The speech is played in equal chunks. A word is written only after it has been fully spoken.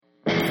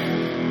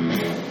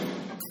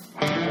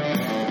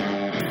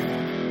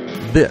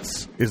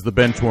This is the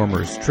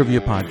Benchwarmers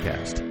Trivia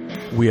Podcast.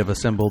 We have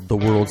assembled the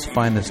world's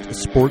finest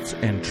sports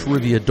and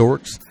trivia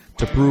dorks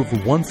to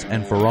prove once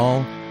and for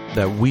all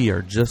that we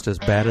are just as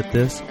bad at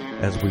this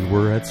as we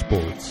were at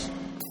sports.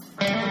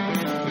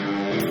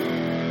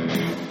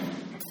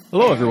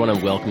 Hello, everyone,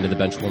 and welcome to the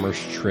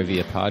Benchwarmers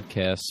Trivia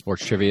Podcast,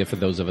 sports trivia for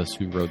those of us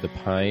who rode the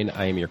pine.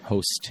 I am your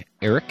host,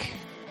 Eric.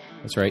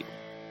 That's right,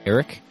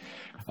 Eric.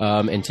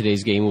 In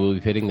today's game, we'll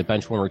be pitting the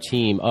Benchwarmer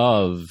team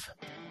of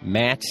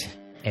Matt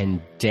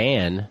and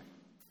Dan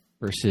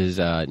versus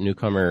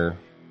newcomer.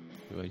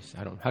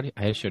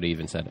 I should have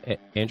even said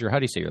Andrew. How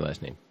do you say your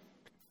last name?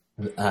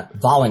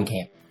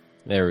 Vahlenkamp.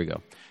 There we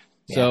go.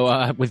 Yeah.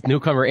 So with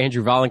newcomer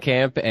Andrew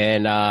Vahlenkamp,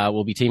 and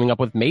we'll be teaming up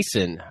with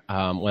Mason.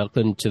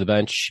 Welcome to the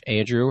bench,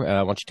 Andrew. Why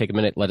don't you take a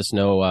minute, let us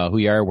know who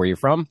you are, where you're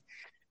from,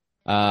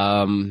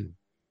 and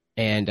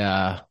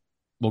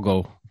we'll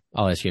go.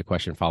 I'll ask you a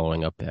question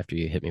following up after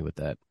you hit me with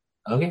that.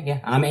 Okay,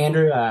 yeah. I'm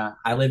Andrew.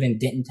 I live in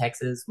Denton,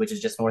 Texas, which is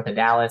just north of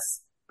Dallas.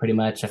 Pretty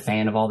much a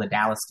fan of all the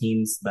Dallas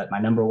teams, but my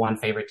number one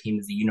favorite team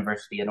is the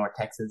University of North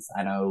Texas.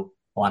 I know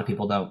a lot of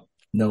people don't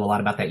know a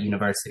lot about that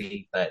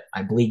university, but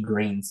I bleed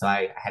green, so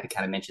I had to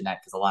kind of mention that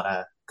because a lot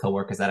of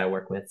coworkers that I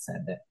work with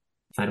said that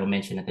if I don't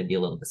mention it, they'd be a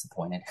little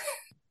disappointed.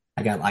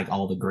 I got like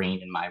all the green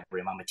in my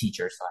room. I'm a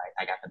teacher, so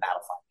I got the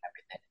battle flag and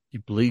everything. You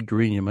bleed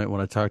green, you might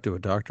want to talk to a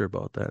doctor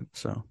about that.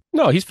 So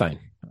no, he's fine.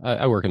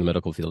 I work in the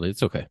medical field.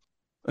 It's okay.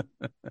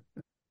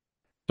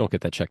 Don't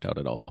get that checked out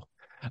at all.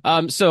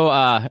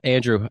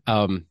 Andrew,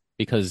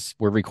 because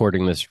we're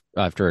recording this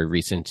after a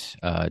recent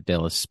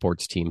Dallas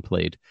sports team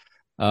played,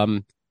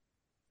 who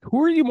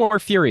are you more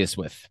furious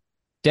with?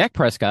 Dak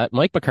Prescott,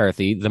 Mike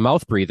McCarthy, the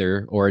mouth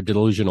breather, or a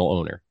delusional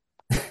owner?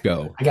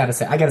 Go. I gotta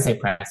say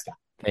Prescott.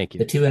 Thank you.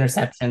 The two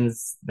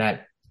interceptions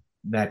that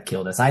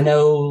killed us. I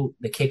know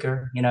the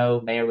kicker,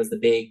 Mayer was the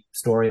big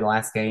story the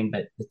last game,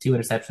 but the two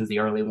interceptions, the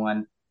early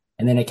one,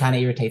 and then it kind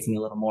of irritates me a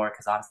little more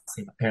because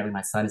honestly, apparently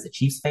my son is a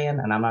Chiefs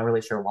fan, and I'm not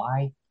really sure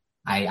why.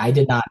 I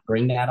did not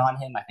bring that on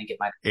him. I think it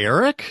might.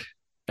 Eric?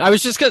 I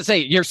was just going to say,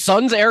 your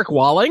son's Eric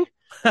Walling?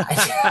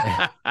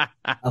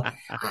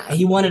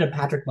 He wanted a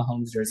Patrick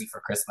Mahomes jersey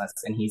for Christmas,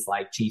 and he's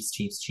like,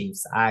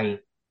 Chiefs. I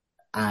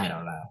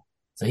don't know.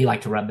 So he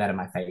liked to rub that in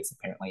my face,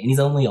 apparently. And he's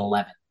only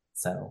 11,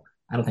 so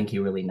I don't think he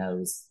really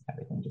knows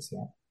everything just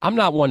yet. I'm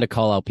not one to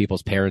call out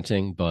people's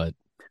parenting, but...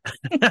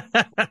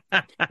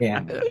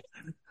 yeah.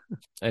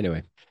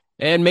 Anyway.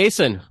 And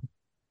Mason,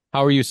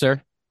 how are you,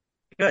 sir?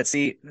 Good.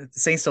 See, the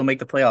Saints don't make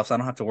the playoffs. I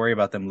don't have to worry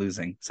about them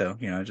losing. So,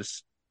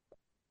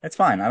 it's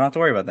fine. I don't have to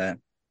worry about that.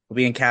 We'll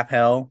be in cap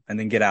hell and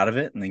then get out of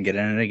it and then get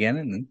in it again.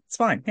 And then it's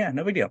fine. Yeah,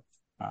 no big deal.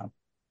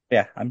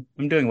 I'm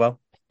doing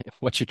well.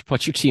 What's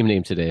your team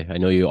name today? I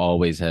know you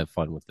always have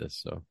fun with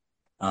this. So,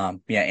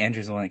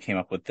 Andrew's the one that came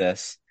up with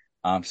this.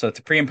 So it's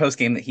a pre and post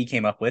game that he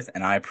came up with,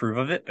 and I approve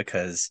of it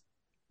because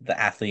the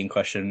athlete in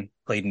question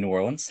played in New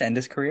Orleans to end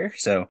his career.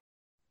 So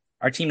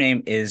our team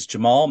name is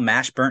Jamal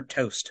Mash Burnt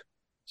Toast.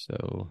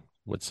 So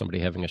with somebody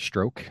having a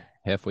stroke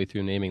halfway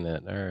through naming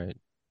that. All right.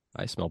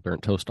 I smell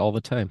burnt toast all the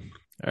time.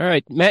 All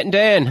right. Matt and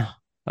Dan,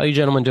 how you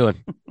gentlemen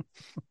doing?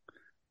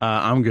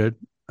 I'm good.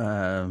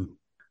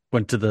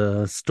 Went to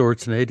the store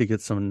today to get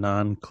some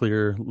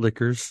non-clear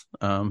liquors.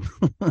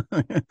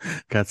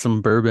 Got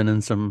some bourbon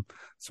and some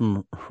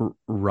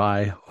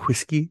rye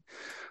whiskey.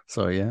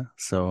 So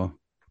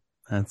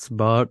that's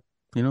about,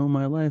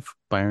 my life.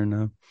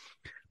 Bayern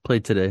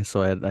played today,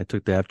 so I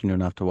took the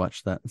afternoon off to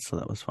watch that. So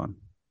that was fun.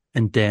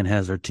 And Dan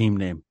has our team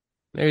name.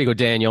 There you go,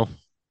 Daniel.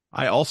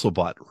 I also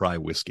bought rye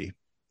whiskey.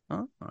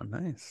 Oh,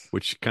 nice.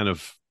 Which kind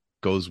of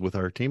goes with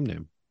our team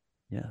name.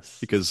 Yes.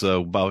 Because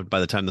by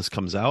the time this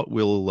comes out,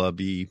 we'll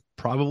be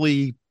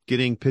probably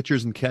getting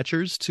pitchers and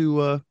catchers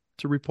to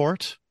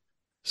report.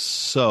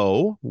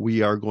 So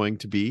we are going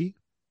to be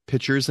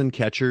pitchers and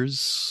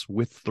catchers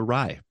with the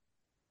rye.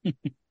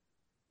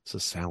 It's a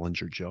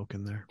Salinger joke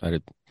in there. I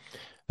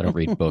don't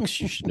read books.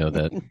 You should know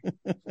that.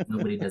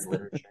 Nobody does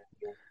literature.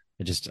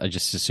 I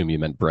just assume you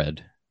meant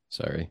bread.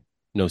 Sorry.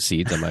 No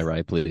seeds on my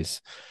rye,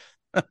 please.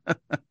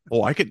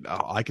 Oh, I could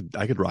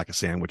rock a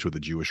sandwich with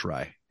a Jewish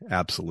rye.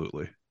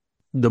 Absolutely.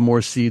 The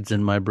more seeds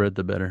in my bread,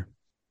 the better.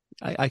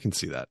 I can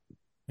see that.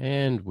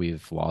 And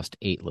we've lost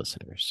 8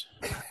 listeners.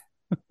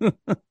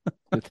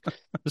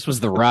 This was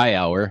the Rye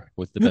Hour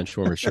with the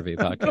Benchwarmers Trivia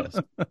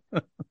Podcast.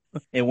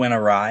 It went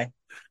awry.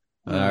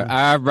 All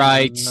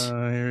right.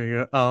 Here we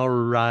go. All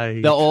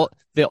right.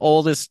 The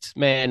oldest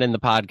man in the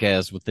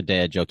podcast with the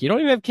dad joke. You don't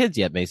even have kids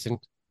yet, Mason.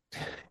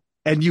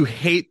 And you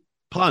hate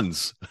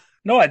puns.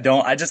 No, I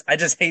don't. I just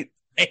hate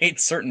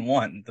certain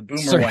ones. The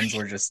boomer ones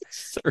were just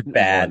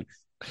bad.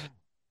 Ones.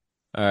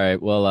 All right.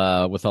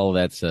 Well, with all of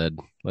that said,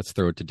 let's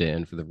throw it to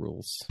Dan for the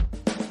rules.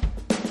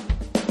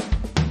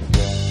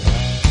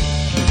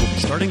 We'll be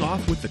starting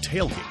off with the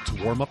tailgate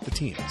to warm up the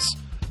teams.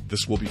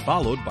 This will be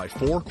followed by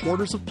 4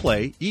 quarters of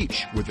play,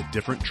 each with a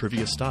different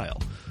trivia style.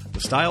 The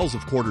styles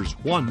of quarters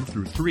 1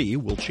 through 3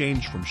 will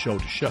change from show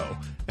to show,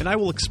 and I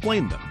will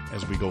explain them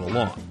as we go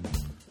along.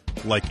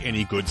 Like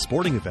any good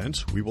sporting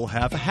event, we will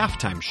have a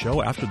halftime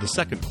show after the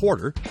second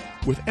quarter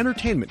with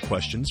entertainment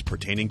questions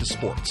pertaining to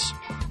sports.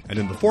 And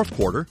in the fourth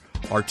quarter,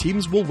 our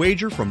teams will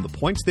wager from the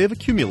points they've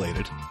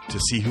accumulated to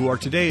see who are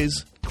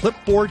today's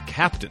clipboard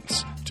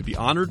captains, to be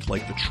honored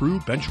like the true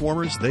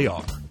benchwarmers they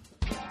are.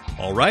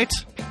 All right,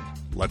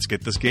 let's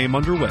get this game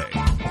underway.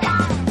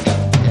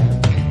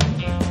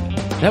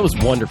 That was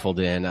wonderful,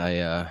 Dan.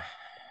 I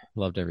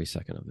loved every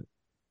second of it.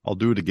 I'll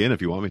do it again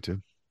if you want me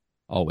to.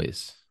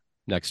 Always.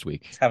 Next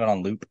week. Let's have it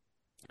on loop.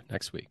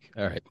 Next week.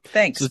 All right.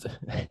 Thanks.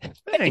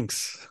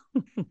 Thanks.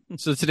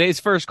 So today's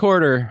first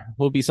quarter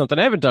will be something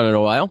I haven't done in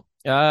a while.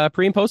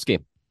 Pre and post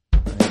game.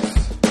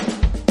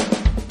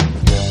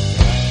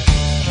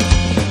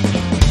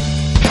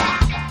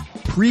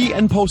 Pre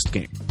and post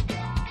game.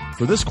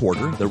 For this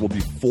quarter, there will be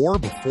 4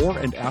 before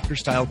and after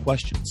style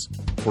questions.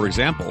 For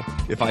example,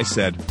 if I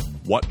said,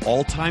 what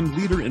all-time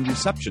leader in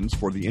receptions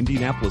for the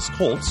Indianapolis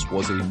Colts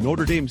was a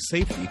Notre Dame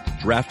safety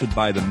drafted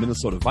by the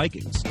Minnesota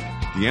Vikings,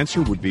 the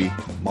answer would be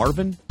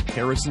Marvin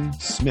Harrison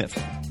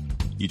Smith.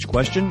 Each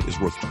question is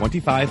worth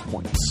 25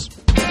 points.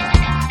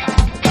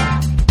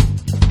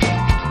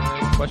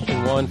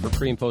 Question 1 for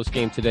pre and post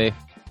game today.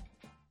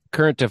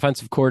 Current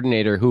defensive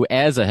coordinator who,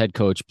 as a head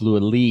coach, blew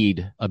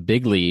a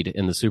big lead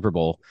in the Super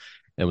Bowl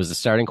and was the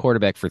starting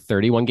quarterback for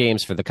 31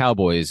 games for the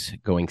Cowboys,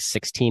 going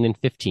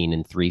 16-15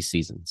 in 3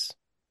 seasons.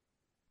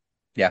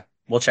 Yeah,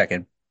 we'll check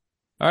in.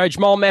 All right,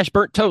 Jamal Mashed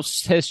Burnt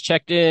Toast has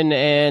checked in,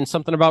 and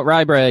something about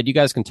rye bread. You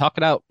guys can talk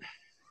it out.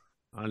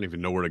 I don't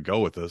even know where to go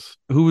with this.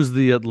 Who was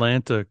the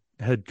Atlanta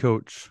head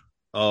coach?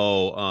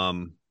 Oh,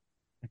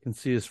 I can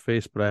see his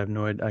face, but I have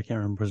no idea. I can't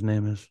remember what his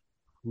name is.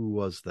 who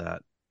was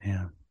that?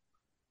 Yeah.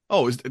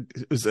 Oh,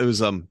 it was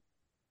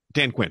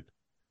Dan Quinn.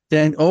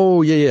 Dan.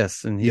 Oh, yeah,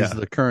 yes, and he's Yeah.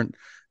 the current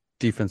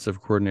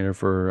defensive coordinator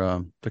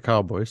for the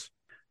Cowboys.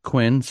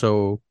 Quinn.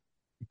 So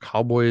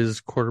Cowboys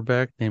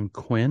quarterback named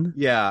Quinn.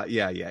 Yeah.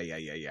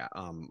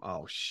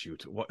 Oh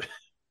shoot,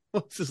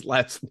 what's his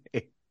last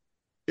name?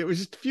 It was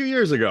just a few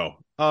years ago.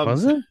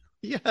 Was it?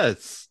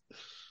 Yes.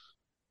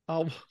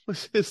 Oh, what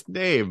was his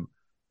name?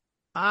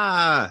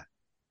 All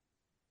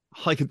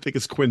I can think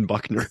is Quinn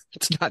Buckner.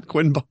 It's not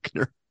Quinn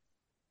Buckner.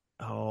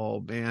 Oh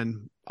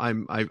man,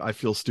 I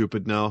feel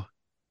stupid now.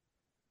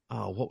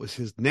 Oh, what was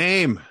his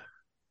name?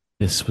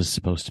 This was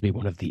supposed to be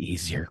one of the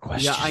easier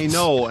questions. Yeah, I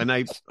know,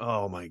 and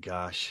oh my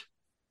gosh,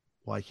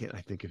 why can't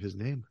I think of his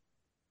name?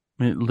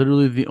 I mean,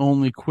 literally the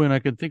only Quinn I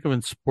could think of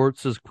in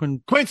sports is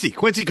Quincy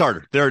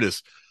Carter. There it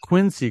is.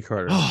 Quincy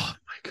Carter. Oh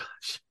my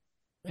gosh.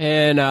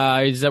 And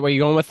is that what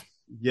you're going with?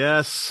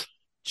 Yes.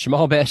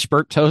 Jamal Bash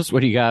Burnt Toast, what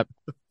do you got?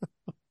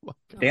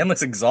 Dan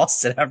looks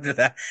exhausted after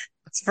that.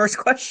 That's the first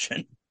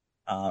question.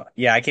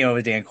 Yeah, I came up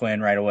with Dan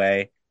Quinn right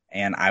away,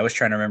 and I was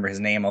trying to remember his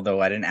name,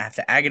 although I didn't have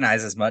to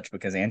agonize as much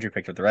because Andrew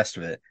picked up the rest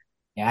of it.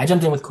 Yeah, I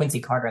jumped in with Quincy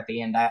Carter at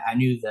the end. I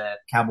knew the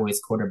Cowboys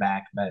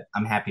quarterback, but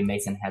I'm happy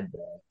Mason had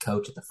the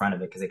coach at the front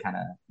of it because it kind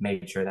of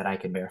made sure that I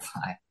could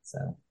verify.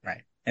 So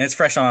Right. And it's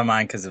fresh on my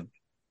mind because of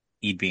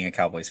Ed being a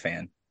Cowboys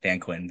fan, Dan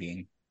Quinn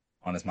being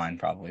on his mind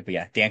probably. But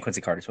yeah, Dan Quincy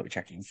Carter is what we're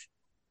checking.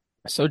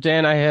 So,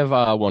 Dan, I have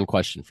one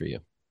question for you.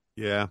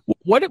 Yeah.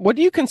 What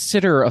do you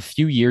consider a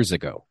few years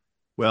ago?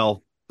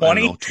 Well,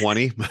 20? I don't know,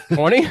 20.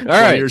 20? All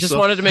right, or just so.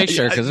 wanted to make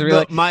sure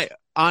because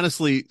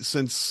honestly,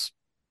 since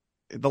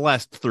the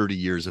last 30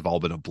 years have all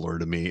been a blur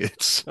to me.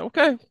 It's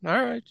okay.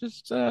 All right,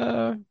 just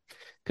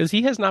because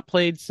he has not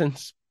played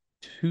since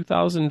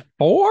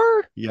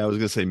 2004. yeah, I was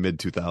gonna say mid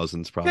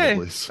 2000s probably.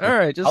 Okay. So. All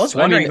right, just I was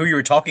wondering who you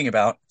were talking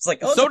about. It's like,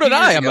 oh, so it's a few did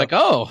I. years I'm ago. like,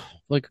 oh,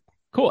 like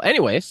cool.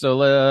 Anyway,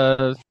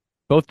 so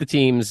both the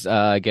teams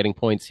getting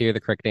points here.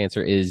 The correct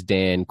answer is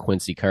Dan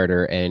Quincy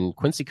Carter, and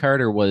Quincy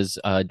Carter was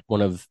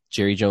one of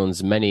Jerry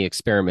Jones' many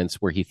experiments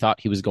where he thought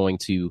he was going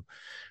to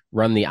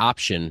run the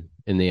option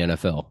in the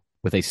NFL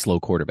with a slow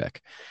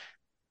quarterback.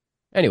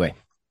 Anyway,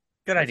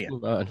 Good idea.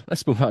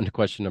 Let's move on to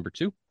question number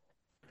 2.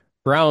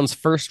 Browns'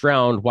 first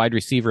round wide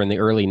receiver in the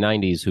early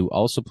 90s, who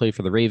also played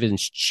for the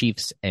Ravens,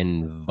 Chiefs,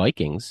 and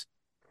Vikings,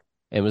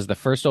 and was the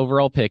first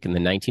overall pick in the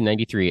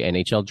 1993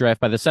 NHL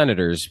draft by the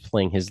Senators,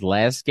 playing his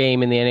last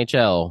game in the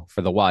NHL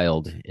for the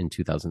Wild in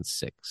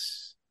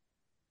 2006.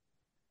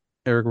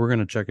 Eric, we're going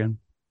to check in.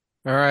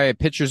 All right,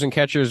 pitchers and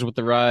catchers with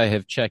the rye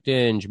have checked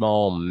in.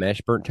 Jamal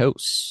Mashed Burnt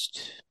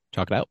Toast.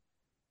 Talk it out.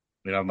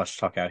 We don't have much to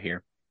talk out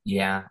here.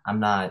 yeah, I'm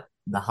not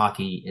the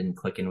hockey in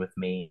clicking with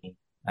me.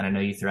 And I know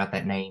you threw out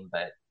that name,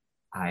 but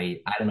I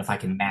don't know if I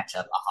can match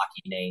up a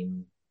hockey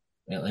name,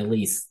 at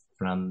least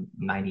from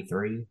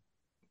 93.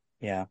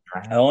 Yeah.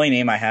 The only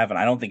name I have, and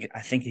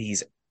I think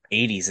he's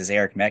 80s, is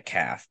Eric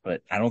Metcalf,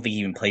 but I don't think he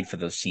even played for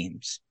those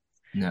teams.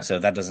 No. So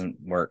that doesn't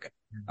work.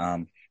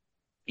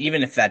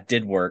 Even if that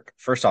did work,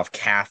 first off,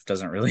 calf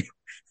doesn't really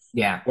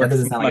Yeah, that work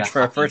doesn't sound like much a for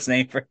a hockey. first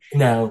name.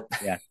 No.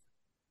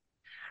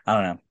 I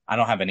don't know. I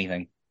don't have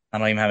anything. I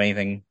don't even have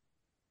anything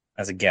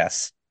as a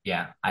guess.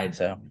 Yeah,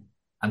 So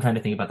I'm trying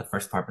to think about the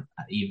first part, but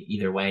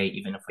either way,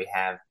 even if we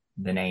have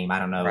the name, I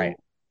don't know Right.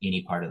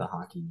 any part of the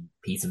hockey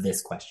piece of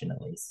this question,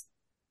 at least.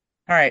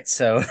 all right.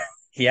 So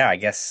yeah, I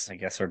guess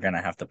we're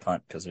gonna have to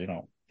punt because we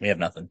have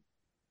nothing.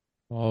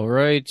 All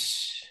right.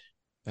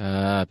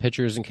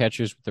 Pitchers and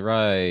catchers with the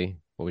rye.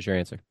 What was your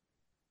answer?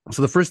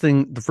 So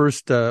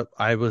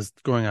I was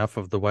going off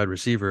of the wide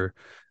receiver,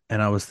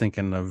 and I was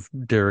thinking of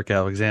Derek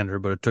Alexander,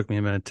 but it took me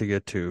a minute to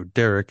get to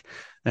Derek,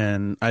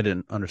 and I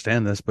didn't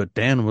understand this, but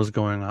Dan was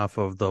going off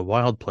of the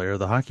Wild player,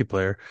 the hockey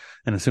player,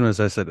 and as soon as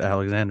I said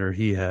Alexander,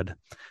 he had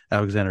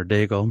Alexander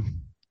Daigle,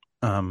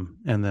 and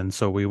then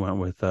so we went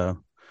with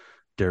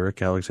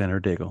Derek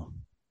Alexander Daigle.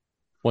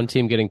 One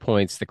team getting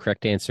points. The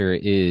correct answer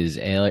is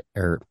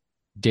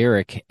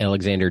Derek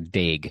Alexander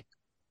Daig.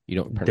 You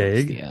don't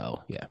pronounce Daig? the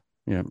L. Yeah.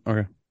 Yeah,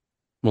 okay.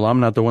 Well,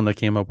 I'm not the one that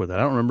came up with it. I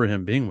don't remember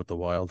him being with the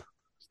Wild.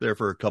 There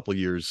for a couple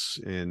years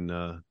in,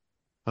 I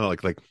don't know,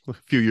 like a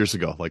few years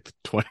ago, like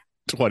 20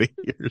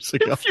 years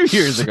ago. A few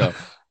years ago.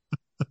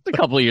 A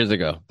couple of years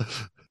ago.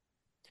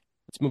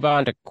 Let's move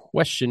on to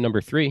question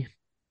number 3.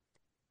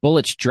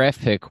 Bullitt's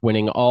draft pick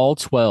winning all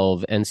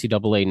 12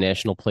 NCAA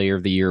National Player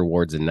of the Year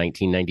awards in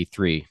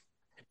 1993,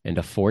 and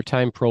a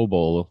 4-time Pro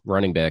Bowl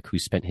running back who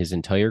spent his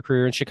entire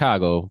career in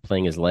Chicago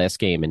playing his last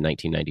game in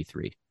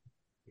 1993.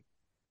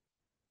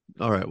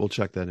 All right, we'll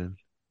check that in.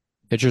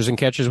 Pitchers and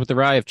catchers with the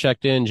rye have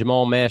checked in.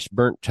 Jamal Mash,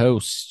 burnt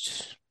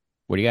toast.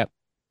 What do you got?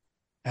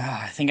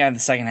 I think I have the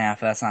second half,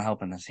 but that's not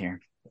helping us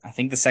here. I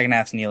think the second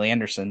half's Neil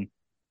Anderson,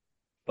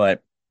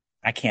 but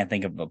I can't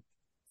think of a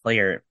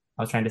player.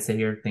 I was trying to sit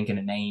here thinking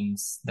of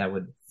names that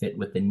would fit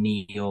with the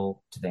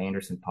Neil to the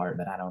Anderson part,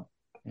 but I don't.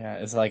 Yeah,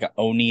 it's like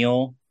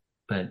O'Neal.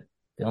 But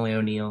the only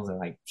O'Neals are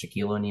like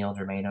Shaquille O'Neal,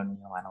 Jermaine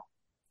O'Neal. I don't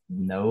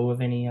know of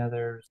any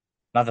others.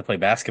 Not to play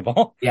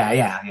basketball.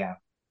 Yeah.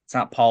 It's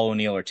not Paul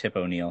O'Neal or Tip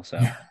O'Neal, so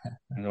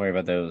don't worry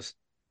about those.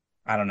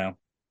 I don't know.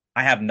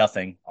 I have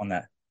nothing on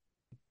that.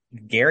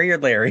 Gary or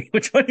Larry?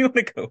 Which one do you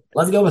want to go?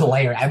 Let's go with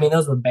Larry. I mean,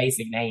 those were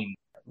basic names.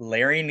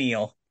 Larry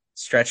Neal,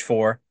 stretch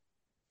 4,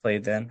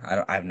 played then.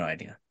 I have no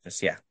idea.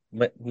 Just yeah,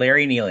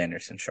 Larry Neal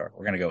Anderson. Sure,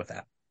 we're gonna go with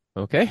that.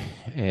 Okay.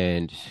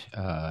 And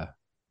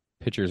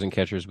pitchers and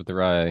catchers with the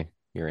rye.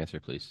 Your answer,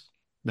 please.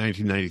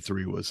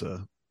 1993 was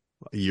a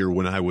year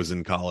when I was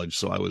in college,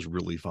 so I was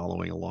really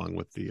following along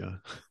with the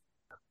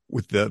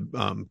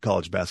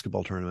college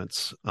basketball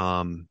tournaments.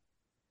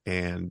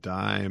 And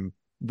I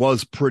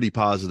was pretty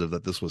positive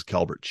that this was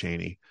Calbert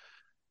Cheney,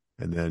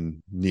 and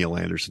then Neil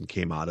Anderson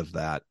came out of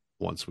that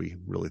once we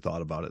really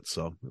thought about it.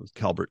 So it was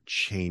Calbert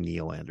Cheney,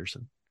 Neil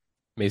Anderson.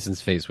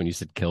 Mason's face when you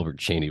said Calbert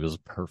Cheney was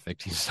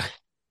perfect. He's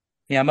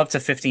Yeah, I'm up to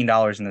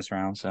 $15 in this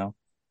round. So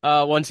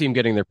one team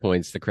getting their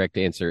points. The correct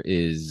answer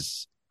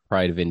is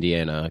Pride of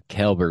Indiana,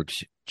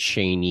 Calbert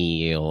Cheney,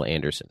 Neil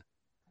Anderson.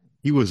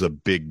 He was a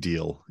big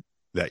deal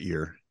that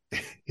year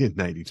in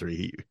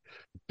 93.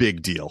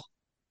 Big deal.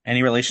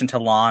 any relation to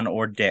Lon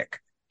or Dick?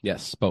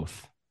 Yes,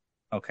 both.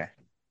 Okay.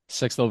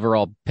 6th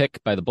overall pick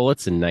by the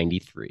Bullets in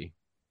 93.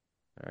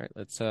 All right,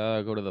 let's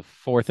go to the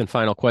 4th and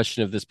final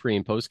question of this pre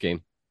and post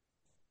game.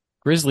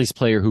 Grizzlies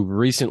player who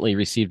recently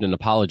received an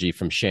apology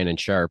from Shannon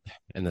Sharp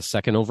and the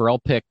 2nd overall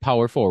pick,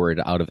 power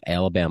forward out of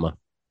Alabama.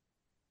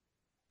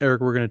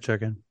 Eric, we're going to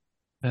check in.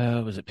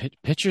 Was it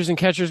pitchers and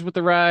catchers with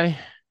the rye?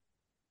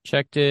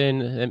 Checked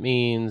in. That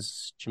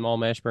means Jamal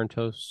Mashburn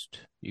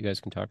Toast. You guys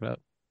can talk about.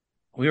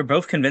 We were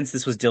both convinced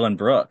this was Dylan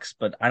Brooks,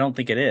 but I don't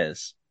think it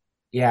is.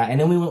 Yeah, and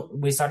then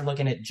we started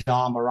looking at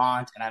John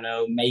Morant, and I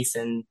know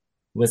Mason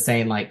was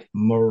saying like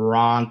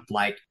Morant,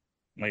 like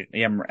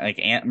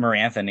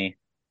Anthony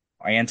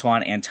or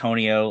Antoine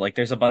Antonio. Like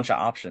there's a bunch of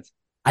options.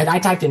 I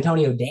typed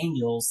Antonio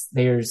Daniels.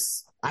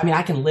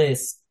 I can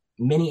list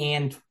many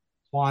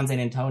Antoines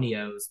and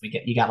Antonios.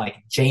 You got like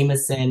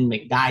Jameson,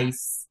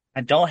 McDice.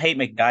 I don't hate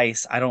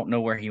McDice. I don't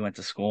know where he went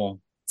to school.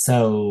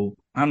 So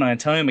I don't know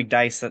Antonio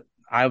McDice. That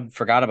I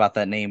forgot about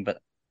that name,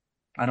 but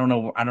I don't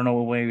know. I don't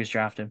know where he was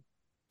drafted.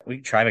 We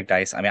can try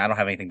McDice. I mean, I don't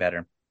have anything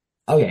better.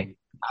 okay,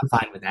 I'm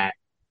fine with that.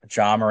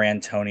 John or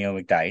Antonio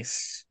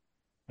McDice,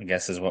 I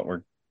guess, is what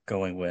we're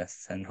going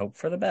with, and hope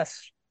for the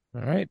best.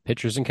 All right,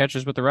 pitchers and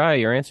catchers with the rye.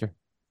 Your answer.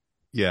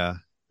 Yeah,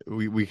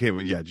 we came.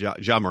 Yeah,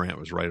 John Morant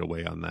was right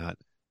away on that.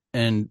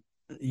 And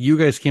you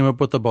guys came up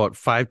with about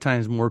 5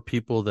 times more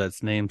people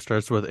that's name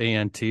starts with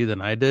A-N-T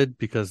than I did,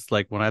 because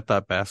like when I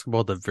thought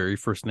basketball, the very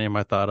first name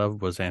I thought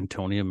of was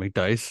Antonio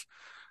McDice.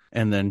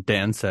 And then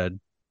Dan said,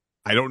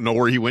 I don't know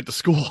where he went to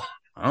school.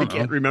 I I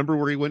can't remember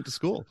where he went to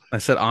school. I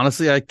said,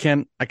 honestly, I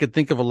could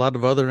think of a lot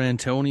of other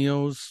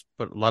Antonios,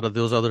 but a lot of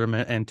those other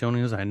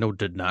Antonios I know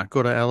did not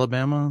go to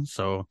Alabama.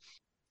 So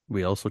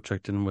we also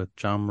checked in with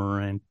John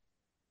Morantonio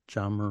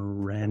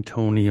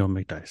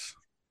McDice.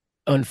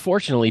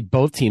 Unfortunately,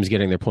 both teams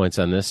getting their points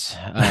on this.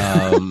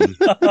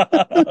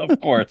 Of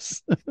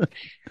course. The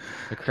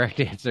correct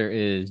answer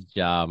is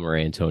Ja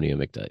Morantonio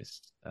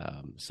McDice.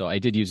 So I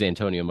did use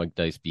Antonio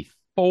McDice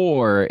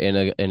before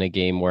in a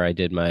game where I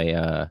did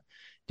my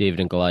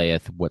David and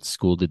Goliath. What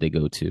school did they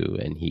go to?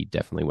 And he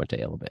definitely went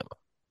to Alabama.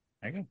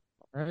 There you go.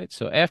 All right.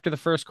 So after the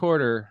first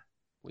quarter,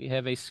 we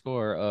have a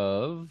score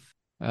of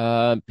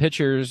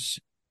pitchers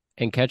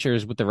and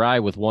catchers with the rye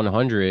with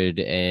 100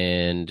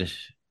 and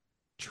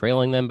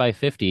trailing them by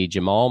 50,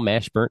 Jamal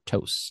Mashburnt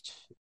Toast.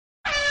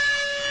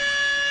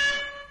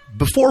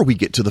 Before we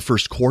get to the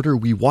first quarter,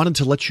 we wanted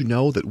to let you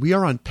know that we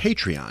are on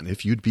Patreon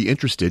if you'd be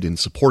interested in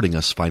supporting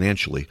us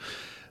financially.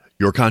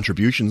 Your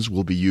contributions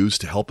will be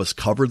used to help us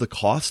cover the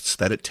costs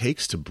that it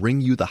takes to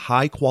bring you the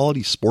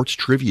high-quality sports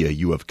trivia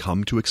you have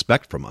come to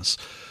expect from us.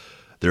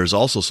 There's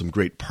also some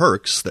great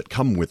perks that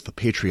come with the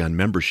Patreon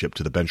membership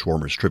to the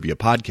Benchwarmers Trivia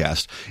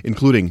Podcast,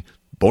 including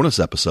bonus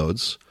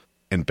episodes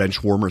and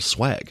Benchwarmers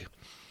swag.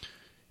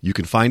 You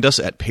can find us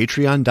at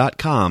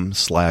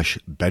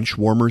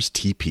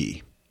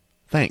patreon.com/benchwarmerstp.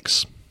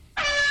 Thanks.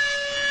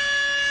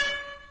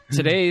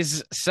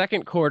 Today's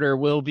second quarter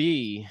will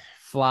be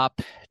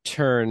flop,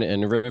 turn,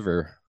 and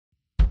river.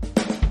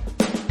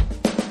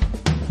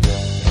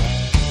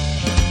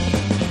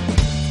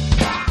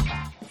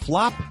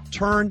 Flop,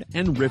 turn,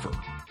 and river.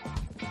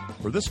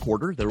 For this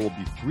quarter, there will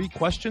be 3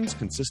 questions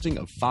consisting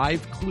of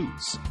 5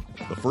 clues.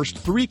 The first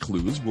 3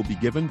 clues will be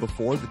given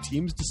before the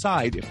teams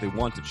decide if they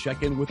want to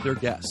check in with their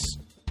guests.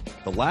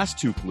 The last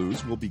 2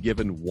 clues will be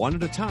given one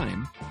at a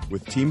time,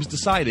 with teams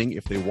deciding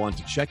if they want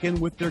to check in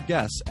with their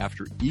guests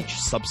after each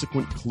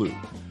subsequent clue.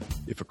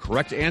 If a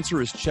correct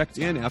answer is checked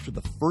in after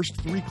the first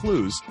 3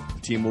 clues,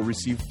 the team will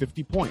receive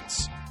 50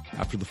 points.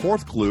 After the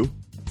 4th clue,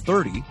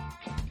 30,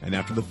 and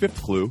after the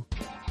 5th clue,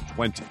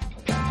 20.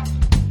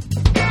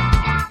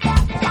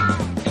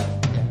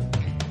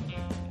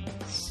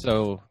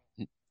 So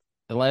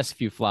the last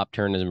few flop,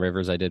 turn, and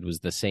rivers I did was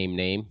the same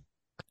name.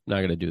 I'm not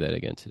going to do that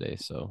again today.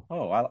 So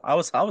I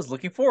was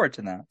looking forward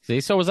to that. see,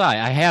 so was I.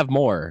 I have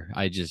more.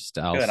 I'll Good.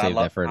 save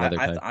that for another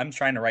time. I'm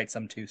trying to write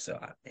some too. So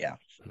yeah.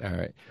 All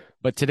right.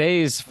 But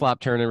today's flop,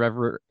 turn, and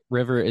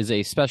river is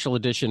a special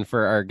edition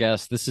for our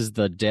guest. This is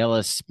the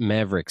Dallas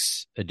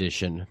Mavericks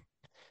edition.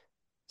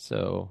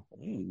 So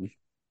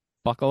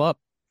buckle up.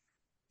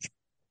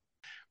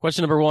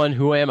 Question number 1,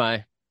 who am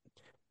I?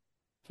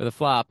 For the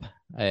flop,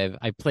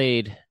 I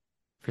played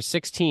for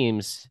 6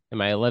 teams in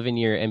my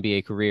 11-year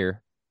NBA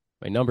career.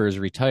 My number is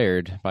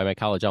retired by my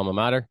college alma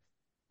mater.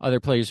 Other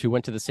players who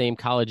went to the same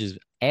colleges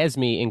as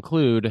me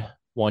include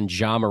one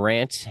Ja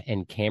Morant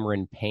and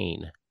Cameron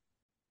Payne.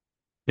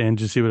 Dan,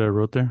 did you see what I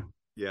wrote there?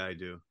 Yeah, I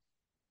do.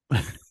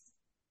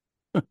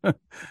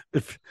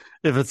 If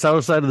it's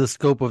outside of the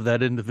scope of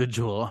that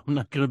individual, I'm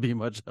not going to be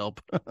much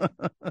help.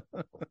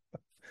 That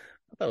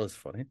was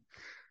funny.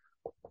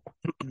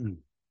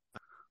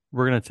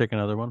 We're going to take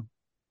another one.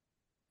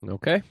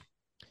 Okay.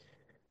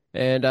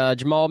 And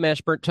Jamal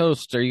Mash Burnt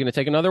Toast, are you going to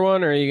take another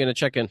one or are you going to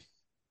check in? I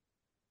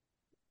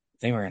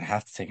think we're gonna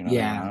have to take another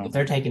one. Yeah, if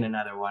they're taking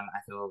another one, I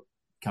feel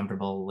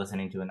comfortable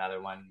listening to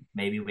another one.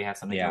 Maybe we have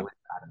something to go with.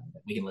 I don't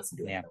know. We can listen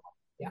to another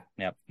one.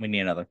 Yeah, we need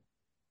another.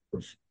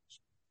 All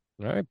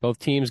right, both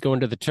teams go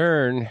into the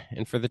turn,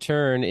 and for the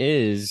turn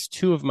is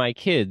 2 of my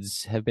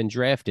kids have been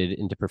drafted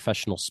into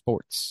professional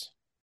sports.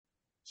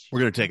 We're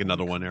going to take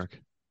another one,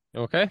 Eric.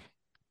 Okay.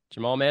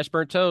 Jamal Mash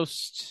Burnt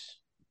Toast,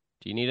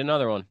 do you need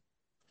another one?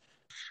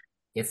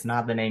 It's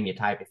not the name you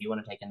type. If you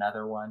want to take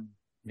another one,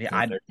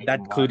 Yeah, that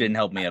clue didn't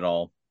help me at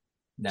all.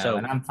 No, So,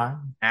 and I'm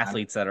fine.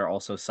 Athletes that are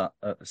also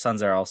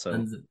sons are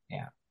also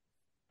Yeah.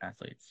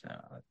 athletes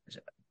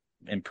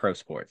in pro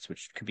sports,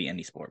 which could be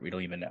any sport. We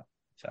don't even know.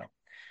 So,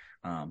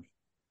 And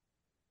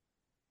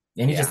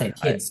you Yeah, just said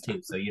kids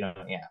too, so you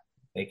don't. Yeah,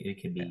 it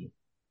could be.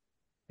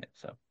 yeah,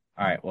 so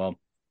all right. Well,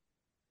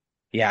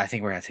 yeah, I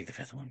think we're gonna take the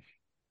 5th one.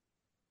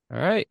 All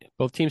right,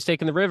 both teams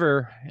taking the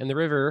river, and the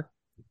river,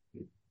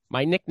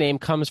 my nickname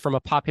comes from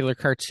a popular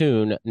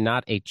cartoon,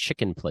 not a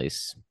chicken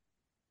place.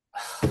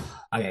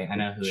 Okay, I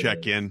know who.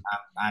 Check it is. in.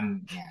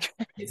 Yeah.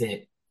 Is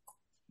it?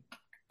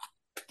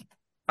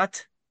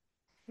 What?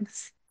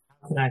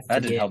 How can I That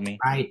didn't forget? help me.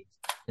 Right?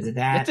 Is it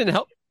That that? didn't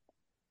help.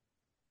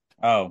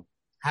 Oh,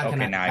 How can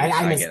okay, I? now I I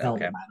get it, misspelled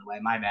okay. it, by the way.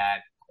 My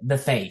bad. The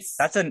face.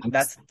 that's I'm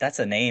just-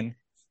 a name.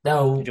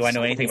 No. Do I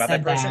know anything we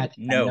about that said person? I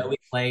No. know we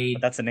played.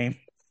 But that's a name.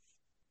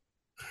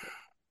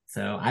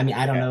 So I mean,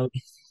 I don't Okay. know,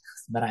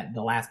 but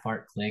the last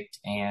part clicked,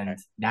 and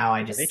now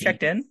I just They see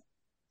checked in.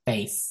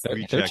 face.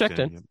 They're checked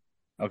in. Yep.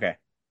 Okay.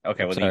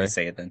 Okay. Well, then you Sorry. can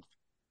say it then.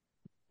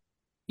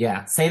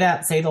 Yeah, say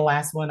that. Say the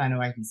last one. I know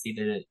I can see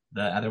the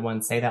other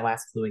one. Say that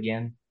last clue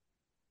again.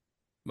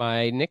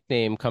 My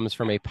nickname comes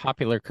from a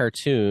popular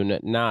cartoon,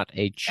 not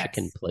a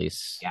chicken Yes.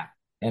 place. Yeah.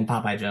 And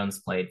Popeye Jones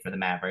played for the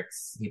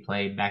Mavericks. He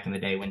played back in the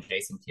day when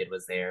Jason Kidd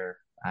was there.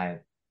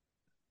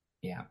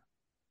 Yeah.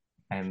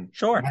 And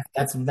Sure.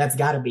 that's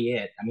got to be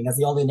it. I mean, that's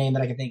the only name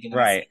that I can think of.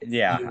 Right.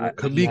 Yeah.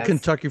 Could be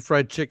Kentucky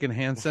Fried Chicken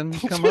Hansen.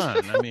 Come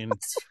on. I mean,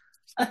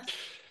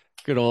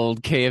 Good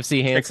old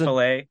KFC Hansen.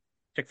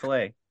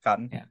 Chick-fil-A,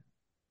 Cotton. Yeah.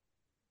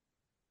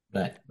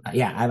 But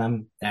yeah,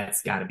 I'm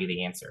that's got to be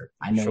the answer.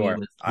 I know Sure. it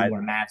was he wore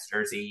a Mavs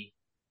jersey,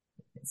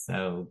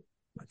 so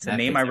It's a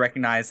name I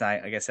recognize.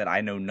 Like I said,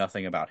 I know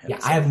nothing about him. Yeah,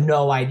 so. I have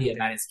no idea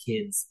about his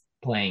kids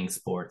playing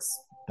sports,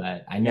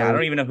 but I know. Yeah, I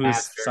don't even know who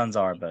his sons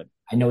are, but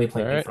I know he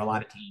played All right. for a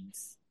lot of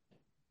teams.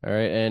 All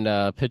right,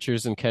 and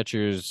pitchers and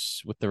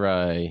catchers with the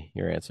rye,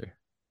 your answer.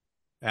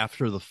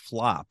 After the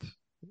flop,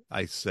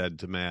 I said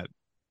to Matt,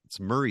 it's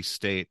Murray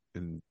State,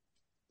 and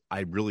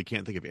I really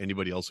can't think of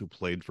anybody else who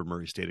played for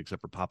Murray State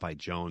except for Popeye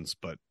Jones,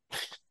 but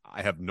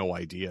I have no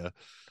idea.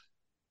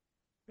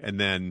 and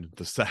then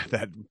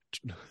that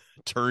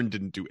turn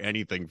didn't do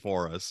anything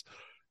for us,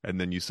 and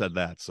then you said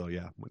that. So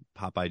yeah,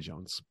 Popeye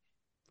Jones.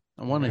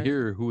 I want to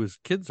hear who his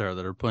kids are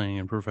that are playing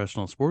in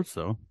professional sports,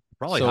 though.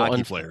 Probably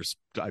hockey players.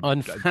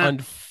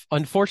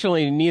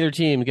 Unfortunately, neither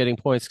team getting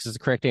points because the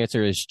correct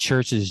answer is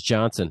Churches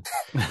Johnson.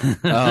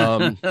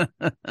 No,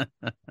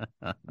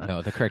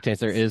 the correct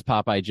answer is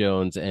Popeye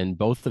Jones, and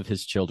both of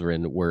his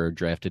children were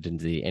drafted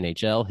into the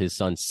NHL. His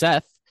son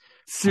Seth,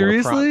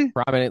 seriously,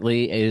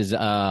 prominently is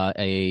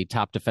a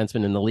top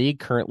defenseman in the league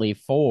currently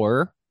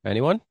for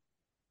anyone.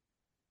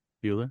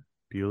 Bueller.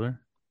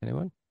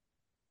 Anyone?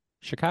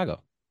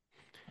 Chicago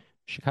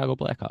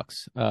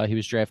Blackhawks. He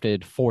was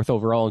drafted 4th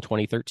overall in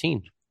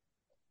 2013.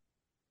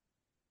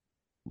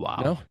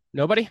 Wow. No?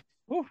 Nobody?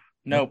 Ooh,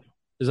 nope.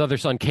 His other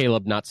son,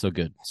 Caleb, not so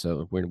good,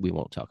 so we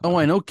won't talk about him.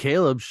 I know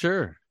Caleb,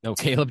 sure. No,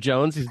 Caleb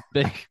Jones. He's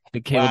big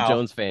Caleb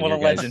Jones fan. What a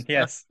legend,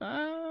 yes.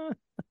 All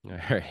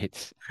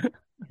right.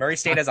 Murray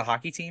State has a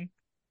hockey team?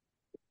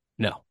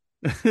 No.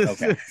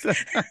 Okay.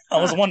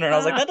 I was wondering. I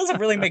was like, that doesn't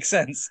really make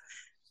sense.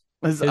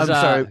 I'm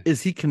sorry.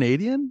 Is he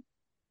Canadian?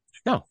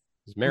 No.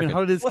 He's American.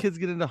 How did his kids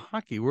get into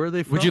hockey? Where are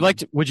they from? Would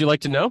you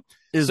like to know?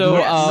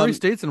 Murray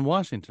State's in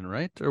Washington,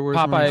 right? Or where's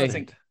Murray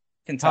State?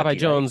 Kentucky, Popeye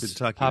Jones,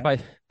 Kentucky,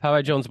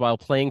 Popeye Jones, while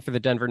playing for the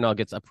Denver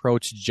Nuggets,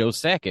 approached Joe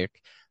Sakic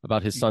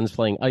about his sons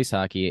playing ice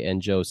hockey,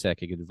 and Joe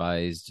Sakic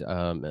advised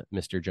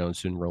Mr.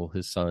 Jones to enroll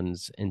his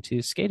sons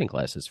into skating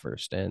classes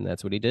first, and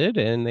that's what he did,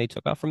 and they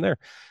took off from there.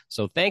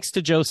 So thanks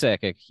to Joe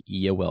Sakic,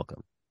 you're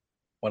welcome.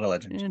 What a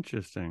legend!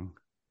 Interesting.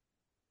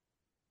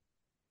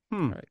 All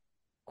right.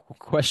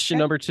 Question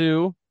number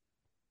 2: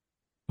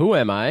 Who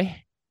am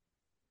I?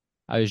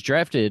 I was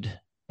drafted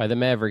by the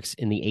Mavericks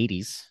in the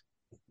 80s.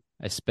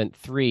 I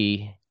spent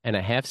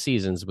 3.5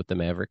 seasons with the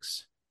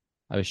Mavericks.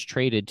 I was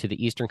traded to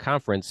the Eastern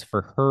Conference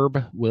for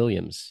Herb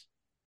Williams.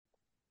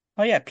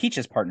 Oh, yeah,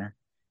 Peach's partner.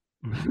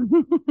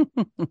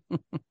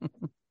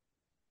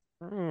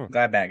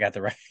 Glad Matt got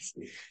the right.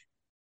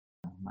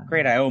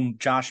 Great, I owe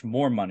Josh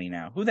more money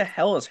now. Who the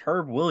hell is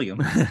Herb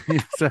Williams?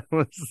 I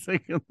was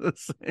thinking the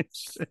same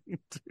thing,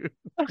 too.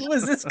 Who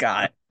is this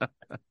guy?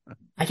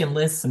 I can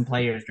list some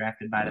players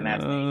drafted by the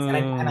Mavericks, and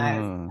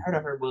I've heard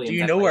of Herb Williams. Do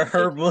you know where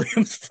Herb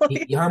Williams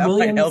played? Herb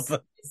Williams.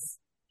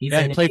 He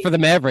played for the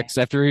Mavericks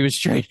after he was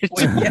traded.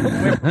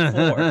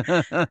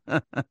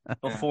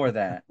 Before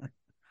that.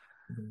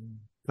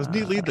 Doesn't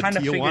he lead the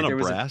Tijuana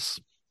Brass?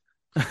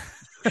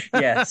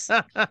 Yes. He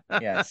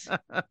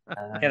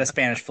had a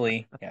Spanish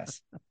Flea.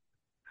 Yes.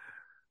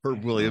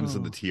 Herb Williams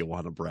and the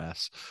Tijuana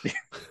Brass.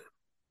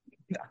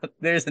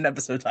 There's an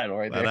episode title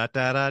right there.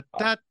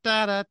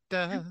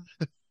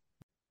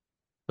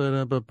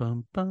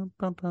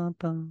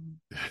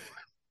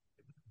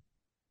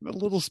 The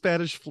Little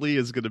Spanish Flea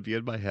is going to be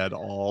in my head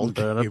all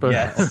day.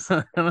 Yes.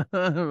 Another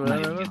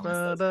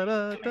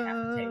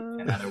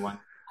one.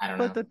 I don't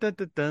know.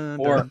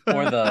 Or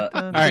the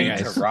all right,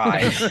 to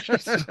ride.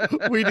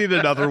 We need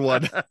another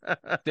one.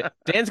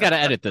 Dan's got to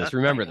edit this.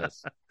 Remember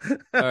this.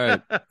 All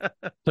right.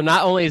 So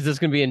not only is this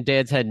going to be in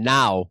Dan's head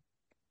now,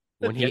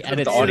 when he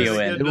edits the audio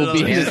in, it will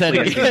be in his head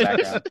again.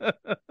 Background.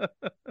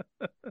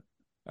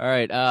 All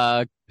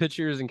right.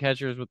 Pitchers and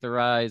catchers with the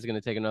rye is going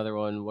to take another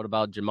one. What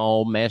about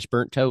Jamal Mashed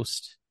Burnt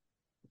Toast?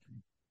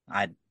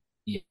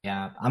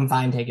 Yeah, I'm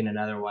fine taking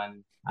another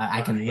one.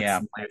 I can list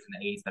some players in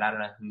the 80s, but I don't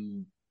know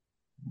who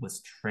was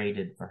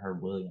traded for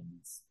Herb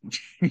Williams.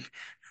 I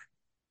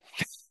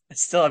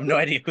still have no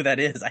idea who that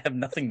is. I have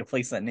nothing to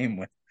place that name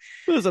with.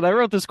 Listen, I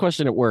wrote this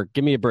question at work.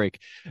 Give me a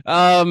break.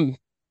 All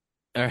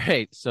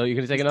right, so you're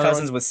going to take another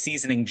cousins one? with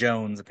Seasoning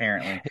Jones,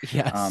 apparently.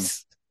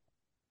 Yes.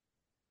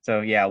 So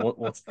yeah,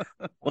 we'll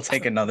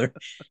take another.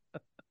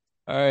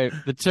 All right,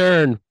 the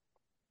turn.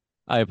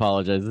 I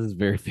apologize. This is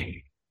very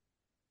vague.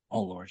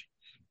 Oh Lord.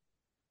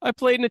 I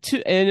played in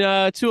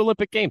two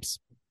Olympic Games.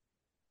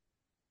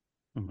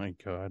 Oh my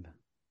God.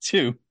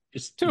 Two.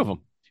 Just two of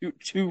them.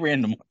 Two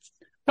random ones.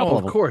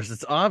 Of course.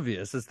 It's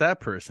obvious. It's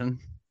that person.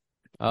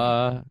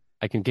 I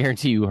can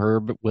guarantee you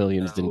Herb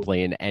Williams didn't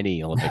play in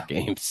any Olympic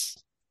Games.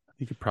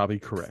 You could probably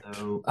correct.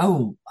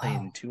 Played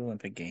in 2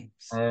 Olympic Games.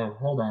 Oh,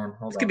 hold on.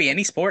 This could be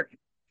any sport.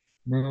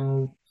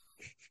 No.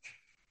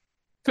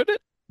 Could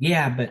it?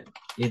 Yeah, but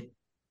it.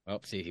 Oh,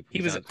 see,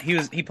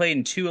 he played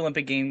in 2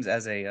 Olympic Games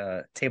as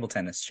a table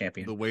tennis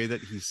champion. The way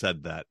that he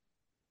said that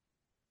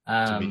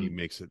to me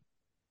makes it.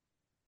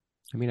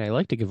 I mean, I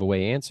like to give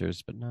away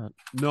answers, but not.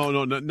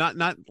 No,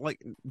 not like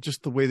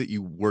just the way that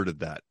you worded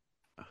that.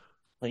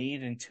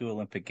 Played in 2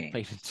 Olympic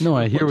Games. No,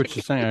 I hear what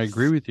you're saying. I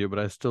agree with you, but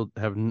I still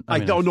haven't. I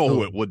don't know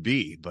who it would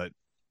be, but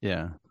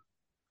yeah,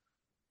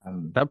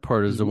 that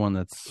part is the one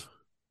that's.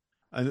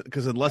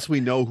 Because unless we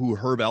know who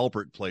Herb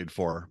Alpert played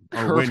for,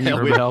 or when he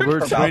Marv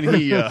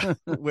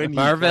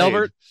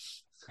Albert,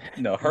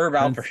 no, Herb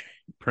Alpert,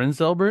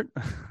 Prince Albert,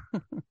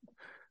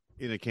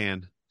 in a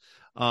can.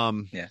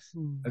 Yes.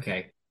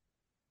 Okay.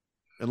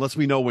 Unless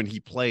we know when he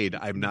played,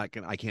 I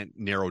can't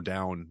narrow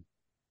down.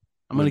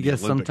 I'm going to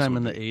guess sometime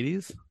in the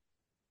 80s.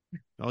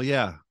 Oh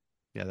yeah,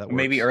 that works.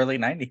 Maybe early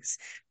 90s.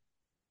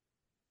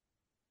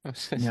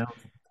 No.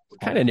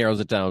 Kind of narrows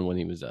it down when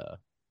he was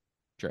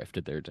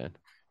drafted there, Dan.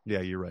 Yeah,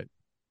 you're right.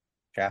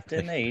 Drafted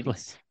in the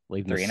 80s.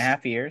 Late in the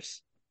 3.5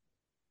 years.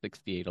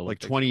 68 Like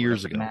Olympics, 20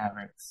 years whatever. ago.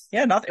 Mavericks.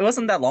 Yeah, it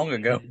wasn't that long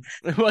ago.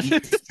 It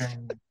wasn't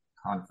Eastern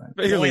Conference.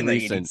 Only fairly in the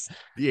recent. 80s.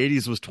 The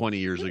 80s was 20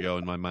 years ago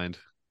in my mind.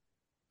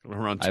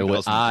 Around I, w-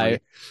 2003.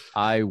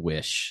 I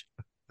wish.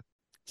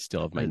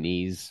 Still have my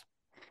knees.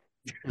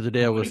 The other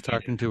day I was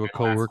talking to a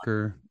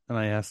coworker and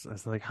I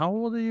was like, how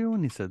old are you?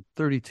 And he said,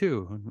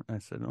 32. And I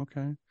said,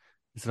 okay.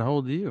 He said, how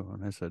old are you?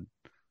 And I said,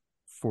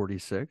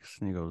 46.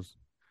 And he goes,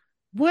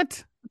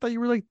 what? I thought you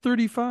were like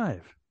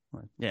 35. I'm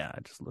like, yeah, I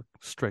just look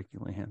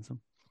strikingly handsome.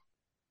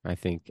 I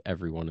think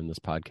everyone in this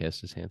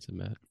podcast is handsome,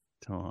 Matt.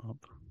 Top.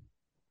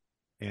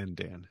 And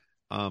Dan.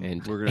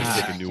 And- We're going to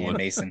take a new And one.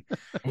 Mason.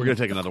 We're going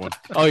to take another one.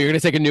 Oh, you're going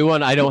to take a new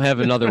one? I don't have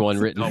another one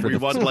written No, for we the,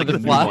 want for like the a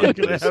new fly. one.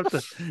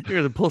 You're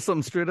gonna pull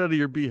something straight out of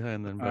your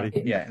behind then,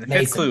 buddy. Yeah, the fifth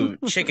Mason.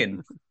 clue,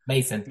 chicken.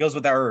 Mason. It goes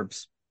with the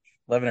herbs.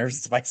 11 herbs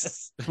and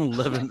spices.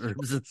 11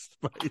 herbs and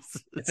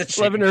spices. It's a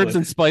chicken 11 herbs clue.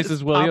 and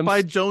spices, Williams.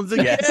 Popeye Jones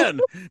Yes. again.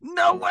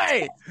 No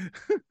way.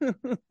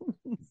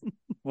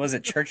 Was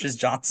it Churches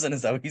Johnson?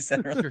 Is that what you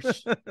said earlier?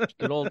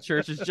 Good old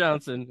Churches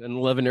Johnson and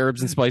 11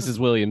 herbs and spices,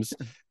 Williams.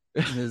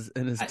 and his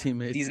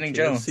teammate Seasoning C.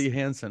 Jones.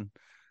 Hansen.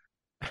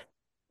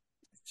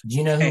 Do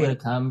you know who Hey. would have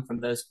come from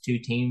those two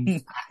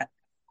teams?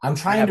 I'm I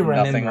trying have to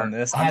nothing remember. on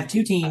this. I have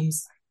two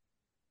teams.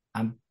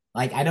 I'm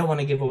like, I don't want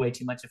to give away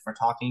too much if we're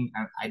talking.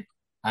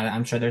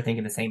 I'm sure they're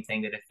thinking the same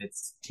thing, that if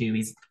it's two,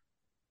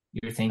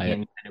 you're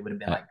thinking that it would have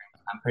been like.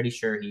 I'm pretty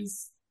sure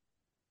he's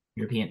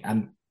European.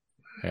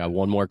 I got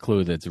one more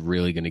clue that's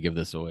really going to give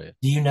this away.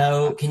 Do you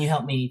know? Can you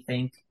help me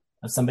think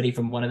of somebody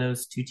from one of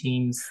those two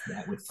teams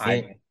that would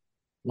fit?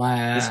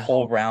 This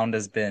whole round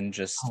has been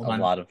just Hold a on.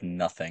 lot of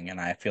nothing, and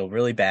I feel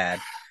really bad.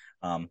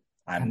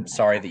 I'm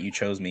sorry that you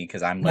chose me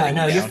because I'm No, letting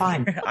no, you you're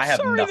down. fine. I have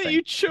Sorry nothing. that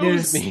you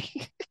chose There's-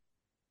 me.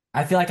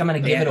 I feel like I'm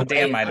going to give it away.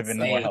 Dan if might I have been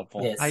say more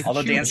helpful. this.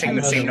 Although Dan's taking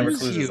the same number of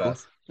clues as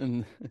us.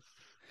 And,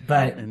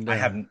 But I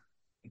haven't.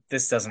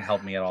 This doesn't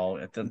help me at all.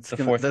 The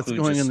fourth that's clue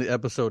going just, in the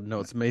episode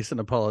notes. Mason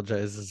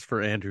apologizes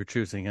for Andrew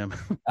choosing him.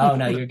 oh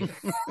no, you're good.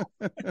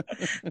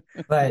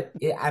 But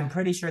I'm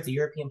pretty sure it's a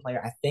European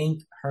player. I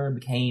think Herb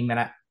came, and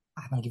I'm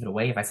going to give it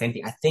away if I say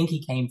anything. I think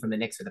he came from the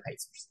Knicks or the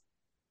Pacers.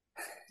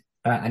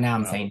 And now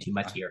I'm saying too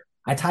much here.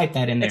 I typed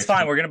that in there. It's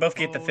fine. too. We're gonna both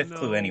get the fifth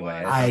clue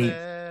anyway. I-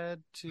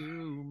 said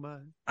too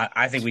much.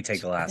 I think we take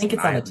the I last think one.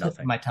 it's on I the have tip of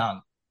nothing. my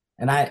tongue,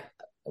 and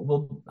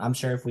I'm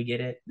sure if we get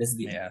it, this is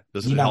the. Yeah.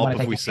 Does Do you it not help want to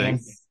if take we a sing?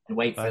 chance and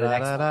wait for the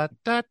next one?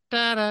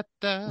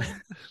 Da-da-da-da-da-da-da.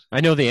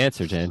 I know the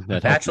answer, Dan.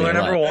 That helped me Bachelor a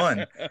lot. number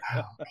one,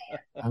 Oh, man.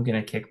 I'm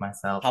gonna kick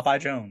myself. Popeye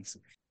Jones.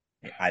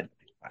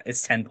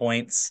 It's 10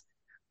 points.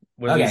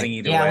 We're Okay, losing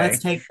either yeah, way.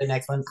 let's take the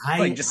next one.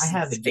 I just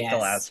have a take guess. the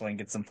last one,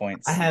 get some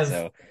points. I have-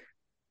 So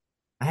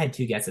I had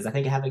two guesses. I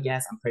think I have a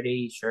guess. I'm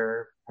pretty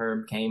sure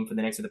Herb came from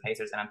the Knicks or the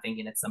Pacers, and I'm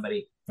thinking it's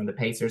somebody from the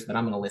Pacers, but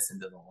I'm going to listen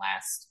to the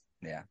last.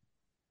 yeah,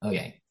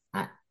 Okay.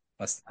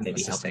 let's Maybe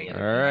just help me take out.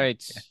 it. All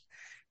right.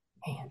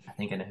 Man, I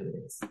think I know who it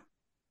is.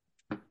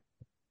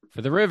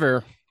 For the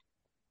River,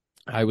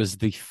 I was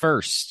the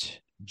first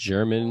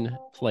German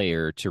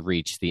player to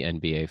reach the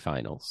NBA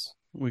Finals.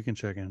 We can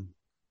check in.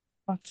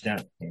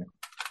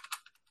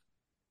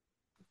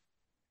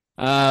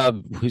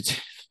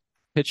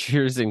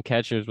 Pitchers and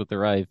catchers with the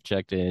right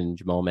checked in.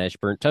 Jamal Mash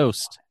burnt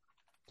toast.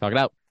 Talk it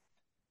out.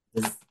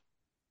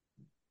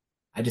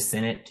 I just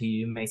sent it to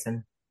you,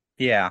 Mason.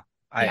 Yeah,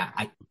 I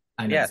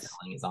know yes. the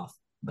spelling is off,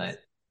 but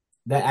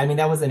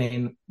that was the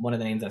name, one of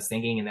the names I was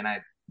thinking, and then I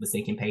was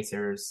thinking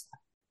Pacers,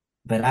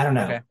 but I don't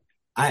know. Okay.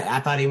 I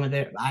thought he went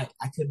there. I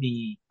could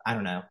be, I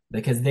don't know,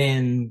 because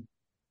then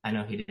I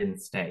know he didn't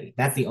stay.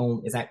 That's the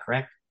only. Is that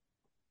correct?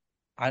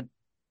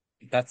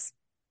 That's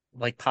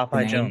like The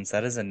Popeye name? Jones.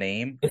 That is a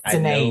name. It's I a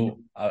know, name.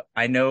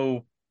 I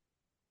know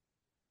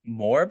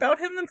more about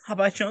him than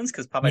Popeye Jones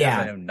because Popeye Yeah.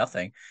 Jones I know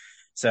nothing.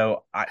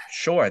 So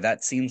sure,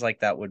 that seems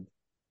like that would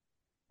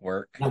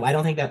work. No, I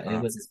don't think that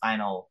it was his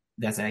final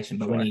destination.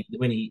 But Sure.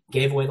 when he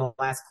gave away the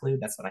last clue,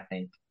 that's what I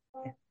think.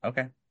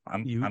 Okay,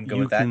 I'm You good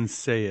with that. can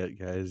say it,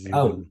 guys. You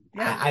Oh,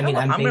 can- I mean,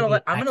 I'm thinking, gonna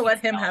let I him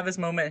can't have his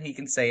moment. He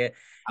can say it.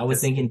 I was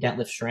thinking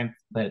Detlef Shrimp,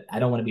 but I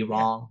don't want to be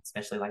wrong,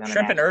 especially like on a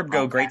Shrimp and national Herb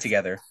go great podcast.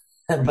 together,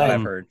 from what I've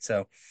but, heard.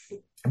 So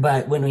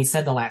but when we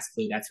said the last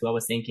clue, that's who I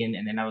was thinking,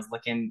 and then I was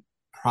looking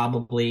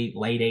probably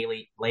late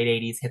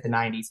 80s, hit the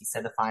 90s. He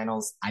said the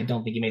finals. I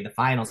don't think he made the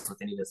finals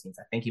with any of those teams.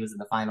 I think he was in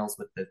the finals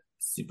with the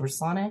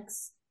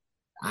Supersonics.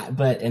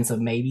 And so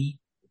maybe,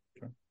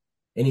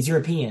 and he's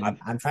European.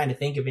 I'm trying to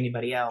think of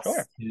anybody else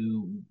Sure.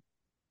 who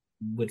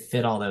would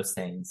fit all those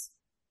things.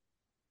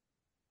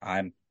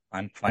 I'm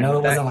I fine know with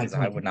it that wasn't like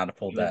because I would not have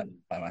pulled that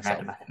by myself.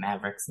 drafted by the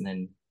Mavericks and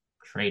then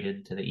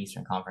traded to the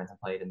Eastern Conference and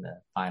played in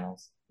the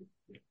finals.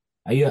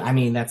 I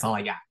mean, that's all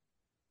I got.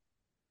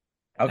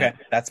 Okay,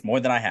 that's more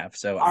than I have.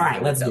 So All right,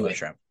 good let's with do Detlef it.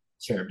 Shrimp.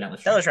 Sure,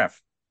 Detlef Detlef Shrimp. Shrimp.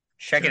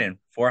 Check it in.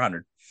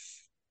 400.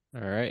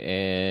 All right.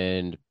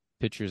 And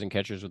pitchers and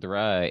catchers with the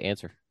right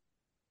answer.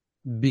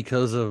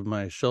 Because of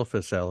my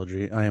shellfish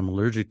allergy, I am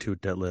allergic to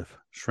deadlift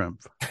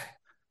shrimp.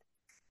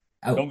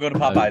 Oh, Don't go to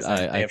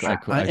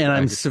Popeyes.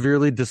 I'm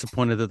severely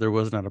disappointed that there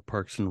was not a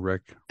Parks and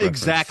Rec reference.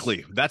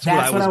 Exactly. That's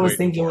what I was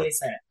thinking for. when he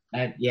said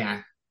it.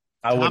 Yeah.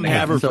 I wouldn't Tom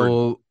have. Haverford.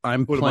 So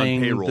I'm Put him on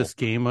playing payroll. this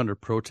game under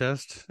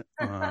protest.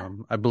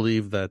 I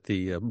believe that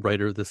the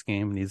writer of this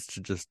game needs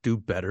to just do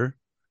better.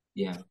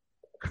 Yeah.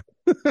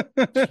 I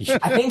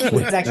think he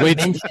was actually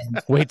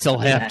mentioned. Wait till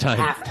halftime.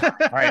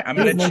 All right, I'm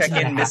going to check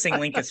in. Missing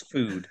link is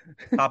food.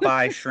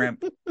 Popeye,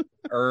 shrimp,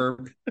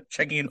 herb.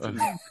 Checking in food.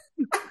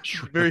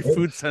 Very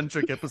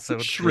food-centric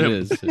episode.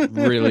 Shrimp. It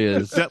really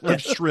is.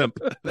 Detlef Shrimp.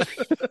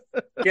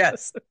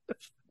 Yes.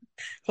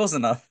 Close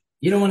enough.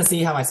 You don't want to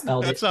see how I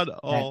spelled That's it. not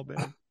all,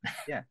 man.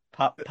 Yeah.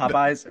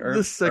 Popeyes, herb.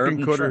 This second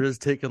herb quarter shrimp. has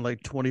taken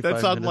like 25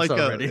 That's on minutes like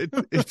already.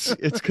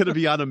 it's going to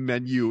be on a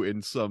menu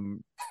in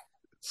some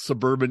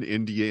suburban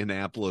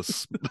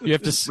Indianapolis. You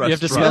have to spell it.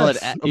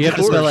 Yes, You have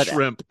to spell it.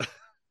 Shrimp.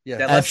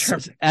 Detlef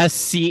Shrimp.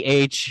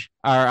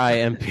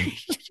 SCHRIMP.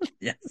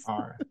 Yes.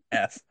 R.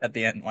 F at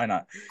the end. Why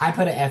not? I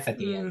put an F at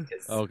the end.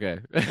 Okay.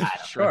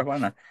 Sure, why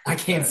not? I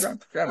can't.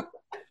 Shrimp.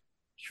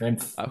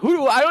 Shrimp. I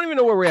don't even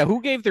know where we're at. Who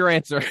gave their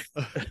answer?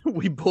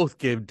 We both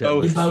gave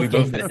Both. Detlef. We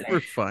both did. We're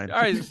fine. All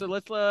right, so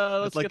let's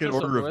Like get an this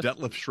order over of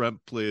Detlef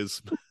Shrimp,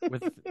 please.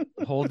 with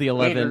hold the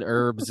 11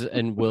 herbs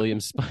and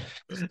Williams.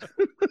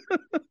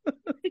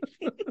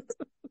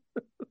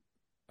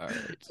 All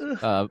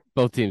right.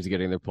 Both teams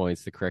getting their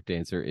points. The correct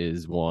answer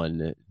is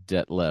 1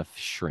 Detlef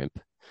Shrimp.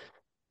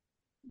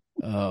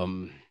 With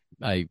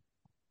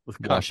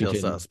cocktail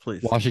Washington sauce,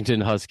 please.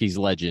 Washington Huskies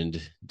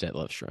legend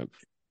Detlef Shrimp.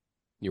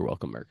 You're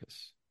welcome,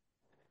 Marcus.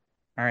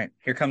 All right,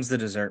 here comes the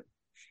dessert.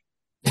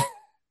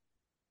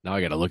 Now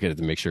I got to look at it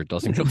to make sure it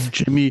doesn't go.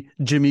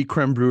 Jimmy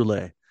creme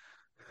brulee.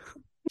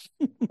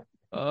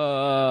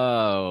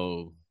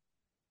 Oh.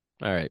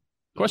 All right.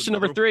 Question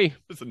number 3.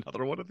 There's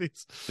another one of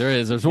these.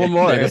 There's one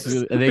more. I guess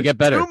they get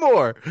better. 2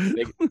 more.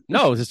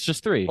 No, it's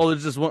just 3. Oh,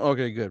 there's just one.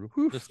 Okay, good.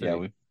 Whew. Just 3.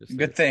 Yeah, Just 3.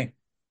 good thing.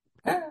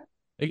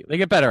 They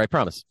get better, I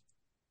promise.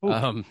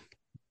 Ooh.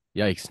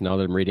 Yikes. Now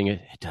that I'm reading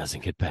it, it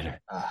doesn't get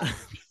better.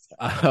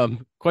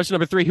 Question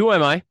number 3. Who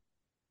am I?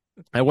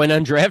 I went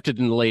undrafted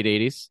in the late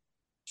 80s.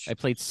 I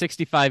played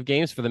 65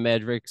 games for the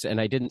Mavericks, and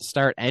I didn't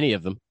start any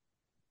of them.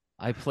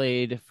 I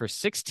played for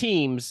 6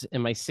 teams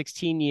in my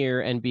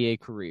 16-year NBA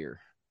career.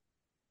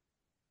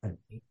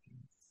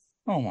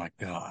 Oh my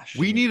gosh.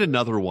 We need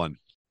another one.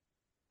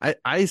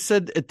 I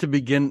said it to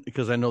begin,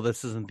 because I know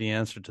this isn't the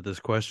answer to this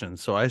question.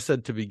 So I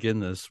said to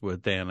begin this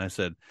with Dan, I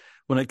said,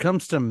 when it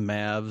comes to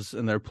Mavs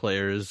and their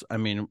players, I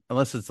mean,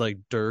 unless it's like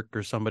Dirk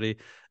or somebody,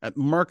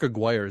 Mark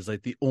Aguirre is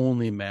like the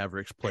only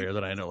Mavericks player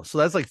that I know. So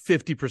that's like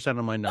 50%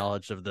 of my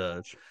knowledge of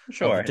the,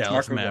 Sure, of the it's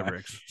Dallas Mark Aguirre.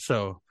 Mavericks.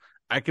 So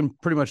I can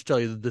pretty much tell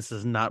you that this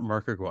is not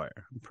Mark Aguirre.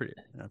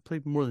 I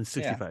played more than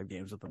 65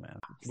 games with the Mavs.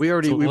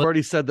 We've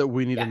already said that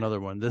we need another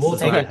one. This We'll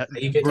is take not,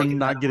 it. You could we're take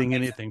not another getting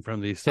one. anything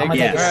from these. I'm gonna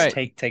Yes, All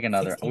right. take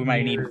another. We 16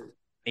 might need year-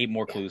 8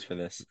 more clues for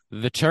this.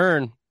 The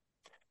turn.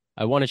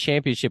 I won a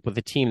championship with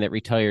a team that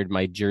retired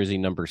my jersey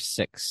number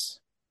 6.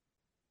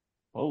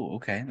 Oh,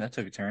 okay. That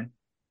took a turn.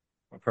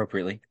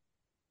 Appropriately.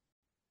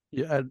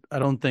 Yeah, I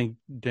don't think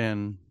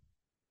Dan.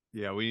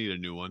 Yeah, we need a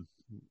new one.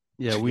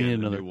 Yeah, we Yeah, need the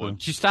another new one. one.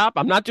 Did you stop?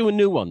 I'm not doing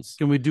new ones.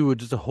 Can we do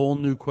just a whole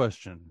new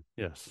question?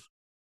 Yes.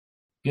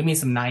 Give me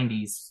some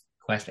 90s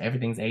question.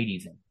 Everything's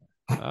 80s.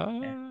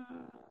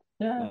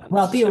 Yeah.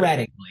 Well,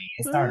 theoretically,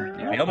 it started.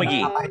 Mel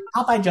McGee.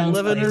 Popeye Jones.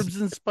 11 plays-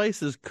 herbs and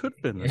spices could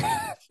have been.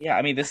 Yeah,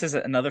 I mean, this is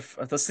another.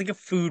 Let's think of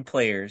food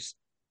players.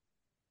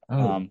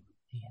 Oh,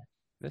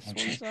 This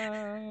one's,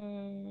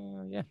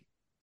 yeah.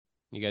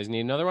 You guys need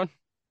another one?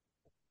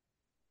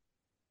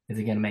 is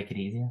it going to make it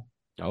easier?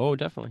 Oh,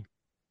 definitely.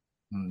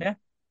 Yeah.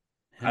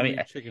 I mean,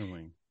 chicken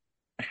wing.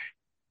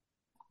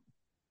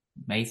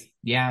 Mason,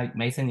 you want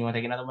to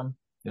take another one?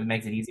 If it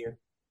makes it easier.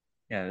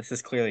 Yeah, this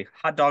is clearly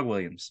Hot Dog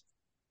Williams.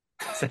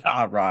 It's not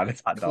Hot Rod.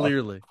 It's Hot Dog.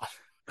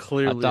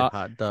 Clearly,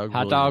 hot dog.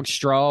 Hot dog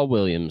straw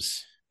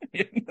Williams.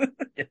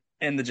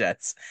 And the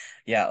Jets.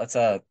 Yeah, let's.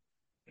 I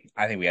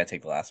think we got to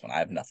take the last one. I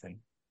have nothing.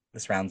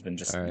 This round's been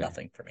just All right.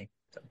 nothing for me.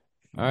 So.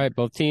 All right,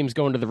 both teams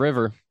going to the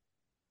river.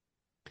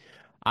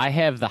 I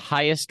have the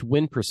highest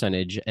win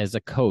percentage as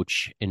a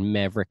coach in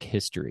Maverick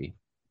history.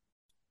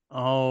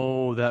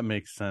 Oh, that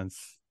makes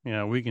sense.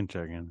 Yeah, we can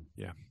check in.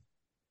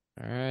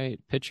 All right,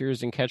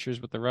 pitchers and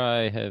catchers with the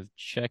rye have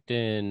checked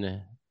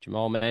in.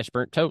 Jamal Mash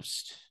burnt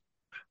toast.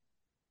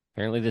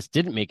 Apparently this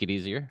didn't make it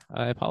easier.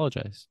 I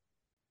apologize.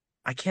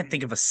 I can't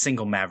think of a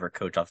single Maverick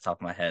coach off the top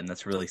of my head, and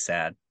that's really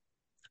sad.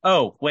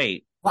 Oh,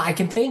 wait. Well, I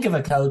can think of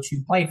a coach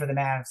who played for the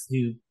Mavs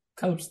who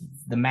coached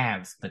the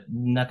Mavs, but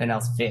nothing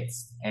else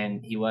fits,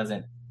 and he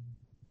wasn't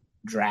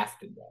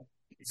drafted then.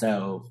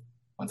 So,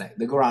 one second.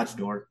 The garage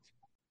door.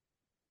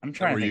 I'm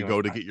trying Where to you think go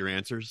of to get your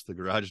answers, the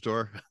garage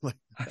door.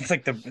 It's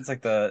like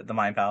the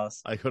Mind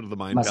Palace. I go to the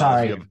Mind I'm Palace.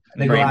 sorry. We have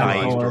The Brain garage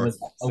Mind door door. was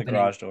the opening.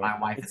 garage door. My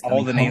wife is All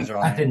coming the home. names are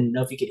on I there. didn't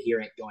know if you could hear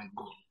it going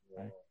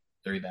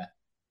through that.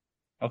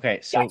 Okay,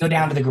 so Yeah, I go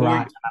down to the who are garage. you-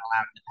 I'm not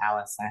allowed in the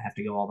palace. I have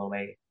to go all the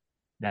way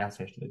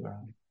downstairs to the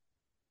garage.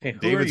 Okay, who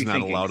are David's you not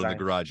thinking? allowed in the 'Cause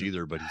garage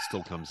either, but he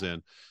still comes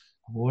in.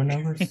 War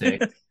number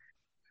 6.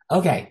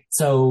 Okay,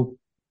 so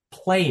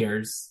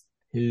players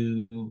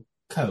who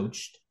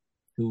coached,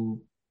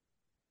 who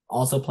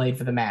also played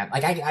for the Mavs.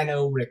 Like I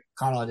know Rick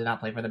Carlisle did not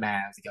play for the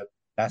Mavs.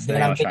 That's the Then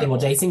name I I'm was trying thinking, to well,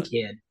 pull up, Jason but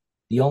Kidd,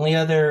 the only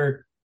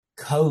other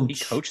he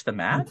coach coached the who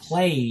Mavs?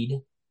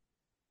 played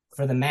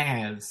for the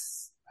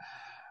Mavs,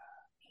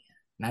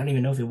 and I don't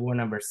even know if he wore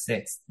number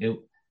 6.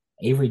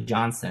 Avery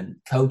Johnson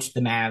coached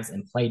the Mavs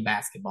and played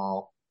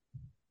basketball.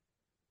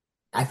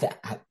 I think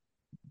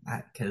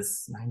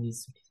because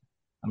 90s.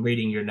 I'm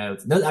reading your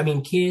notes. I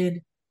mean,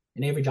 Kidd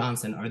and Avery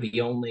Johnson are the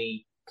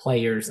only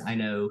players I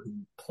know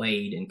who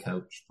played and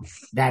coached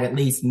that at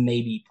least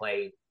maybe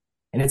played.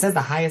 And it says the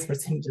highest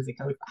percentage as a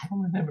coach. I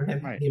don't remember him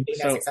Right. being that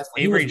So successful.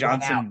 He Avery was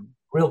run out Johnson,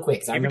 real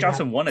quick. So Avery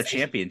Johnson won a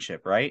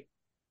championship, right?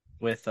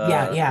 With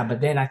yeah. But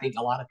then I think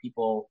a lot of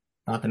people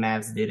thought the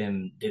Mavs did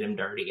him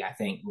dirty. I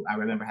think I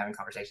remember having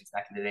conversations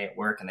back in the day at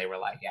work, and they were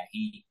like, "Yeah,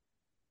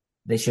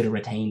 they should have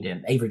retained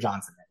him, Avery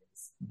Johnson, that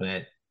is."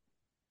 But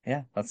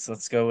yeah,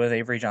 let's go with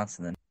Avery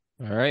Johnson then.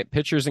 All right,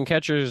 pitchers and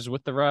catchers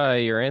with the rye.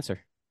 Your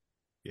answer.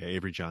 Yeah,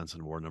 Avery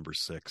Johnson wore number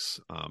 6.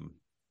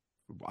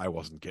 I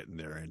wasn't getting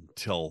there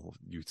until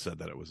you said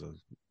that it was a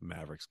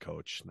Mavericks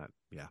coach. And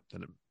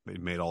then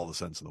it made all the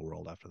sense in the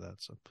world after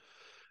that. So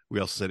we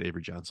also said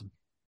Avery Johnson.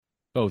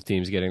 Both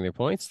teams getting their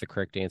points. The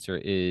correct answer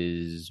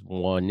is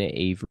 1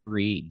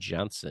 Avery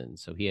Johnson.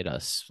 So he had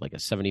like a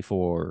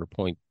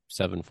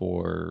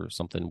 74.74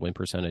 something win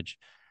percentage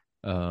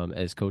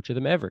as coach of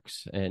the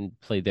Mavericks, and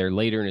played there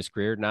later in his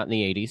career, not in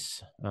the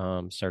 80s.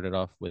 Started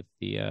off with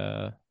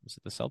was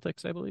it the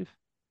Celtics, I believe?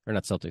 Or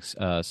not Celtics,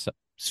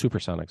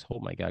 Supersonics. Oh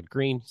my God,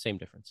 green, same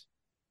difference.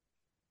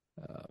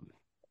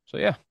 So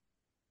yeah.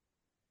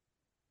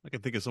 I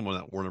can think of someone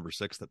that wore number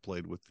 6 that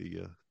played with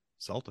the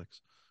Celtics.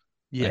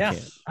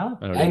 Yes. Oh,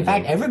 in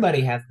fact,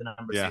 everybody has the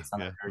number 6 on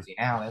their jersey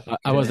now.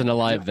 I wasn't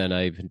alive then.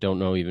 I don't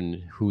know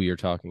even who you're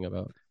talking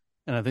about.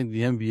 And I think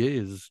the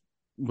NBA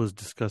was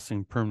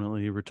discussing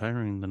permanently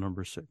retiring the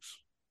number 6.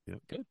 Yeah,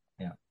 good.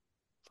 Yeah,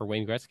 for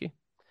Wayne Gretzky.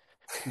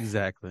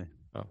 Exactly.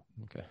 Oh,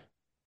 okay.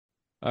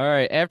 All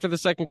right. After the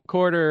second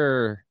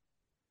quarter,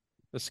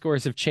 the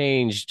scores have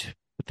changed,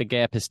 but the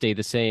gap has stayed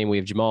the same. We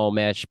have Jamal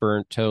mashed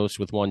burnt toast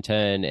with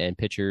 110, and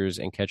pitchers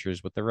and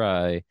catchers with the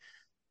rye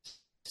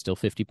still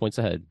 50 points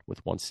ahead with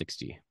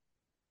 160.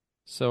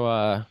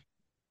 So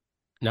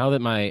now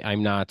that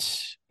I'm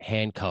not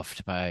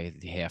handcuffed by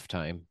the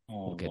halftime,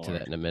 we'll get to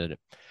that in a minute.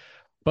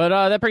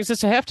 But that brings us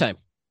to halftime.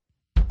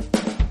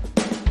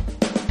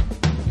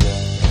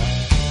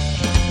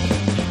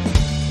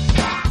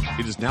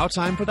 It is now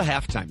time for the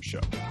halftime show.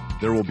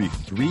 There will be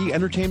 3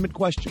 entertainment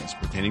questions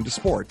pertaining to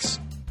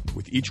sports,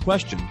 with each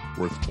question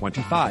worth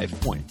 25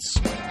 points.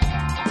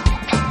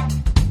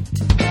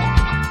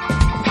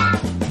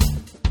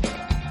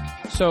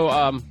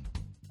 So,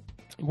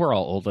 we're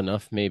all old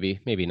enough, maybe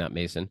not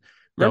Mason.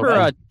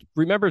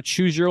 Remember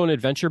Choose Your Own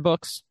Adventure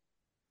books?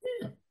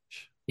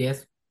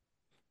 Yes.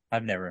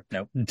 I've never.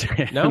 Nope.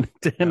 No?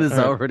 Dan is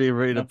already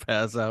ready to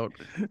pass out.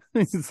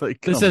 He's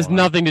like, this has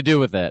nothing to do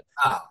with that.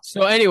 Oh.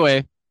 So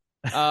anyway,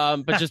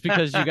 but just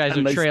because you guys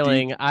are Nice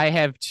trailing, deep. I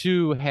have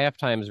 2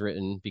 halftimes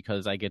written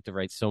because I get to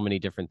write so many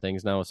different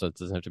things now, so it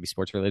doesn't have to be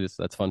sports related.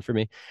 So that's fun for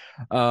me.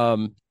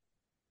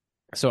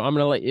 So I'm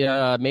going to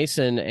let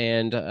Mason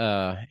and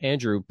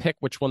Andrew pick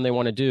which one they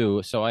want to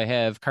do. So I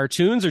have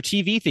cartoons or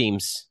TV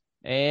themes,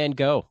 and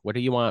go. What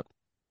do you want?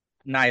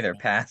 Neither.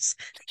 Pass.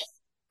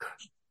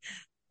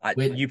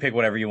 You pick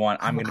whatever you want.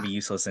 I'm going to be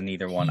useless in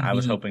neither one. I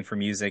was hoping for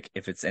music.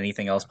 If it's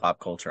anything else pop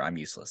culture, I'm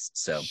useless.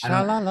 So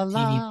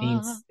TV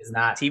themes is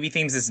not. TV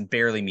themes is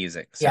barely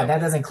music. So. Yeah, that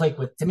doesn't click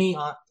with. To me,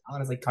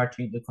 honestly,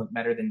 cartoons would click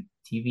better than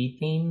TV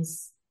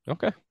themes.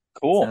 Okay,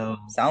 cool. So,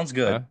 sounds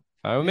good.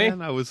 Fine with me.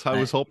 Man, I was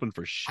hoping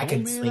for. I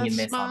can swing and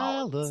miss on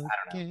all of this.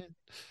 I don't know.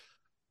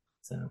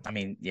 So I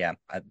mean, yeah,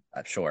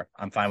 I'm sure.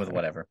 I'm fine with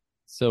whatever.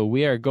 So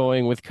we are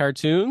going with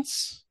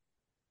cartoons.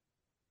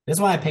 This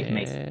is why I picked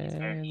Mason.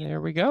 And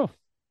there we go.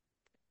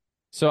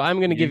 So I'm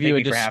going to give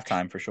you for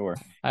halftime for sure.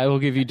 I will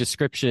give you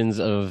descriptions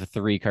of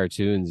 3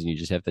 cartoons, and you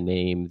just have to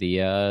name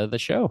the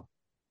show.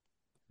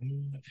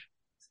 Okay.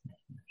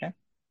 All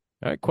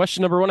right.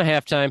 Question number 1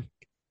 at halftime.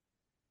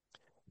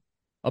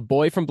 A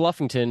boy from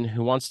Bluffington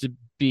who wants to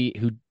be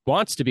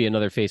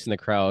another face in the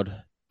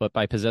crowd, but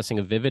by possessing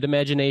a vivid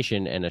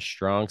imagination and a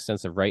strong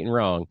sense of right and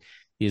wrong,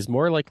 he is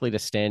more likely to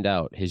stand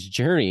out. He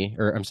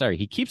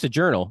keeps a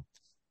journal,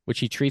 which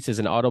he treats as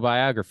an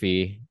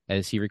autobiography,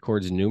 as he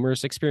records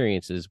numerous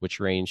experiences which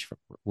range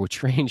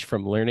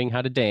from learning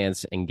how to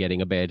dance and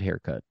getting a bad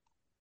haircut.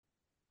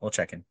 We'll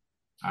check in.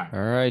 All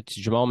right.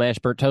 Jamal Mash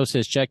Bertos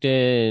has checked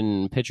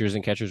in. Pitchers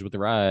and catchers with the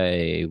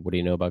rye. What do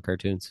you know about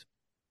cartoons?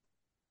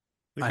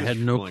 I had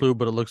no clue,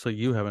 but it looks like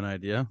you have an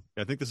idea.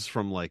 I think this is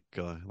from like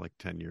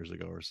 10 years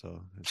ago or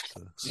so.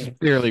 It's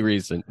fairly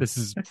recent. This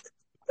is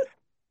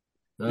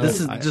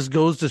just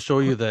goes to show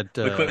you that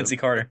the Quincy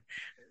Carter.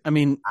 I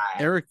mean,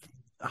 Eric,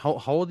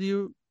 how old are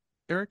you,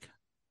 Eric?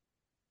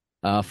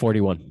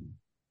 41.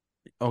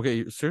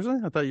 Okay, seriously?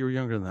 I thought you were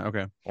younger than that.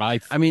 Okay.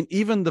 I mean,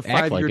 even the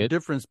act 5-year like it.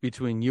 difference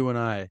between you and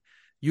I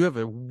You have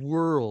a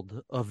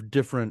world of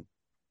different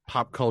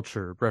pop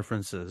culture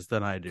references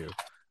than I do.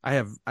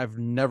 I've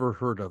never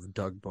heard of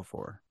Doug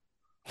before.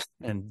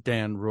 And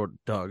Dan wrote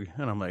Doug,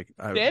 and I'm like,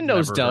 Dan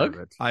knows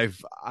Doug.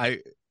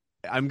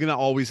 I'm gonna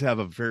always have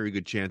a very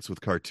good chance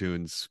with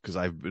cartoons because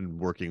I've been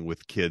working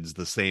with kids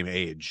the same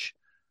age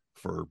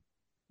for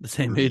the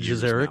same age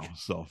as Eric. Now,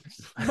 so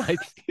I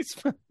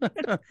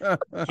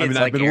mean,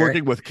 I've been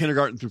working with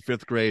kindergarten through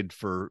 5th grade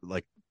for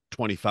like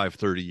 25,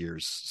 30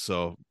 years.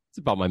 So it's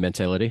about my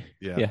mentality.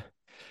 Yeah.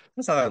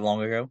 That's not that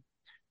long ago.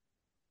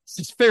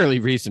 It's fairly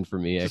recent for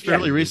me. It's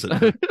fairly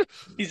recent.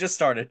 He's just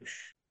started.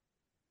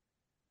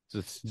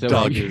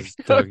 Doug is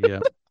Doug, yeah.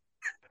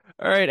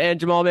 All right, and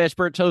Jamal Mash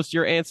Burnt Toast,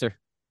 your answer.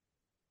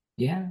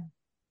 Yeah.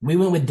 We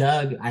went with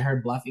Doug. I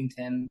heard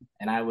Bluffington,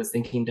 and I was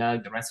thinking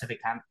Doug. The rest of it,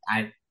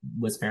 I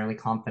was fairly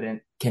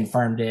confident.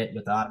 Confirmed it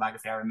with the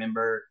autobiography. I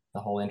remember the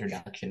whole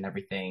introduction and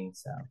everything.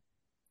 So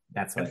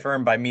that's what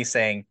confirmed by me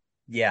saying,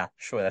 yeah,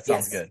 sure, that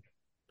sounds good.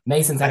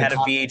 Mason's I had a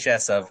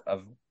VHS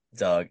of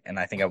Doug, and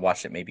I think I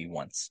watched it maybe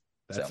once.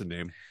 That's a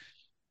name.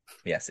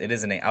 Yes, it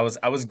is a name. I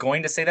was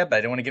going to say that, but I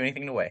didn't want to give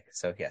anything away.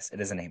 So yes,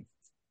 it is a name.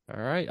 All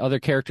right. Other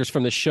characters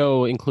from the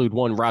show include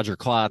one Roger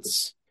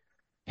Klotz,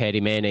 Patty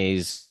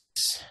Mayonnaise,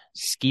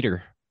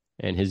 Skeeter,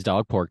 and his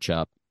dog Pork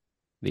Chop.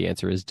 The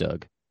answer is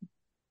Doug.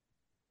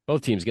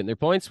 Both teams getting their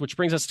points, which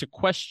brings us to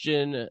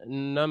question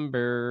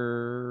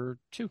number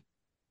 2.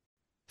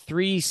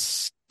 3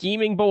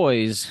 scheming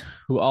boys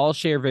who all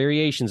share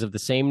variations of the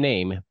same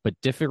name, but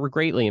differ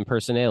greatly in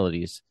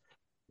personalities.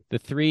 The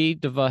 3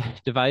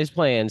 devise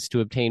plans to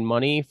obtain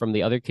money from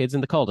the other kids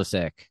in the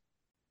cul-de-sac,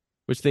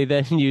 which they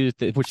then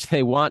which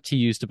they want to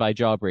use to buy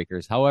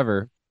Jawbreakers.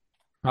 However,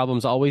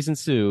 problems always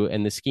ensue,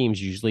 and the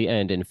schemes usually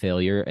end in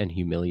failure and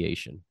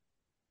humiliation.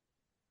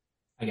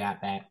 I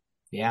got that.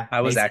 Yeah.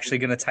 I was actually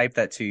going to type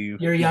that to you.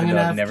 You're young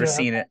enough. I've never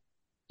seen it.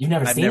 You've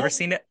never seen it? I've never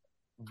seen it,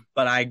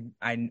 but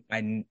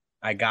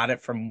I got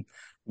it from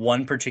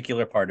one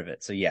particular part of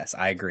it. So yes,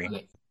 I agree.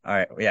 Okay. All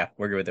right. Yeah,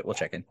 we're good with it. We'll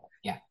check in.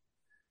 Yeah.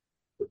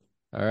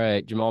 All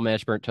right. Jamal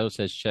Mash Burnt Toast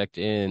has checked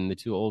in. The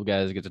 2 old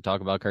guys get to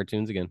talk about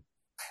cartoons again.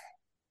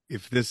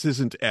 If this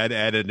isn't Ed,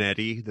 and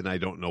Eddie, then I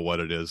don't know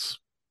what it is.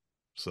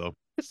 So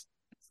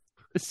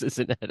this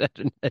isn't Ed,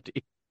 and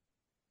Eddie.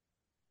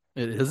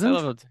 It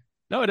isn't?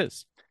 No, it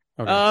is.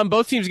 Okay.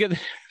 Both teams get the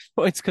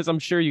points because I'm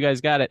sure you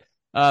guys got it.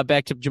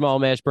 Back to Jamal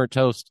Mash Burnt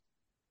Toast.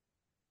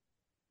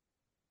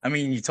 I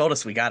mean, you told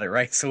us we got it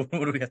right, so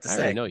what do we have to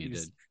say? I know you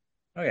did.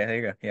 Okay, there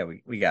you go. Yeah,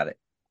 we got it.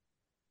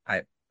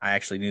 I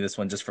actually knew this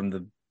one just from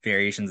the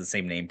variations of the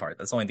same name part.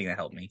 That's the only thing that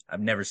helped me. I've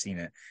never seen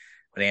it,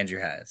 but Andrew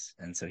has,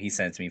 and so he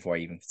sent it to me before I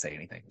even could say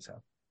anything.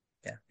 So,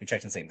 yeah, we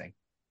checked the same thing.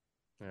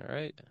 All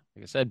right.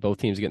 Like I said, both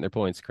teams getting their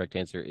points. Correct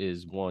answer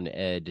is 1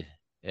 Ed,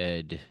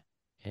 and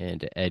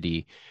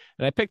Eddie.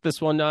 And I picked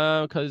this one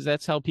because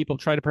that's how people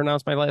try to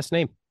pronounce my last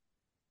name.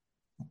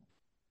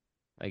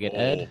 I get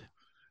Ed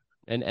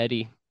and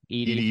Eddie.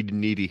 Edie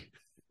needy.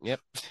 Yep.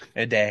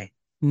 A day.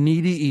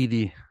 Needy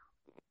Edie.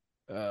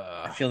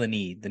 I feel the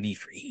need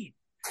for Edie.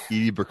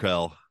 Edie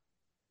Brickell.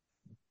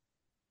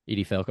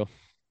 Edie Falco.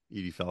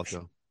 Edie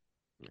Falco.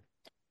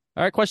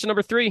 All right, question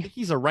number 3.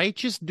 He's a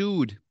righteous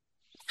dude.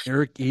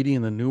 Eric Edie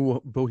and the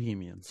New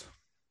Bohemians.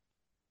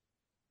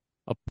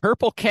 A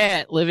purple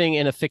cat living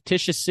in a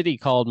fictitious city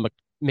called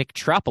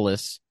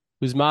McTropolis,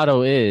 whose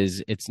motto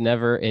is it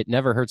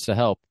never hurts to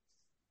help.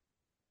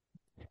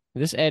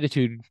 This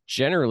attitude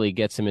generally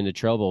gets him into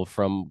trouble,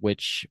 from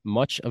which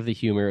much of the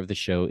humor of the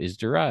show is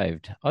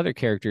derived. Other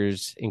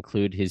characters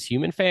include his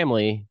human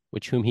family,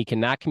 whom he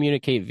cannot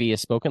communicate via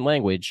spoken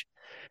language,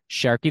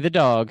 Sharky the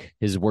dog,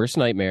 his worst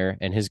nightmare,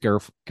 and his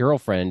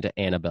girlfriend,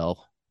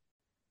 Annabelle.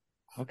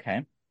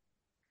 Okay.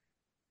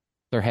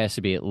 There has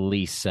to be at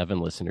least 7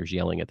 listeners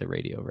yelling at the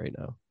radio right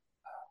now.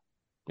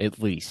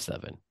 At least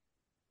 7.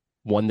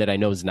 One that I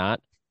know is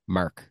not,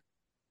 Mark.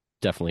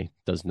 Definitely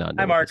does not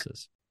know what this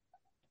is.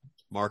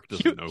 Mark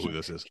doesn't know who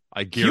this is.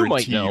 I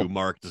guarantee you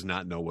Mark does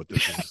not know what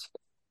this is.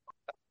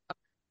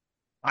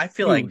 I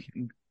feel like,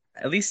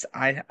 at least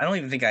I don't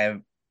even think I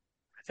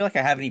feel like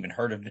I haven't even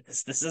heard of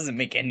this. This doesn't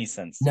make any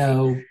sense.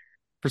 No.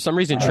 For some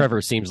reason,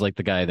 Trevor seems like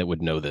the guy that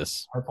would know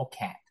this. Purple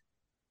cat.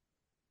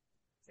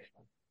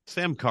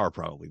 Sam Carr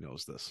probably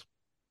knows this.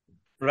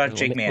 What about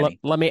Jake Manny?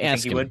 Let me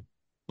ask him.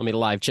 Let me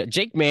live check.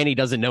 Jake Manny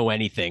doesn't know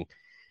anything.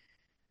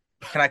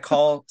 Can I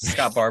call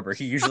Scott Barber?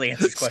 He usually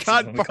answers questions.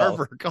 Scott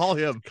Barber, call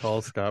him.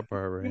 Call Scott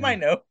Barber. You might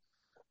know.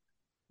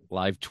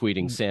 Live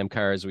tweeting Sam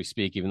Carr as we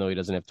speak, even though he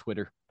doesn't have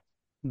Twitter.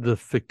 The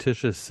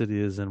fictitious city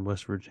is in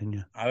West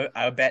Virginia.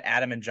 I would bet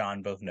Adam and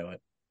John both know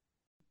it.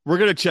 We're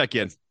going to check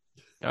in.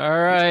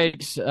 All right.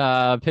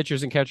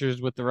 Pitchers and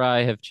catchers with the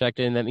rye have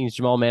checked in. That means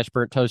Jamal Mash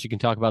Burnt Toast. You can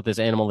talk about this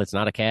animal that's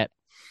not a cat.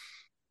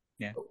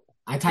 Yeah.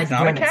 I typed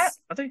not Grimace.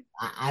 A cat?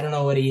 I don't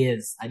know what he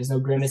is. I just know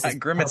Grimace is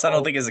Grimace, purple. I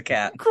don't think is a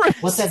cat.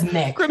 What says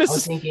Mick? Grimace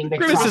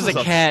is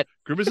a cat.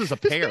 Grimace is a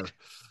pear.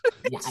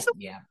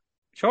 Yeah.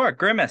 Sure,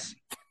 Grimace.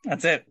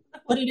 That's it.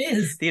 What it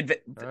is.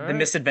 The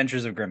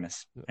misadventures of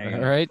Grimace. All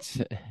right.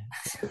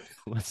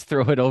 Let's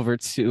throw it over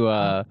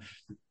to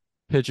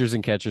Pitchers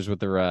and catchers with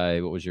the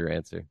rye. What was your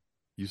answer?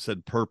 You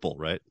said purple,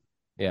 right?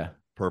 Yeah.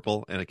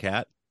 Purple and a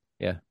cat?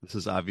 Yeah. This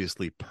is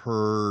obviously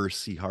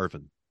Percy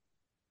Harvin.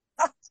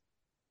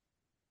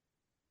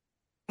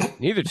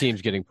 Neither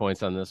team's getting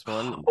points on this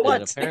one. What?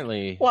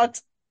 And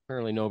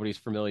apparently nobody's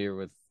familiar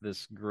with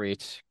this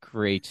great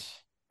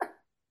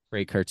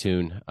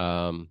cartoon.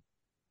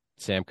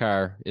 Sam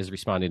Carr is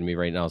responding to me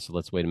right now, so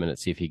let's wait a minute,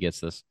 see if he gets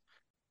this.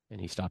 And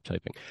he stopped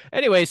typing.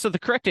 Anyway, so the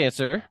correct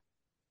answer,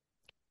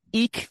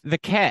 Eek the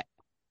cat.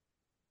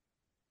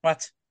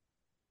 What?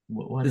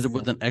 What Is it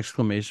with an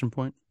exclamation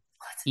point?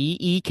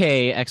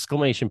 EEK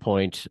exclamation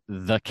point,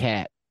 the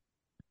cat.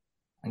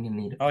 I'm gonna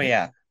need. Oh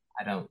yeah,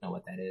 I don't know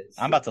what that is.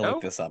 I'm about to No?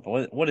 look this up.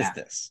 What is Yeah.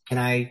 this? Can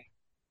I?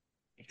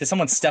 Did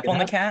someone step on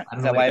the cat? I don't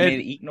Is know that why what it it made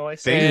it eat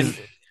noise? And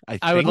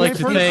I would think like I've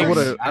to heard of thank-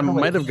 this. I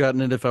might have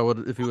gotten it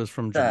if he was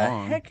from The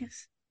Geelong. heck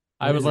is?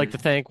 I would like to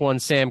thank one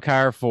Sam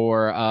Carr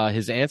for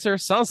his answer.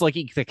 Sounds like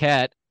Eek the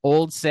cat,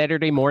 old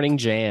Saturday morning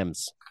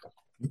jams.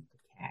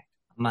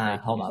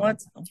 Hold on.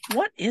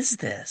 What is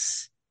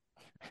this?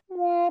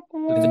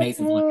 It's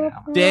amazing to look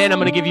at. Dan, I'm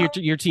going to give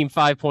your team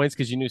 5 points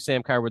because you knew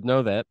Sam Carr would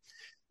know that.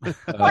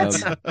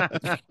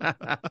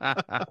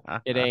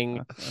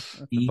 Kidding.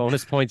 The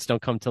bonus points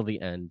don't come till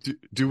the end.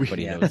 Do we?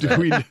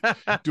 Everybody knows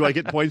Do I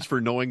get points for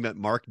knowing that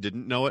Mark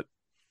didn't know it?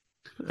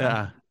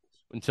 Yeah.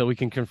 Until we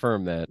can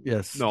confirm that.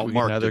 Yes. No, we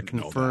Mark can neither didn't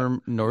know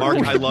confirm nor Mark,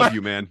 deny. I love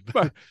you, man.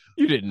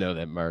 You didn't know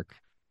that, Mark.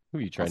 Who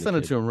are you I'll trying send to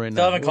it to him right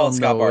Still now. haven't called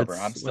Scott no, Barber.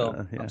 it's-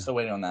 I'm still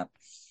waiting on that.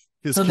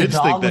 His So the kids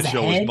think dog that was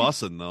show ahead? is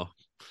bussin', though.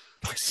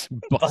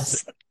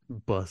 Bus.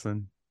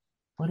 Bussin'.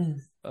 What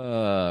is?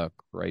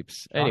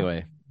 Gripes.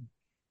 Anyway.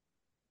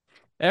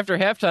 After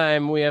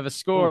halftime, we have a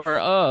score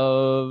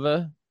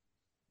of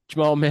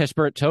Jamal Mash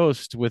Burnt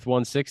Toast with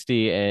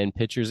 160 and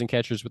pitchers and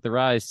catchers with the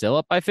rise still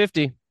up by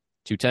 50,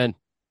 210.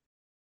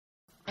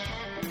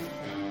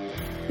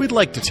 We'd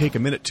like to take a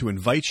minute to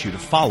invite you to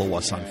follow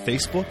us on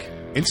Facebook,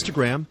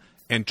 Instagram,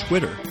 and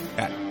Twitter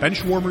at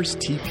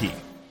BenchwarmersTP.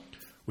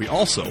 We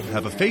also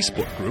have a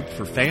Facebook group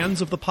for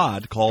fans of the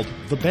pod called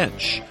The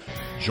Bench.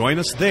 Join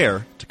us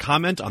there to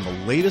comment on the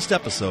latest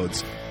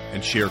episodes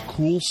and share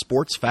cool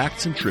sports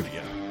facts and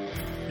trivia.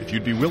 If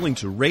you'd be willing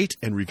to rate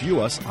and review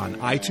us on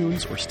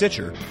iTunes or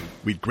Stitcher,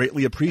 we'd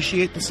greatly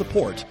appreciate the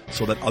support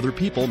so that other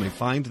people may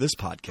find this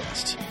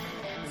podcast.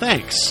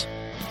 Thanks.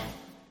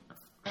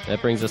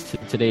 That brings us to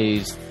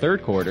today's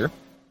third quarter,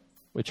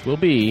 which will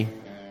be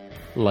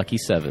Lucky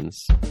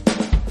Sevens.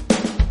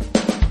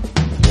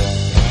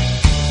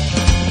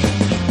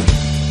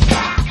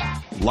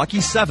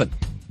 Lucky 7.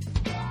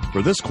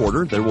 For this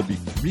quarter, there will be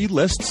 3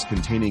 lists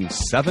containing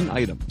 7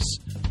 items.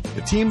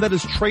 The team that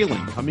is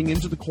trailing coming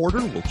into the quarter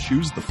will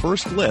choose the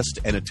first list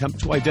and attempt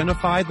to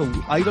identify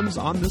the items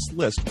on this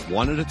list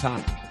one at a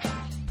time.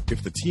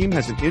 If the team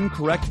has an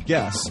incorrect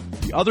guess,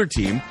 the other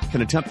team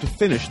can attempt to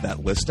finish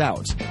that list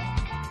out.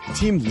 The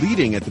team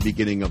leading at the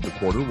beginning of the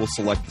quarter will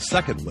select the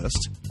second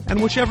list,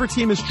 and whichever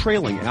team is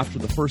trailing after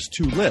the first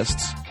 2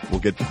 lists will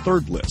get the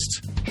third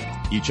list.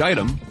 Each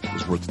item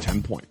is worth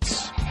 10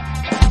 points.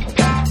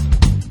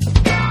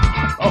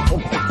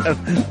 Oh my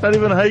God. Not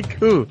even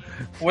haiku.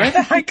 Where did the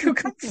haiku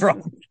come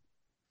from?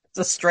 It's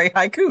a straight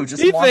haiku,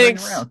 just wandering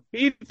around.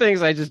 He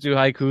thinks I just do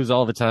haikus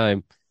all the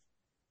time,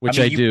 which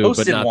I I, mean, you do, but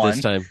posted not one.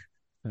 this time.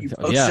 You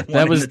posted Yeah, one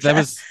that in was the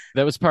chat.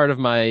 that was part of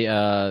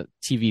my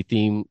TV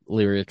theme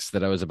lyrics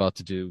that I was about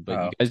to do,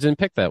 but you guys didn't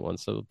pick that one,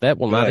 so that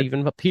will not Good.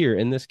 even appear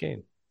in this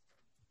game.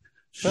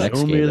 Show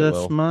Next me game it that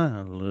will.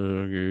 smile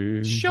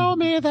again. Show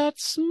me that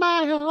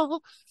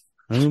smile.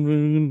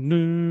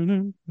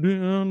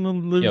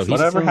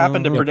 Whatever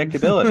happened to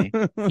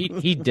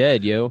predictability? He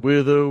dead, yo,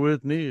 With or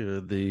with near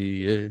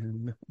the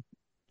end.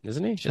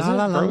 isn't he?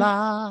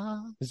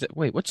 Sha-la-la-la. Is it?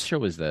 Wait, what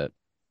show is that?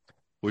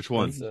 Which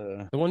one? It's,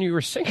 The one you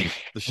were singing?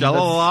 The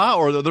Sha-la-la-la,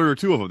 or there were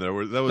 2 of them there?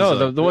 That was,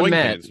 No, the one Boing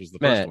Matt. Pants was the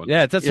Matt. first one.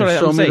 Yeah, that's Yeah, what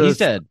show I'm me saying. He's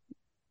the- dead.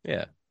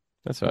 Yeah,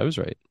 that's what I was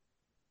right.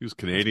 He was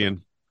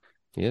Canadian.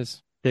 He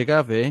is. Take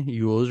off,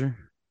 you loser.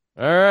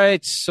 All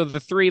right, so the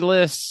 3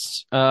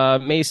 lists,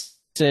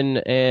 Mason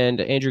and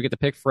Andrew get the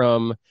pick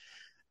from.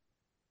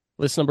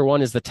 List number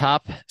 1 is the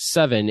top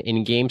 7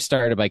 in games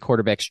started by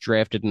quarterbacks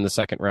drafted in the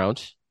second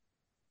round.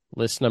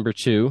 List number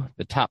 2,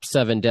 the top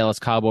 7 Dallas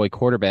Cowboy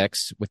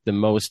quarterbacks with the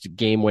most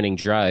game-winning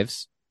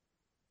drives.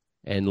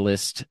 And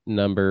list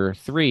number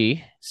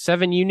 3,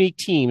 7 unique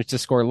teams to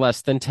score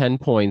less than 10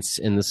 points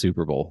in the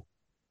Super Bowl.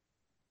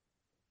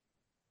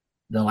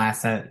 The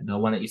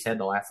one that you said,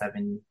 the last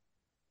 7.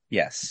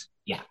 Yes.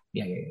 Yeah.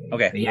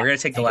 Okay, Yeah. we're going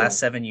to take the Thank you. last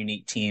 7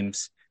 unique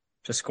teams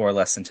to score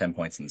less than 10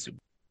 points in the Super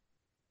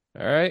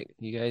Bowl. All right,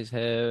 you guys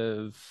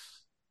have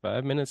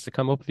 5 minutes to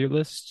come up with your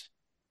list.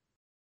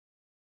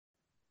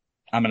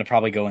 I'm going to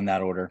probably go in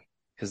that order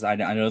because I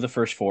know the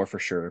first 4 for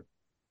sure.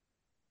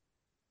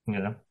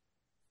 Yeah.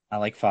 I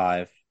like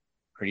 5.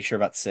 Pretty sure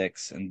about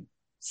 6, and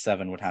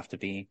 7 would have to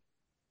be.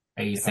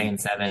 Are you saying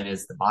 7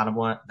 is the bottom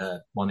one?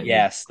 The one that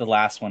Yes, the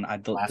last one.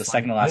 The Last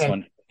second to one. last Okay.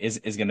 one is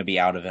going to be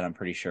out of it. I'm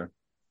pretty sure.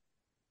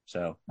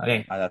 So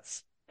Okay.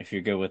 that's if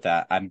you're good with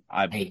that.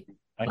 Hey,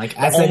 like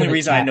the I said only in the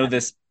reason I chat- know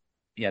this.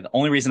 the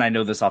only reason I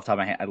know this off the top of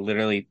my head, I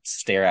literally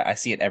I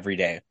see it every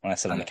day when I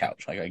sit on the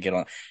couch. Like I get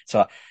on,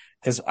 so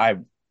because I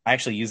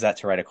actually use that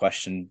to write a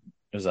question.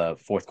 It was a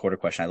fourth quarter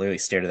question. I literally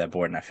stared at that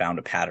board and I found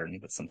a pattern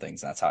with some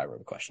things. And that's how I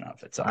wrote a question out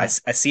of it. So I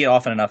see it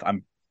often enough.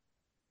 All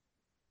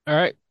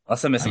right.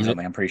 Unless I'm missing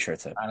something, I'm pretty sure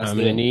it's it. I'm going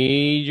to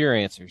need your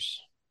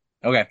answers.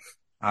 Okay.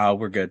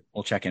 We're good.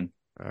 We'll check in.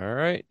 All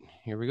right.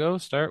 Here we go.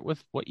 Start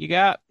with what you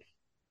got.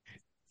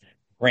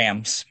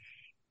 Rams.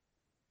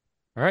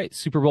 All right.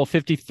 Super Bowl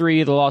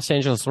 53, the Los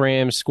Angeles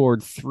Rams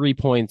scored 3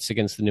 points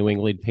against the New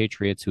England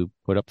Patriots, who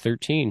put up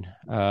 13.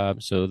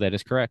 So that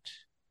is correct.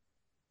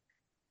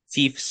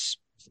 Chiefs.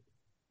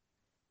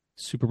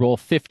 Super Bowl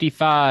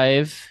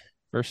 55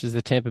 versus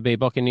the Tampa Bay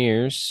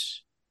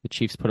Buccaneers. The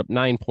Chiefs put up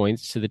 9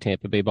 points to the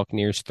Tampa Bay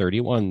Buccaneers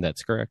 31.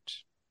 That's correct.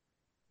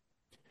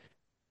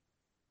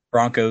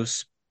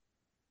 Broncos.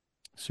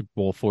 Super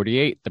Bowl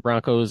 48, the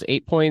Broncos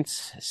 8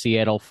 points,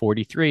 Seattle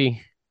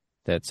 43.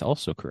 That's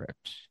also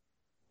correct.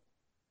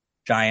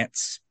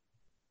 Giants.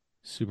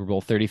 Super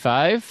Bowl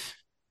 35,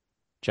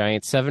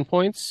 Giants 7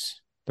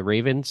 points, the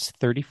Ravens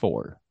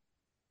 34.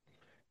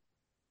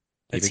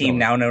 The team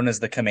now known as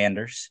the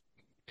Commanders.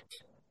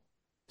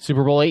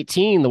 Super Bowl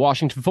 18, the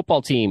Washington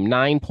football team,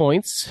 9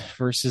 points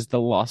versus the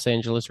Los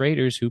Angeles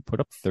Raiders, who put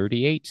up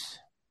 38.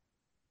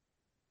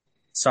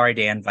 Sorry,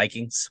 Dan,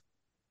 Vikings.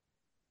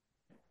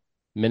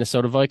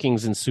 Minnesota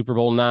Vikings in Super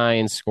Bowl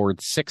 9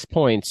 scored 6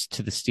 points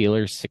to the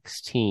Steelers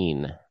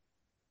 16.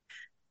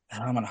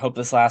 I'm going to hope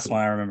this last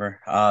one I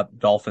remember.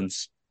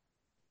 Dolphins.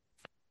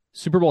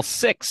 Super Bowl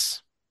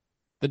 6,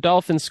 the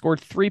Dolphins scored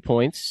 3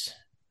 points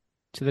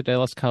to the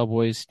Dallas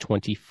Cowboys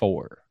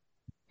 24.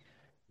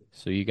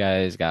 So you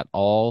guys got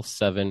all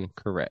 7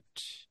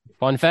 correct.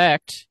 Fun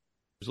fact.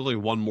 There's only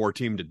one more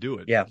team to do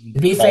it. Yeah. To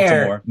be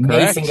fair,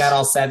 Mason got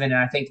all 7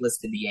 and I think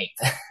listed the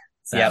 8th.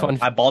 So.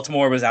 Yeah,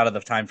 Baltimore was out of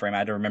the time frame. I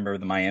had to remember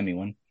the Miami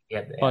one.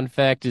 Yeah. Fun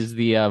fact is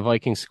the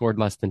Vikings scored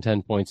less than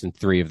 10 points in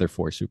 3 of their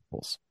 4 Super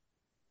Bowls.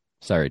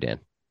 Sorry, Dan.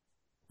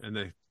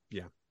 And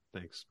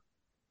thanks.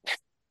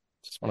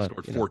 Just wanna,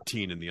 scored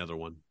 14 in the other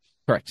one.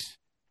 Correct.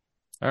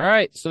 All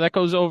right, so that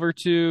goes over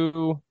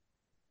to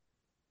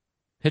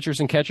pitchers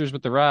and catchers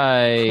with the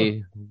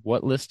rye.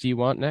 What list do you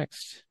want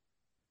next?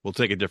 We'll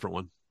take a different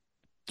one.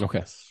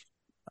 Okay.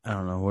 I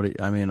don't know.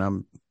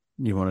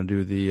 You want to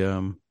do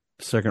the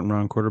second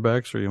round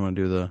quarterbacks, or you want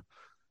to do the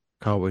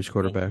Cowboys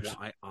quarterbacks? Well,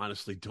 I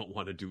honestly don't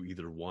want to do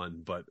either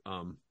one, but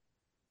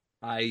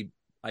I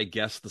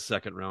guess the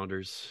second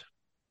rounders.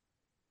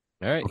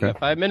 All right, okay. You got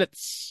 5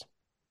 minutes.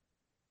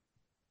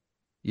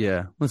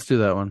 Yeah, let's do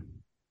that one.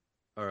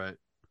 All right.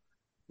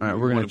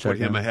 We're gonna check put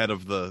him ahead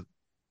of the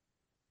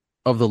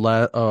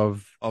last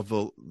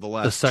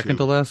the second two.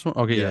 to last one.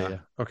 Okay, yeah.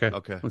 Okay,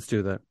 let's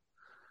do that.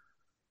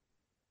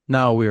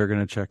 Now we are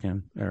gonna check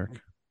in,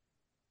 Eric.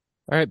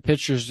 All right,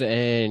 pitchers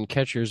and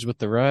catchers with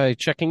the rye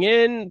checking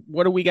in.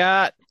 What do we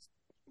got?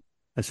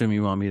 I assume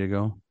you want me to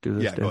go do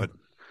this. Yeah, go ahead.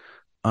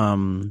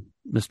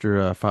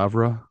 Mr.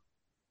 Favre.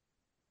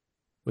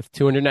 With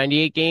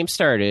 298 games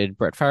started,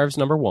 Brett Favre's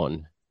number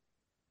 1.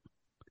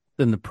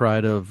 Then the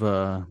pride of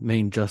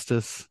Maine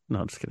Justice.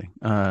 No, just kidding.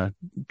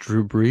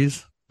 Drew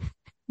Brees.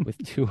 With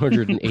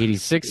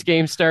 286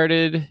 games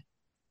started,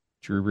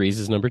 Drew Brees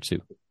is number 2.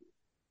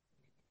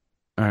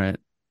 All right.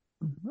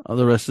 All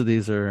the rest of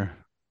these are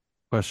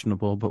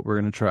questionable, but we're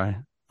going to try.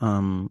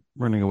 We're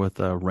going to go with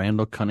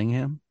Randall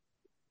Cunningham.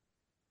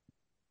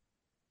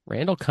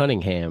 Randall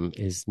Cunningham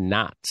is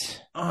not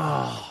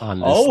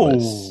on this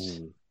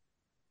list.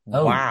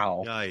 Oh,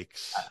 wow.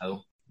 Yikes.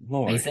 Uh-oh.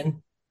 Lord.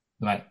 Mason?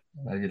 That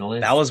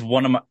was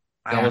one of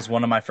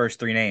my first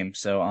 3 names,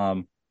 so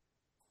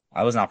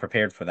I was not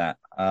prepared for that.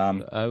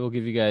 I will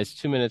give you guys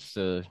 2 minutes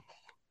to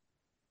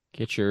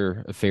get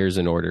your affairs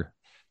in order.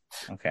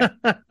 Okay.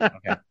 I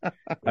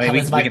mean,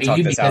 we can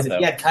talk this out, though. If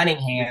you had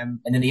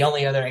Cunningham, and then the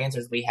only other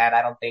answers we had,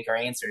 I don't think are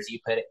answers. You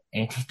put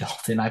Andy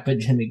Dalton, I put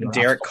Jimmy Garoppolo.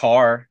 Derek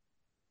Carr.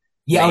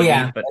 Yeah,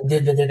 maybe, but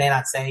did they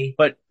not say?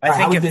 But I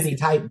think I was busy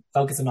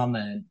focusing on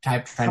the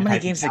type. How many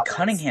games did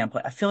Cunningham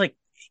play? I feel like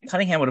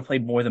Cunningham would have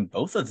played more than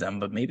both of them,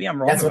 but maybe I'm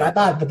wrong. That's what I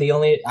thought. But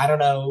I don't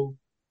know.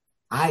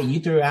 You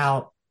threw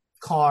out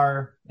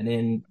Carr, and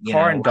then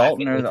Carr and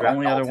Dalton are the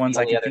only other ones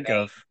I can think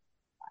of.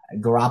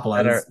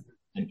 Garoppolo.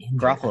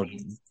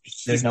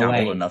 He's not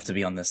old enough to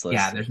be on this list.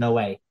 Yeah, there's no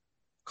way.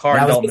 Carr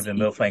and Dalton have been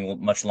both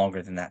playing much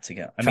longer than that to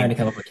go. Trying to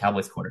come up with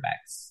Cowboys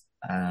quarterbacks.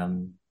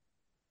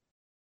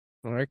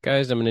 All right,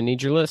 guys, I'm going to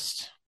need your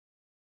list.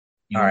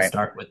 You want to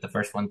start with the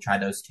first one, try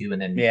those 2,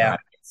 and then... Yeah.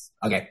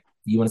 Okay.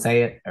 You want to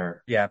say it?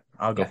 Or yeah,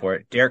 I'll go for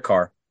it. Derek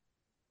Carr.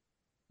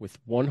 With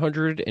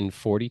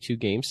 142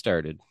 games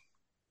started,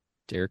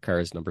 Derek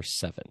Carr is number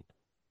 7.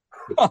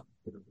 Oh,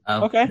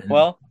 okay,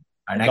 well,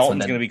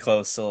 Dalton's going to be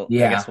close, so I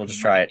guess we'll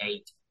just try it.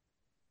 8,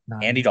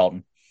 Andy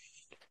Dalton.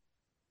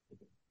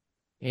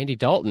 Andy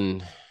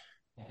Dalton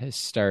has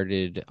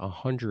started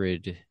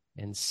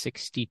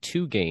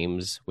 162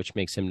 games, which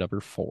makes him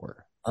number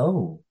 4.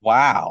 Oh.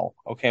 Wow.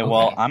 Okay,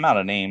 well, I'm out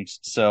of names,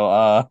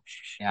 so...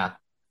 Yeah.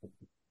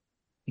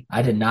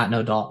 I did not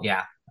know Dalton.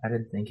 Yeah, I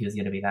didn't think he was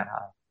going to be that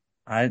high.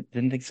 I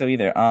didn't think so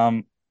either.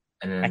 And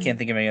I can't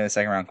think of any other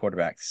second round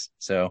quarterbacks.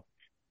 So,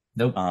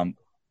 nope.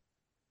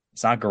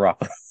 it's not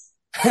Garoppolo.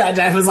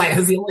 I was like, it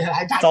was the only.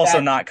 I It's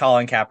also not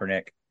Colin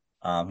Kaepernick,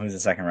 who's a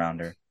second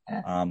rounder.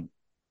 I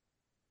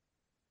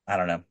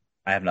don't know.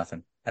 I have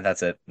nothing.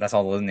 That's it. That's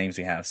all the names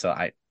we have. So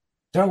I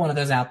throw one of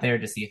those out there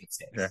to see if it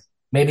sticks. Sure.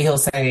 Maybe he'll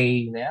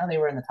say, "Yeah, they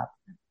were in the top."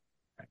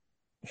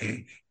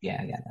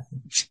 Yeah, I got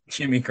nothing.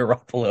 Jimmy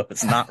Garoppolo.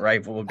 It's not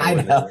right, but we'll go I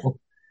with know. it.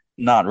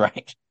 Not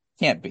right.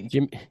 Can't be.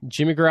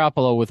 Jimmy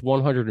Garoppolo with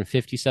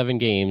 157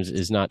 games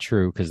is not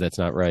true because that's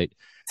not right.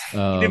 He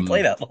didn't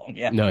play that long.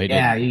 Yeah. No, he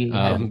Yeah, didn't.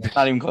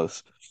 Not even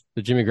close.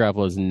 So Jimmy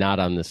Garoppolo is not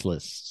on this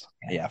list.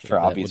 Yeah, for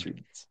obvious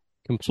reasons.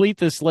 Complete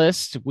this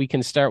list.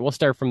 We'll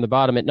start from the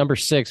bottom at number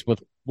 6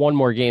 with one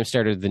more game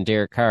started than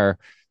Derek Carr.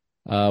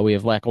 We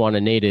have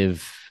Lackawanna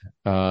native,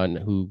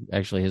 who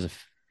actually has a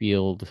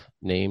field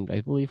named,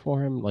 I believe,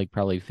 for him, like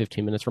probably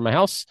 15 minutes from my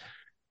house.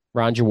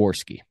 Ron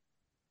Jaworski.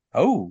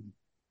 Oh,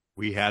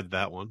 we had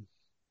that one.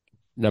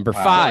 Number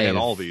Wow, 5. we had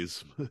all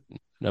these.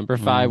 Number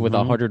 5 with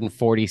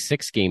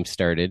 146 games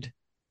started.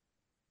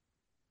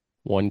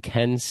 One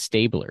Ken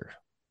Stabler.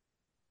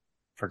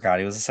 Forgot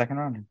he was a second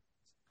rounder.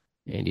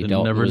 Andy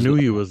Dalton never knew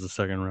he was the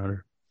second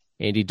rounder.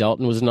 Andy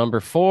Dalton was number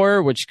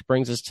 4, which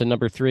brings us to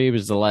number 3,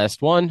 which is the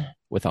last one,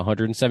 with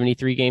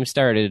 173 games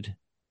started.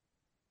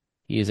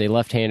 He is a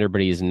left-hander,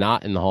 but he is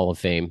not in the Hall of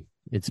Fame.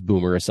 It's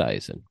Boomer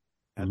Esiason.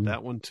 Had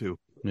that one too.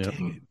 Yeah.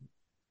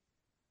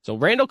 So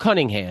Randall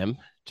Cunningham,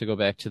 to go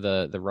back to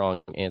the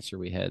wrong answer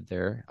we had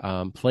there,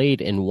 played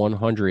in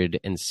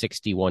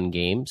 161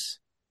 games,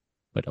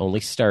 but only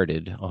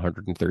started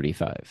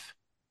 135.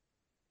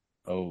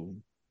 Oh.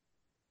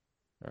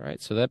 All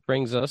right, so that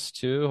brings us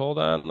to, hold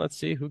on, let's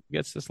see who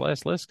gets this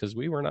last list, because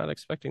we were not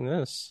expecting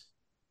this.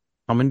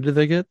 How many did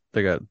they get?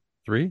 They got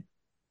 3?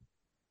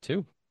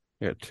 2.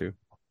 They got 2.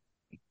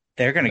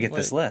 They're going to get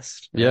this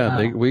list.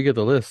 Yeah, we get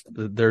the list.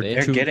 They're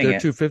getting they're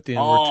it. 250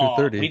 and we're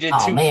 230. We did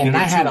Oh two. man, we did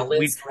I had two, a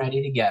list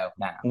ready to go.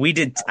 Now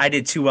I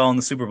did too well in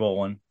the Super Bowl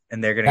one,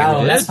 and they're going to get no,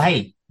 the that's list.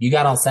 fine. You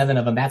got all 7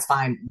 of them. That's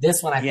fine.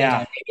 This one, I think Yeah. I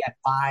maybe had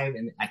 5,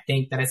 and I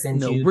think that I sent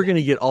No, you. we're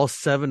gonna get all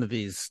 7 of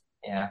these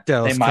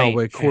Dallas They might.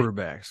 Cowboy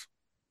quarterbacks.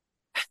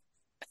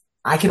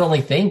 I could only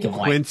think of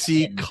like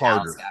Quincy 10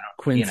 Carter. Dallas,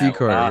 Quincy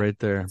Carter right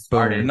there.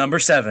 Boom. Number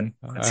 7.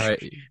 All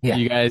right, Yeah.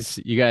 you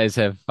guys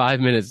have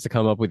 5 minutes to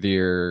come up with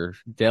your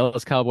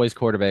Dallas Cowboys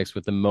quarterbacks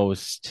with the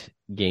most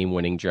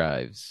game-winning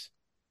drives.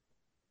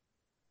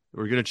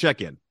 We're going to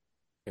check in.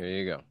 Here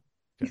you go.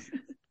 Okay.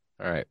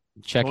 All right,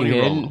 checking Tony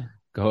in. Romo.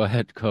 Go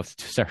ahead. Go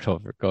start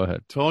over. Go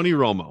ahead. Tony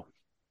Romo.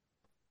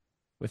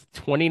 With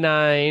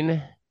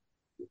 29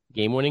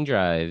 game-winning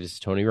drives,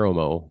 Tony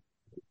Romo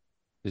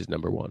is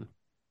number 1.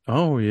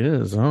 Oh, he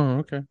is. Oh,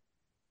 okay.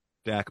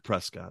 Dak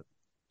Prescott.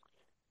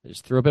 I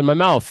just threw up in my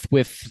mouth.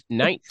 With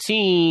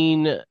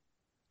 19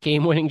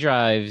 game-winning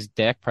drives,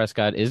 Dak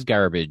Prescott is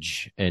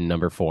garbage and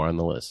number 4 on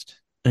the list.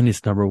 And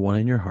he's number 1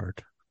 in your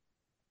heart.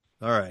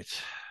 All right.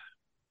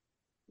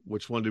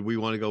 Which one did we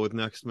want to go with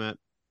next, Matt?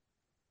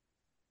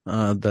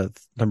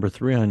 That's number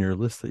 3 on your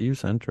list that you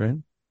sent, right?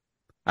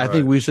 I All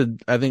think right.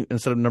 I think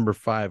instead of number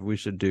 5, we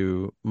should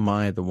do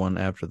the one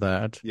after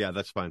that. Yeah,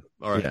 that's fine.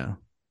 All right.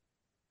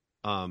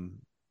 Yeah.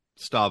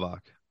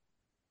 Staubach.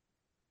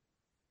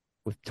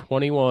 With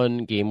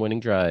 21 game-winning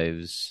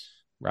drives,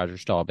 Roger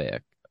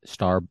Staubach.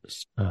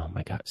 Oh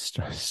my God,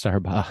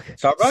 Starbuck.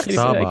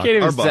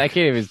 Starbucks? I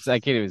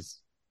can't even.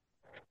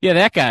 Yeah,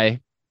 that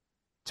guy.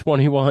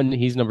 21.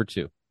 He's number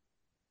 2.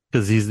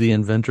 Because he's the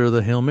inventor of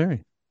the Hail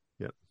Mary.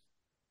 Yep.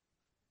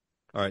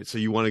 All right. So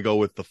you want to go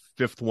with the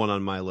 5th one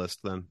on my list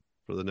then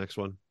for the next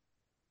one?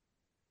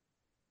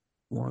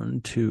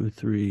 1, 2,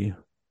 3.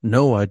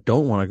 No, I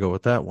don't want to go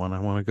with that one. I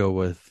want to go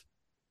with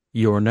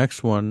your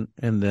next one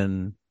and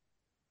then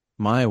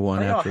my one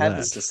I don't after have that.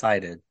 this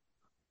decided.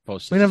 We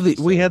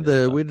didn't have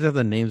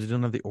the names. We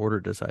didn't have the order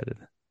decided.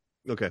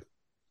 Okay.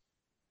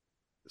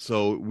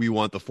 So we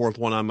want the 4th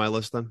one on my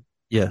list then?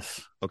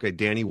 Yes. Okay.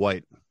 Danny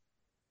White.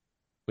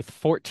 With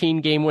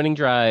 14 game-winning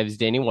drives,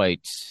 Danny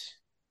White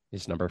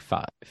is number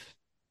 5.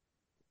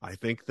 I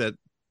think that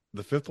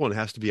the 5th one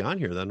has to be on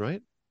here then,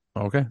 right?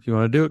 Okay. If you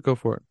want to do it, go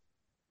for it.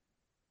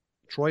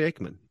 Troy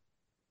Aikman.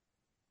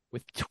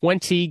 With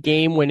 20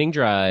 game-winning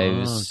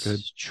drives, good.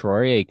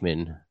 Troy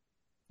Aikman,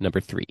 number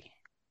 3.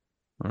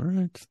 All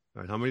right.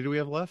 All right. How many do we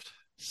have left?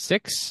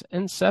 6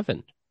 and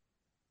 7.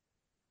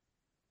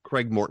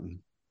 Craig Morton.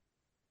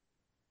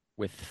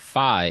 With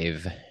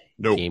 5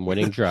 Nope.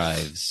 game-winning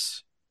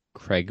drives,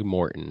 Craig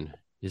Morton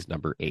is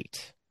number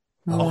 8.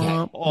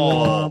 Okay.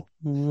 Oh.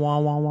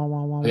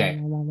 Okay.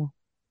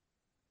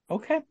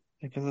 Okay.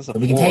 Because it's a So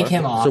we can 4. take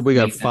him off. So we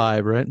got Makes sense.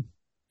 5, right?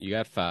 You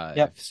got 5.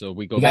 Yep. So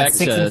we go We got back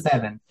 6 to and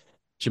 7.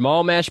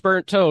 Jamal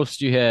Mashburnt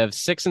Toast. You have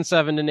 6 and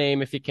 7 to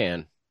name if you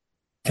can.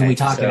 Can we Okay,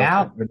 talk so- it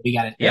out, or do we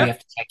got to? Yeah. We have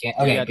to check in.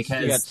 Okay, you got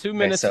because 2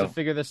 minutes so- to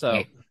figure this out.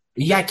 okay,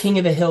 you got King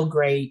of the Hill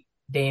great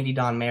Dandy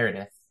Don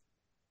Meredith,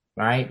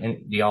 right?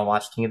 And do y'all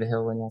watch King of the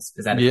Hill when else?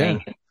 Is that a Yeah.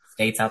 thing in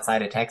states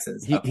outside of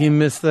Texas? He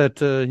missed that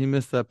pass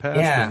because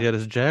Yeah. he had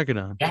his jacket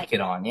on.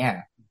 Jacket on,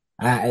 yeah.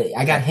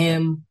 I got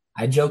him.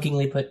 I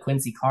jokingly put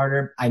Quincy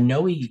Carter. I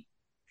know he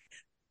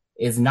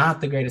is not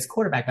the greatest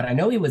quarterback, but I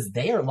know he was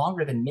there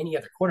longer than many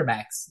other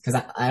quarterbacks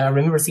because I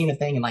remember seeing a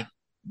thing and like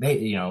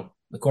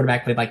the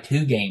quarterback played like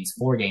 2 games,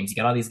 4 games. You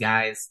got all these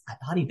guys. I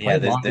thought he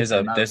played longer.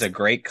 There's a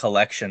great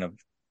collection of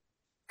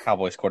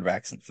Cowboys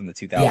quarterbacks from the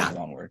 2000s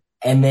onward.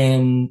 And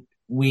then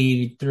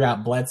we threw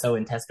out Bledsoe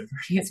and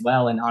Testaverde as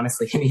well. And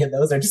honestly, any of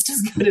those are just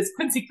as good as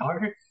Quincy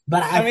Carter.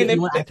 But I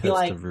feel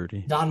like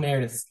Don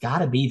Meredith's got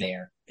to be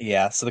there.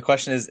 Yeah. So the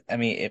question is, I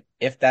mean,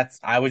 if that's,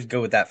 I would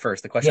go with that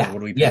first. The question is, what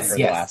do we pick for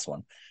the last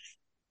one?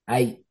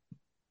 I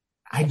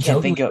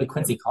jokingly with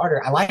Quincy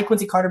Carter. I like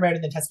Quincy Carter better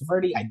than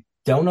Testaverde. I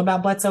don't know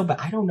about Bledsoe, but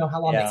I don't know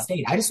how long they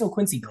stayed. I just know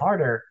Quincy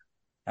Carter.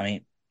 I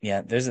mean,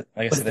 there's a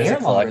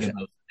collection.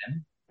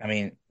 I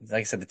mean,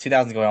 like I said, the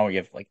 2000s going on, we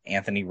have like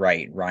Anthony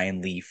Wright,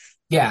 Ryan Leaf,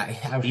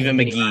 even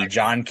McGee,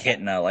 John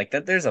Kitna. Like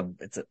that, it's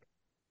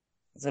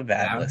a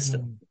bad list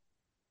of.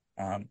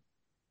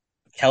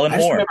 Kellen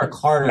Moore, remember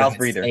Carter mouth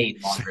breather.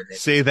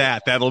 Say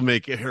that. That'll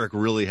make Eric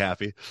really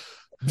happy.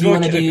 Do you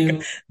want to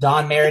do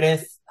Don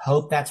Meredith?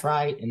 Hope that's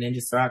right, and then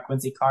just throw out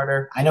Quincy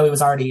Carter. I know he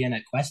was already in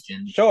a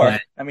question. Sure.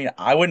 I mean,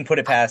 I wouldn't put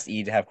it past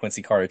E to have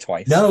Quincy Carter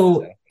twice.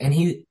 No, so. And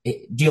do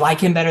you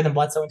like him better than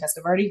Bledsoe and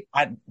Testaverde?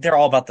 They're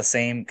all about the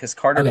same because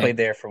Carter played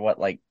there for what,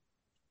 like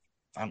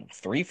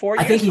 3-4 years?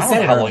 I think he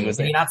said it earlier.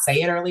 Did he not say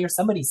it earlier?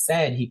 Somebody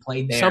said he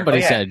played there.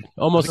 Somebody said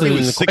almost in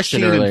the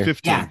question earlier.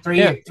 15.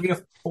 Yeah, 3 or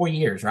 4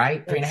 years,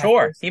 right? 3.5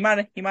 years. He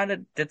might have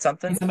did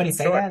something. Did somebody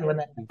say that when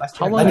that question?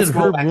 How long did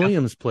Herb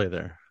Williams play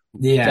there?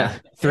 Yeah.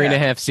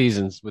 3.5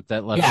 seasons with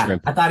that left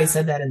shrimp. I thought he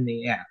said that in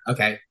the,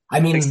 okay. I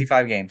mean,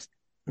 65 games.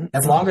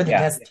 That's longer than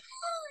Guest.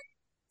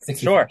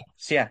 65. Sure.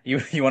 So yeah,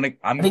 you want to,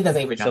 I think that's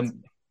Avery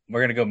Johnson.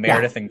 We're going to go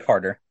Meredith and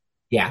Carter.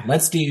 Yeah,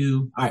 let's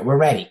do, all right, we're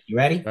ready. You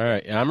ready? All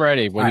right, I'm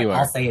ready when you are.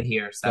 I'll say it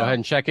here. So. Go ahead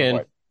and check in.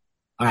 All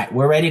right,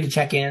 we're ready to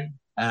check in.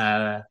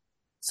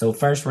 So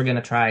first we're going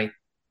to try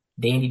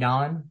Dandy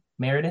Don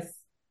Meredith.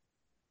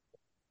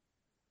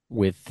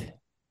 With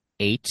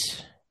 8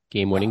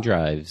 game-winning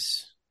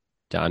drives.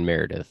 Don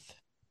Meredith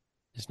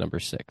is number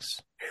 6.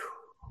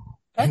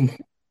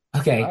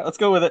 Okay. Right, let's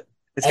go with it.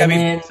 It's got to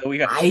be. So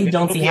I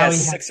don't see how he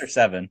has 6 or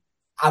 7.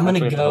 I'm going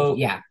to go.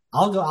 Yeah,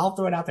 I'll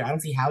throw it out there. I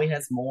don't see how he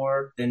has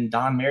more than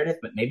Don Meredith,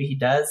 but maybe he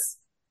does.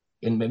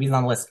 And maybe he's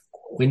on the list.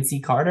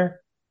 Quincy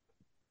Carter.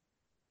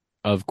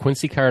 Of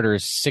Quincy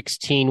Carter's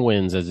 16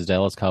 wins as a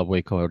Dallas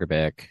Cowboy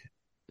quarterback,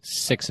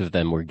 6 of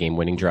them were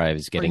game-winning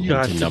drives, getting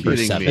him to number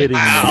 7.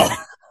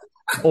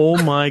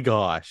 Oh my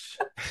gosh.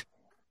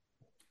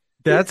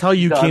 That's how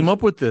you came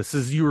up with this,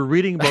 is you were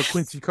reading about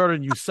Quincy Carter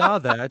and you saw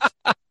that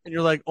and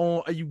you're like,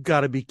 oh, you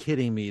gotta be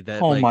kidding me.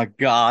 My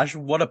gosh.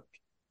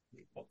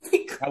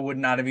 I would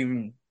not have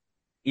even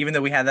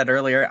though we had that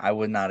earlier, I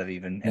would not have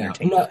even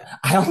entertained it.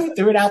 I only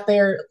threw it out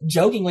there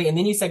jokingly, and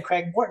then you said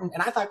Craig Morton,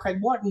 and I thought Craig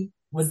Morton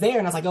was there,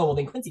 and I was like, oh, well,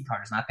 then Quincy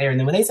Carter's not there. And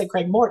then when they said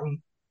Craig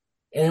Morton,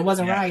 and it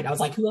wasn't right, I was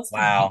like, who else?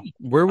 Wow.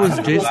 Where was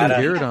Jason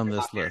Garrett on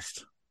this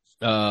list?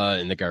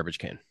 In the garbage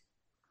can.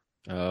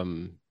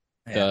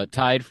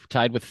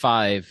 Tied with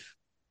 5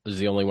 is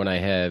the only one I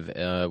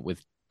have. With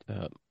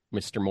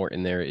Mr.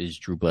 Morton, there is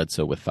Drew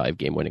Bledsoe with 5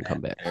 game-winning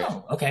comebacks.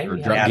 Oh, okay.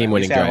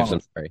 Game-winning drives.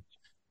 I'm sorry.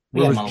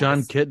 Where was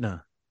John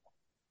Kitna?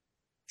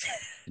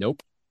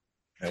 Nope.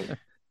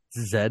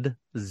 Zed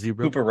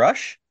Zebra. Cooper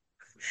Rush?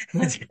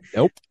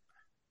 Nope.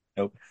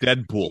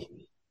 Deadpool.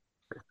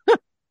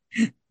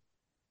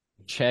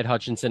 Chad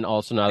Hutchinson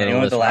also not on the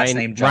Anyone with list. the last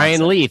name Johnson?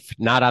 Ryan Leaf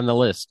not on the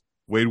list.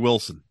 Wade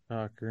Wilson.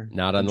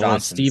 Not on the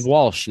list. Steve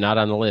Walsh not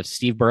on the list.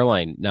 Steve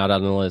Berline not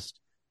on the list.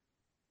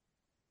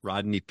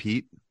 Rodney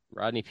Peete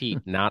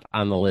not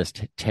on the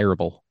list.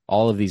 Terrible.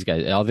 All of these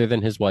guys, other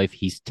than his wife,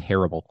 he's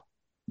terrible.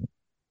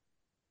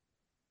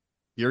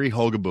 Yuri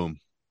Hogaboom.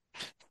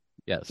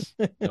 Yes,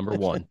 number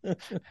 1.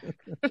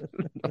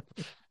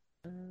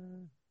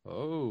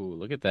 Oh,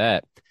 look at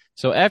that.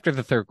 So after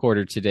the third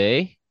quarter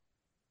today,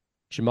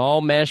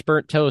 Jamal Mash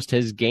Burnt Toast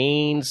has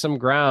gained some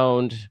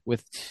ground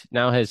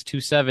now has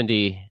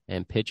 270,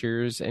 and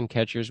pitchers and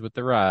catchers with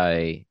the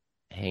rye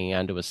hanging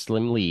on to a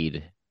slim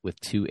lead with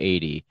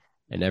 280.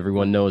 And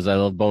everyone knows I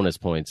love bonus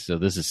points, so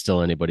this is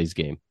still anybody's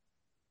game.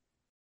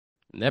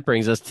 And that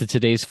brings us to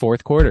today's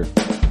fourth quarter.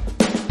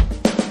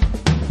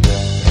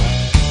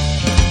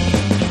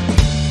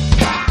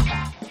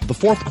 The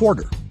fourth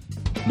quarter,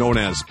 known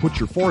as Put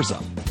Your Fours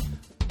Up.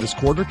 This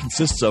quarter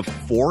consists of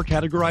 4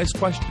 categorized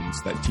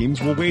questions that teams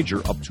will wager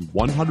up to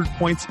 100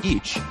 points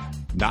each,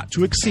 not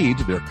to exceed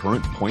their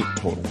current point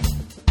total.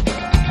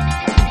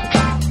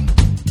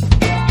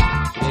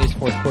 Today's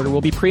fourth quarter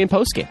will be pre- and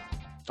post-game.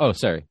 Oh,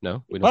 sorry.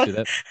 No, we don't do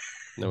that.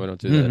 No, we don't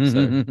do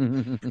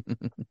that. Sorry.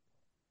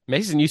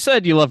 Mason, you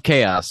said you love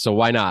chaos, so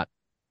why not?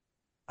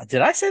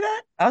 Did I say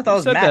that? I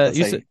thought it was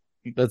Matt.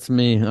 That's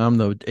me. I'm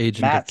the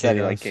agent Matt of chaos. said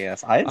he liked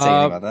chaos. I didn't say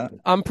anything about that.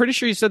 I'm pretty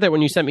sure you said that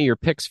when you sent me your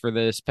picks for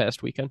this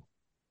past weekend.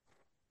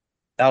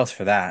 That was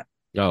for that.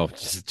 Oh,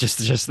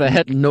 just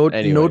that.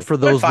 Note for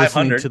those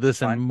listening to this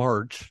Fine. in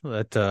March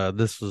that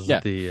this was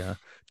the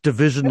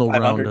divisional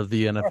round of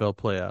the NFL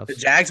playoffs. The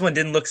Jags one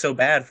didn't look so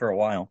bad for a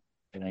while.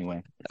 But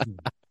anyway,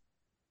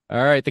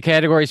 All right. The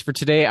categories for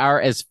today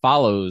are as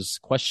follows.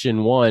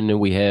 Question 1,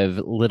 we have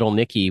Little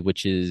Nicky,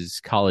 which is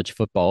college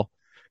football.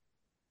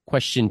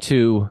 Question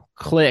 2,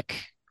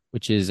 Click,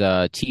 which is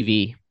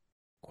TV.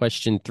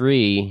 Question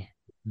 3,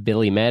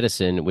 Billy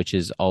Madison, which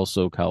is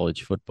also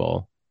college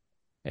football.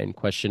 And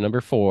question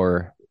number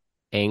 4,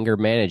 Anger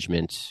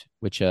Management,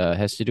 which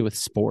has to do with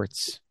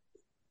sports.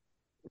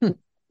 It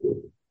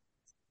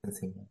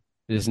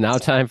is now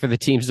time for the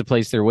teams to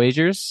place their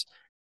wagers.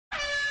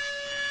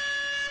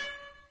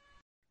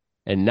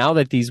 And now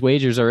that these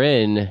wagers are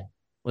in,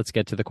 let's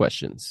get to the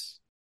questions.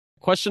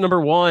 Question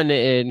number 1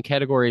 in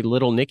category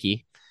Little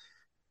Nicky.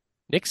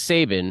 Nick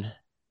Saban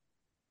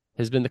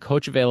has been the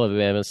coach of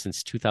Alabama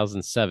since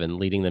 2007,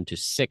 leading them to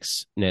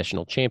 6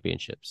 national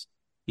championships.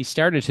 He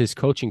started his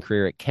coaching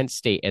career at Kent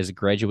State as a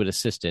graduate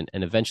assistant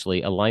and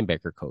eventually a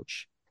linebacker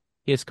coach.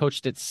 He has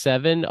coached at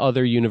 7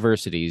 other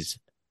universities.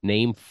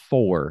 Name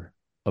 4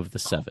 of the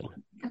 7.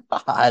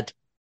 God.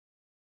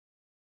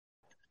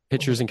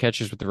 Pitchers and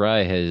catchers with the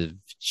rye have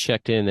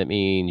checked in. That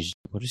means,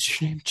 what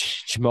is your name?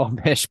 Jamal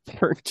Mash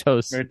Burnt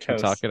Toast.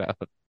 Talk it out.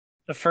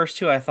 The first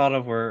 2 I thought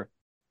of were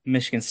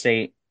Michigan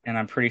State, and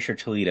I'm pretty sure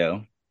Toledo.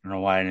 I don't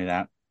know why I knew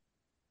that.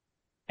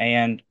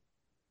 And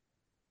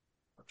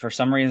for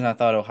some reason, I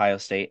thought Ohio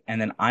State. And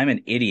then I'm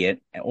an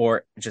idiot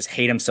or just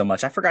hate him so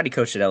much. I forgot he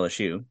coached at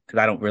LSU because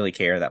I don't really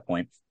care at that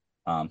point.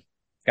 Got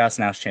us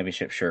national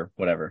championship, sure,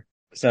 whatever.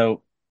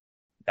 So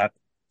that's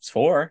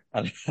 4.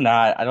 I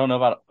don't know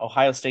about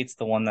Ohio State's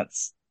the one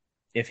that's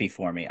iffy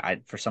for me.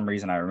 For some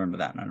reason I remember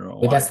that, and I don't know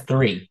why. But that's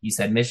 3. You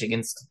said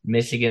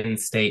Michigan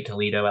State,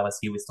 Toledo,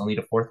 LSU. We still need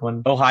a 4th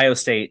one. Ohio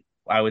State,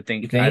 I would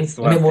think. That's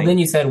then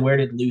you said, where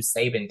did Lou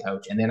Saban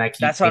coach? And then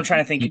that's what I'm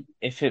trying to think.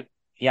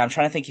 I'm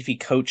trying to think if he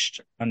coached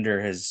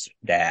under his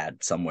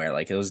dad somewhere.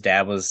 Like his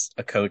dad was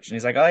a coach, and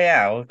he's like, "Oh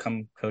yeah, I'll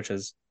come coach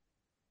as."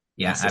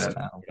 Yeah, I don't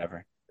know.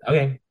 Whatever.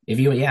 Okay,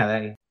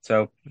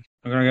 So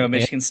we're gonna go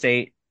Michigan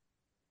State,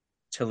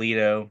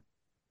 Toledo,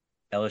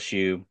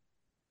 LSU,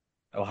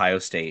 Ohio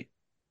State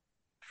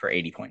for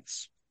 80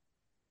 points.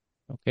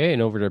 Okay,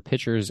 and over to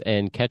pitchers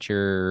and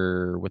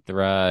catcher with the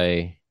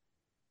rye.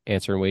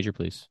 Answer and wager,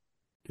 please.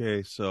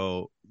 Okay,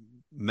 so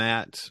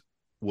Matt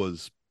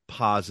was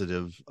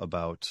positive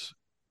about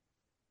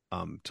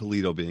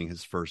Toledo being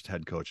his first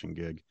head coaching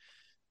gig,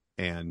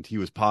 and he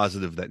was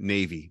positive that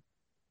Navy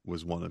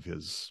was one of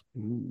his.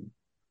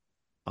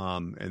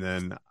 And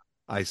then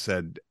I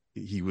said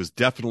he was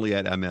definitely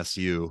at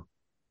MSU,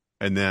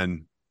 and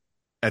then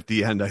at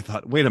the end I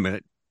thought, wait a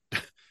minute,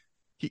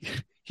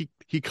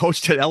 he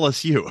coached at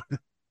LSU.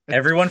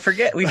 We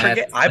forget.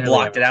 I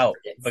blocked it out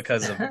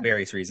because of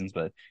various reasons,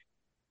 but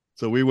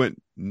so we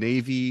went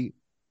Navy,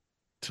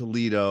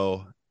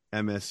 Toledo,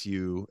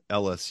 MSU,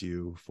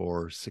 LSU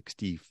for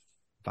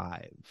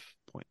 65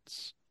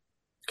 points.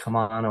 Come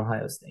on,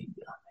 Ohio State.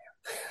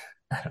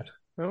 I don't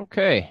know.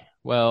 Okay.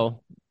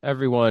 Well,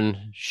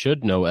 everyone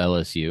should know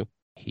LSU.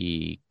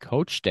 He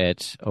coached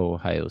at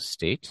Ohio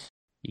State.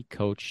 He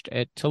coached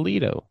at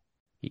Toledo.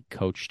 He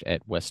coached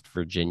at West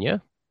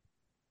Virginia.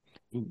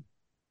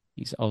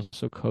 He's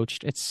also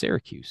coached at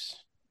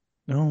Syracuse.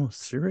 No,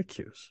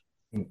 Syracuse.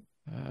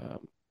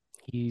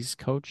 He's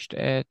coached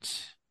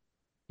at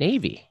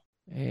Navy.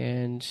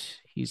 And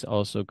he's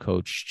also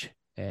coached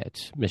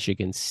at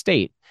Michigan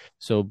State.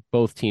 So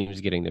both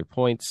teams getting their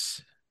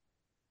points.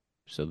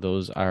 So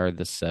those are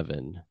the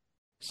 7.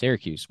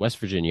 Syracuse, West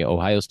Virginia,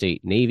 Ohio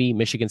State, Navy,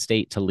 Michigan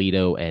State,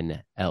 Toledo,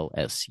 and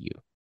LSU.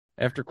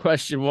 After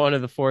question 1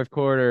 of the 4th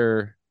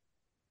quarter,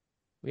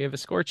 we have a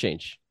score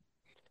change.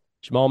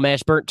 Jamal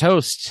Mash Burnt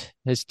Toast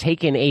has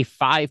taken a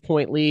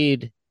 5-point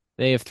lead.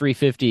 They have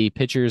 350.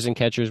 Pitchers and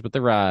catchers with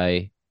the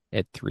rye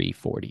at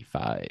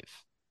 345.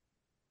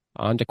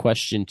 On to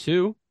question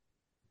 2.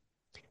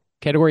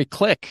 Category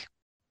Click.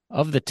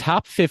 Of the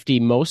top 50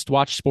 most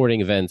watched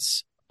sporting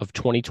events of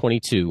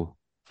 2022,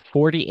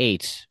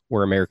 48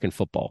 were American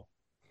football.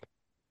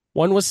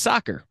 1 was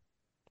soccer.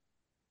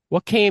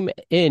 What came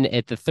in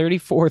at the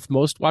 34th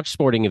most watched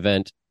sporting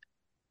event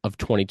of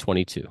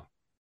 2022?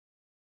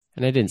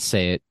 And I didn't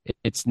say it.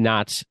 It's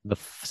not the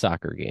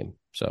soccer game.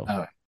 So,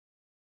 all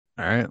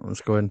right,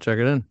 let's go ahead and check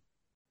it in.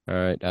 All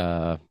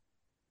right.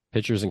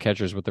 Pitchers and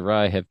catchers with the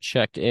rye have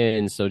checked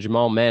in. So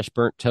Jamal Mash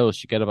Burnt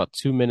Toast, you got about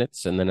 2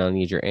 minutes, and then I'll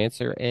need your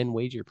answer and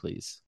wager,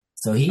 please.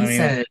 So he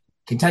said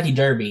Kentucky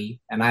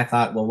Derby, and I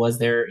thought, well, was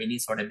there any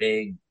sort of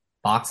big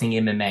boxing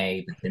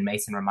MMA? But then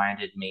Mason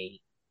reminded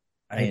me,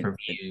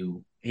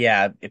 pay-per-view.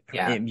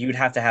 You'd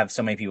have to have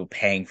so many people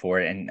paying for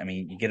it, and I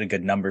mean, you get a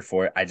good number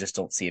for it. I just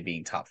don't see it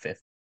being top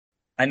 50.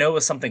 I know it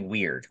was something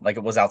weird, like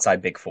it was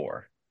outside Big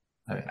Four.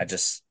 Okay.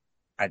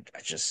 I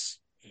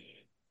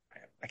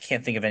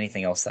can't think of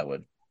anything else that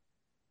would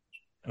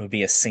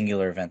be a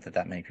singular event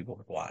that many people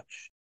would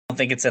watch. I don't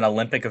think it's an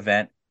Olympic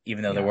event,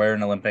 even though there were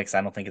an Olympics.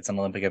 I don't think it's an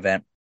Olympic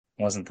event.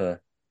 You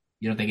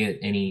don't think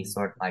any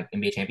sort of like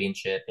NBA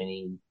championship,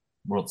 any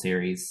World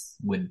Series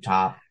would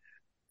top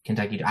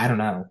Kentucky? I don't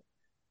know.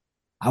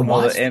 The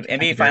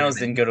NBA Finals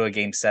didn't go to a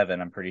Game 7.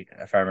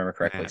 If I remember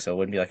correctly, so it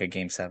wouldn't be like a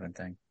Game 7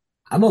 thing.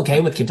 I'm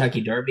okay with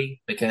Kentucky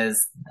Derby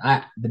because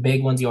the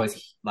big ones you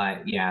always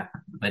like, yeah.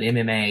 But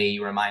MMA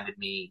reminded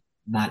me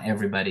not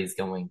everybody's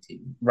going to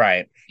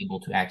Right. be able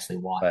to actually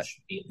But watch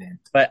the event.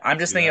 I'm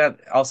just thinking about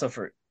also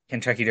for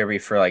Kentucky Derby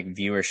for like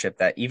viewership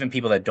that even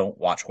people that don't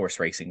watch horse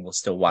racing will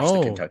still watch the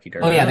Oh, Kentucky Oh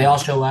Derby. yeah, they all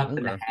really? show up in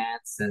the Okay.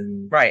 hats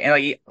and Right. And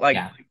like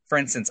yeah, for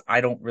instance, I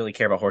don't really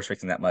care about horse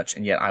racing that much,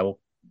 and yet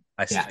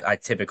yeah, I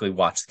typically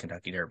watch the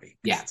Kentucky Derby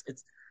because yeah,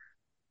 it's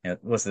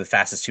what's the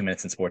fastest 2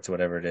 minutes in sports or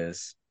whatever it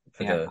is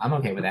for yeah. the I'm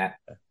okay with that.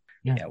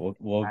 Yeah. yeah,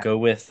 we'll Right. go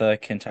with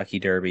Kentucky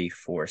Derby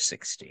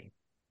 460.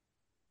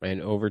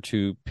 And over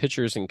to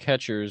pitchers and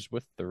catchers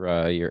with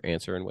your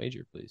answer and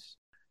wager, please.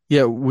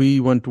 Yeah, we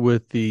went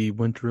with the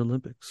Winter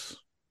Olympics.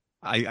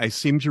 I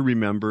seem to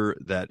remember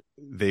that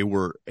they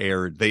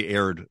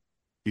aired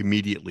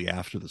immediately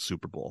after the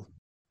Super Bowl.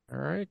 All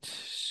right.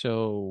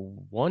 So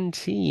one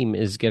team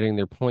is getting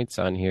their points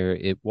on here.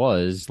 It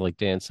was, like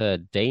Dan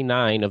said, day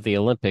 9 of the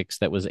Olympics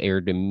that was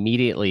aired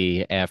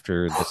immediately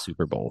after the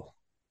Super Bowl.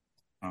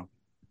 Oh,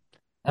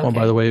 Oh,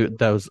 by Okay. the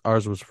way,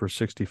 ours was for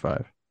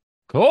 65.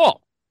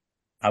 Cool.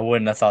 I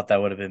wouldn't have thought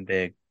that would have been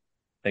big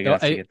No,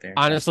 enough to get there.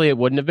 honestly, it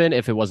wouldn't have been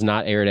if it was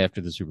not aired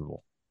after the Super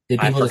Bowl. Did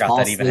I people just forgot fall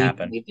that even asleep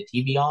happened. and leave the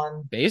TV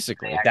on?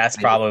 Basically. That's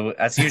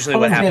usually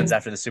what happens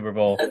after the Super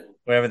Bowl,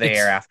 whatever they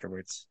air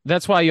afterwards.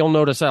 That's why you'll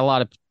notice a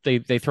lot of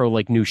they throw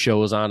like new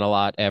shows on a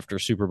lot after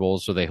Super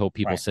Bowls, so they hope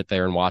people Right. sit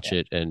there and watch Yeah.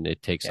 it, and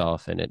it takes Yeah.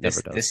 off, and it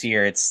never does. This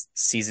year it's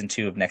season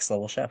 2 of Next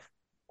Level Chef.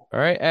 All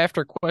right.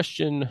 After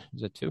question,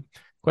 is it 2?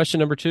 Question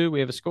number 2, we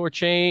have a score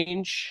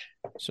change.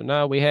 So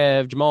now we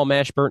have Jamal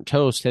Mash Burnt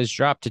Toast has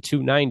dropped to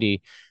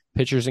 290.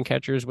 Pitchers and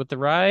catchers with the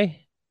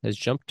rye has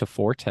jumped to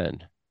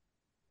 410.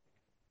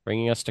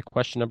 Bringing us to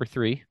question number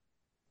 3, in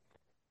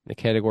the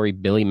category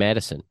Billy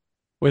Madison.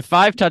 With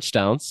 5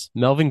 touchdowns,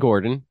 Melvin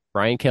Gordon,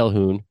 Brian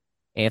Calhoun,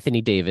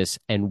 Anthony Davis,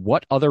 and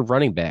what other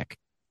running back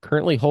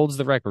currently holds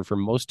the record for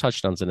most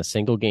touchdowns in a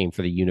single game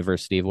for the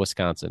University of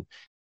Wisconsin?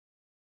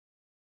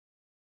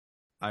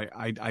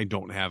 I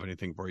don't have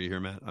anything for you here,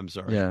 Matt. I'm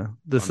sorry. Yeah,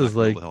 this I'm is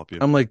not gonna be like able to help you.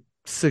 I'm like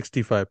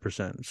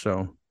 65%.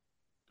 So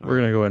we're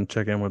gonna go ahead and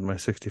check in with my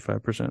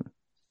 65%.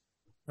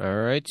 All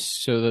right.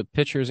 So the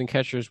pitchers and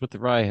catchers with the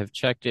rye have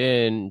checked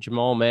in.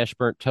 Jamal Mash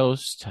Burnt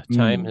Toast.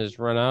 Time has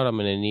run out. I'm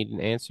going to need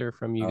an answer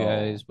from you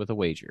guys with a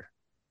wager.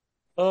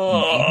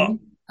 Oh,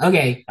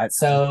 Okay, I-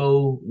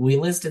 so we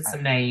listed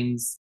some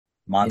names.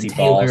 Monty And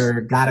Taylor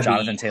Balls, gotta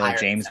Jonathan be Taylor, higher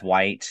James than that.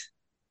 White.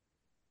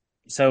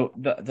 So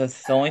the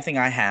only thing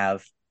I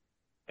have,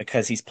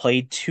 because he's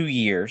played 2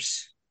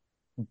 years,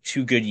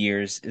 2 good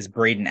years, is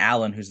Braden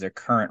Allen, who's their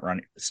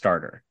current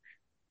starter.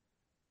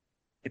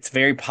 It's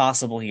very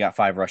possible he got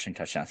 5 rushing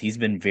touchdowns. He's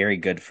been very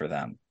good for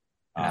them.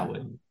 I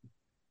wouldn't.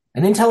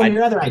 And then tell him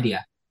your other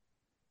idea.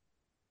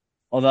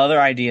 Well, the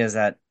other idea is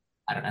that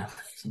I don't know.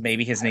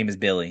 maybe his name is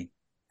Billy,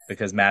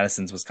 because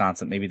Madison's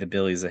Wisconsin. Maybe the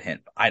Billy's a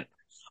hint.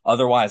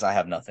 Otherwise, I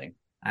have nothing.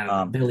 I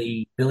don't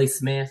know. Billy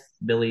Smith,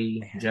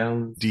 Billy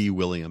Jones, D.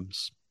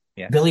 Williams.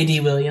 Yeah. Billy D.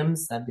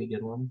 Williams. That'd be a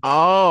good one.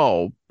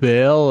 Oh,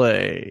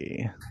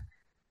 Billy.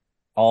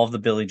 All of the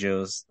Billy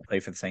Joes play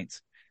for the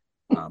Saints.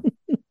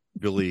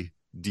 Billy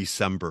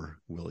December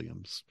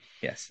Williams.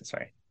 Yes, that's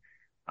right.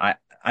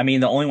 I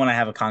mean, the only one I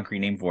have a concrete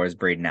name for is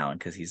Braden Allen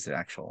because he's the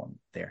actual one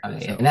there.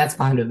 Okay, So- and that's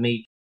fine with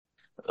me.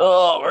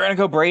 Oh, we're gonna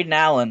go Braden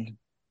Allen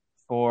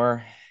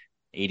for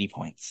 80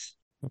 points.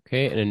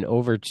 Okay. And then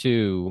over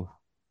to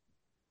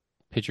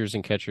pitchers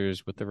and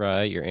catchers with the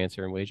rye. Your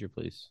answer and wager,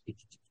 please.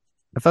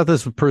 I thought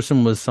this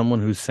person was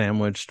someone who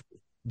sandwiched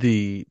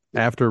the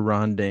after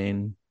Ron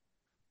Dane,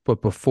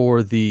 but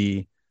before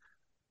the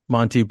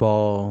Monty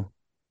Ball,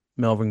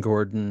 Melvin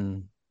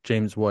Gordon,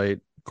 James White,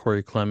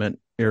 Corey Clement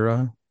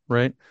era,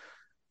 right?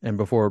 And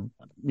before,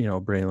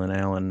 Braylon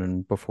Allen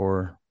and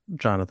before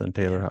Jonathan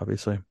Taylor,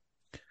 obviously.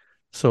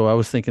 So I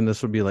was thinking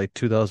this would be like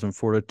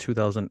 2004 to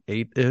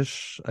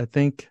 2008-ish, I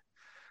think.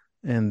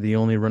 And the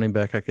only running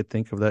back I could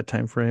think of that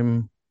time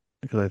frame,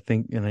 because I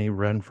think he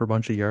ran for a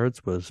bunch of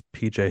yards, was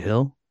PJ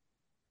Hill.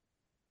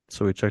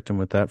 So we checked him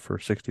with that for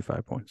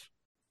 65 points.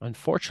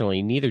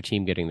 Unfortunately, neither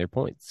team getting their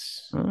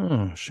points.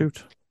 Oh,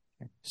 shoot.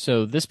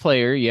 So this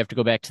player, you have to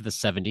go back to the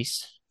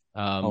 70s.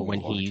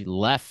 When Lord. he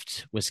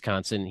left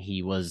Wisconsin,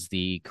 he was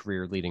the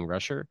career leading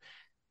rusher.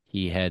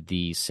 He had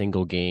the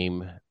single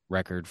game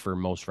record for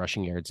most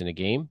rushing yards in a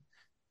game.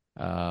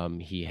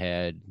 He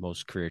had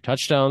most career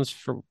touchdowns.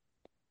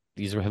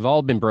 These have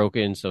all been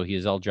broken, so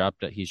he's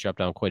dropped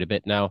down quite a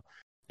bit now.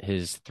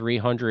 His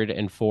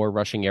 304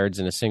 rushing yards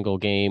in a single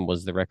game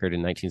was the record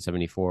in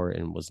 1974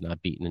 and was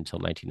not beaten until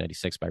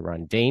 1996 by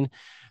Ron Dane.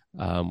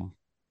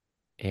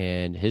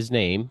 And his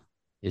name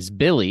is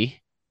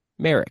Billy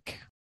Merrick.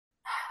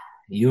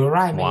 You were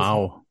right, Mason.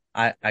 Wow.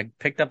 I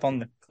picked up on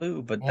the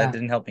clue, but Yeah. that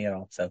didn't help me at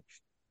all. So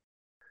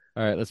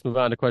All right, let's move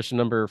on to question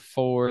number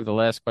 4, the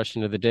last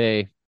question of the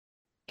day.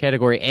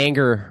 Category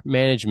anger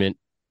management.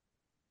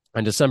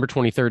 On December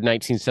 23rd,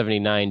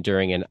 1979,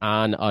 during an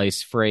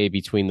on-ice fray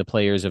between the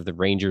players of the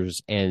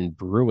Rangers and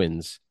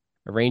Bruins,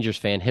 a Rangers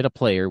fan hit a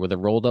player with a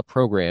rolled-up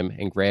program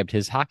and grabbed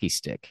his hockey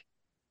stick.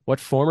 What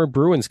former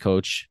Bruins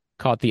coach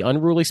caught the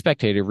unruly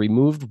spectator,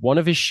 removed one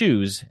of his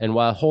shoes, and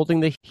while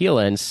holding the heel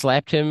end,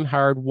 slapped him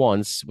hard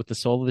once with the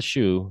sole of the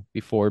shoe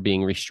before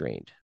being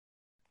restrained.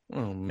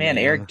 Oh, Man,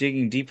 Eric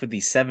digging deep with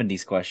these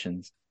 70s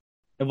questions.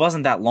 It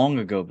wasn't that long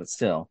ago, but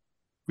still.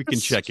 We can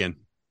check in.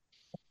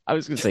 I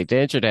was going to say,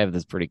 Dan should have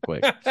this pretty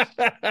quick.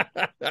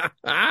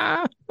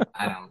 I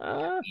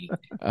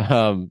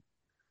don't.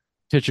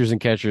 Pitchers and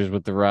catchers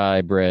with the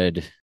rye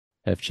bread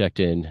have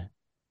checked in.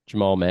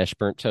 Jamal mashed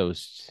burnt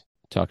toast.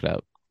 Talk it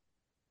out.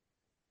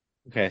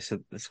 Okay, so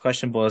this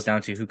question boils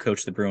down to who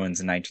coached the Bruins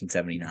in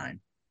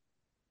 1979.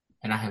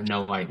 And I have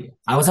no idea.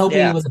 I was hoping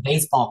it was a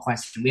baseball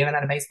question. We haven't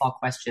had a baseball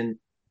question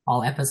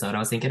all episode. I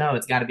was thinking,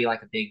 it's got to be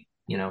like a big,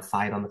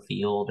 fight on the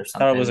field or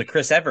something. I thought it was a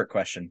Chris Everett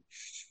question.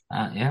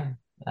 Yeah.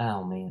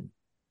 Oh, man.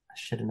 I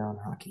should have known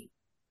hockey.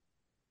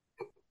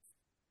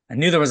 I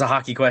knew there was a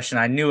hockey question.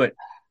 I knew it.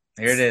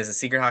 Here it is, a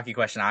secret hockey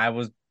question.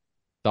 It's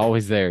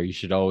always there. You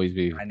should always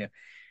be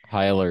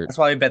high alert. That's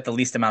why we bet the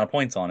least amount of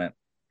points on it.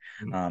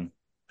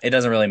 It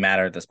doesn't really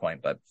matter at this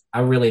point, but I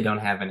really don't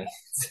have any.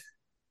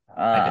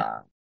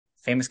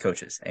 Famous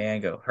coaches.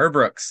 And go. Herb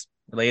Brooks,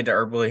 related to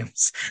Herb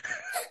Williams.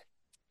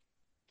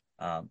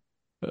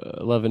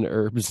 11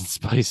 herbs and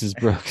spices,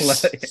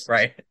 Brooks.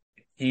 Right.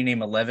 Can you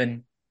name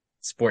 11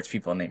 sports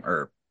people named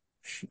Herb?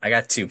 I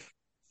got 2.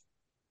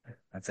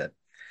 That's it.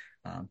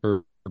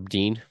 Herb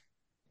Dean.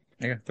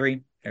 There you go.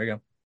 3. There we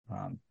go.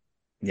 I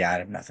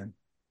have nothing.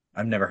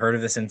 I've never heard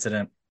of this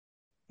incident.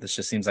 This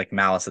just seems like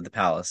Malice at the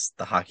Palace,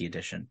 the hockey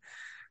edition.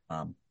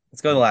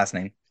 Let's go to the last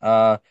name.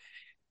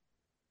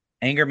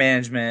 Anger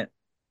management.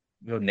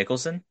 Go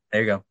Nicholson.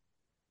 There you go.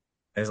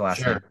 There's the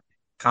last name.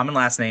 Common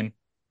last name.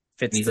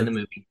 Fits He's in the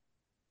movie.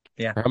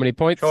 Yeah. How many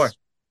points? Sure.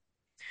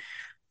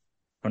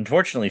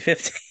 Unfortunately,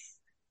 50.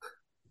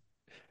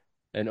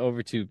 And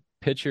over to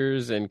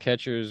pitchers and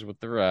catchers with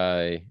the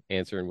rye.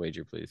 Answer and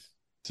wager, please.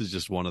 This is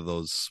just one of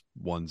those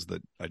ones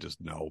that I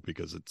just know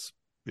because it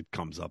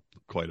comes up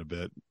quite a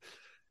bit.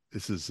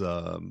 This is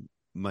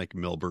Mike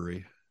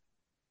Milbury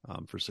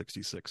for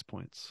 66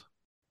 points.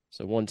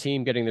 So one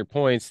team getting their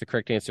points. The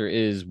correct answer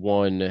is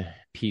one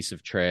piece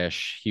of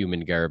trash,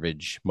 human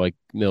garbage. Mike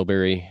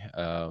Milbury.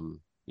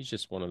 He's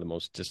just one of the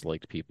most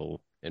disliked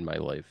people in my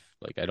life.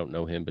 Like, I don't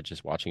know him, but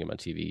just watching him on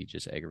TV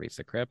just aggravates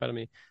the crap out of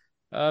me.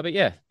 But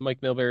yeah, Mike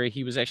Milbury,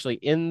 he was actually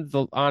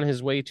on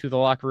his way to the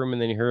locker room,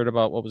 and then he heard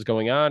about what was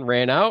going on,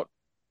 ran out,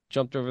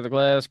 jumped over the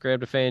glass,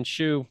 grabbed a fan's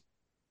shoe,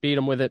 beat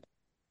him with it,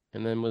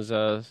 and then was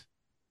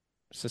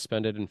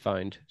suspended and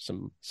fined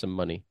some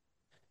money.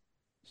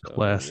 So,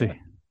 classy. Yeah.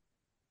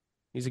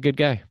 He's a good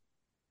guy,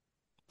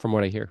 from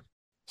what I hear.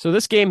 So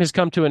this game has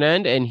come to an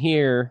end, and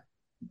here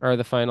are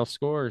the final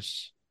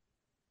scores.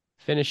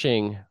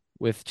 Finishing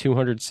with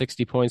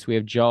 260 points, we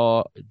have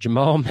Jamal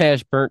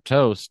Mash Burnt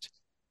Toast,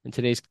 and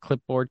today's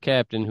clipboard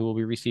captain, who will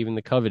be receiving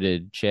the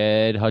coveted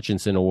Chad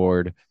Hutchinson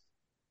Award.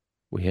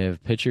 We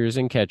have pitchers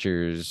and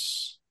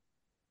catchers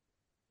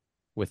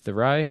with the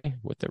rye,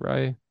 with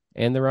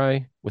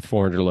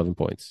 411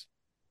 points.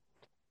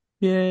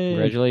 Yay.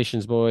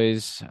 Congratulations,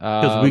 boys.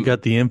 Because we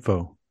got the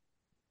info.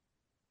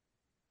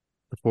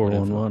 The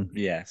 411.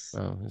 Yes.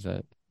 Oh, is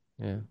that?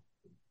 Yeah.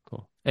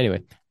 Cool.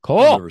 Anyway, I'll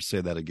cool. never say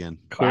that again.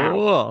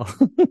 Cool. All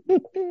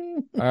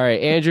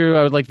right, Andrew,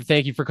 I would like to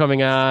thank you for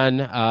coming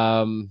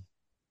on.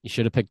 You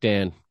should have picked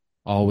Dan.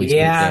 Always pick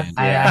Dan.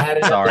 I had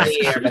it Sorry. up in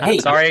the air, but hey,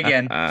 Sorry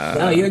again.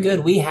 no, you're good.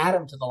 We had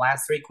him to the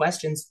last 3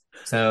 questions,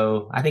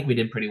 so I think we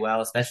did pretty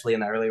well, especially in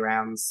the early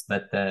rounds.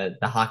 But the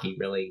hockey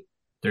really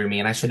threw me,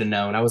 and I should have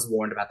known. I was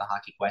warned about the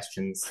hockey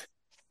questions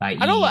by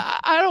I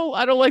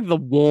don't like the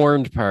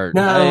warned part.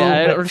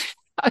 No,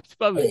 I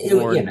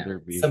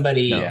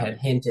somebody had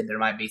hinted there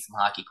might be some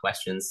hockey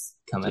questions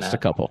coming up.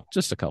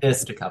 Just a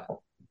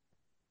couple.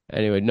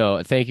 Anyway,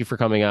 no, thank you for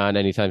coming on.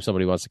 Anytime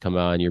somebody wants to come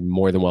on, you're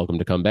more than welcome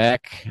to come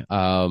back.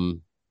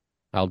 I'll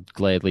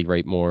gladly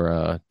write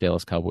more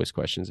Dallas Cowboys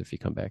questions if you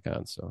come back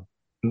on. So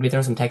maybe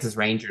throw some Texas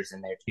Rangers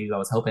in there too. I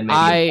was hoping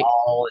maybe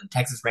all and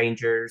Texas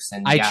Rangers.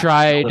 And I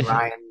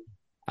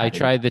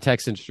tried the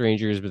Texas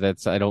Rangers,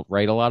 but I don't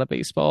write a lot of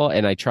baseball.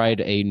 And I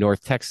tried a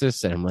North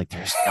Texas, and I'm like,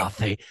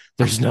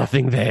 there's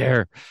nothing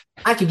there.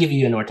 I could give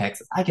you a North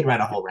Texas. I could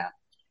write a whole round.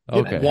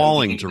 Okay.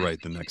 Walling to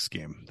write the next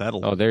game.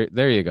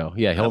 There you go.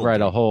 Yeah, he'll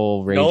write a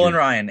whole Ranger. Nolan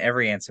Ryan,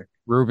 every answer.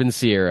 Ruben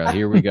Sierra,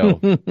 here we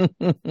go.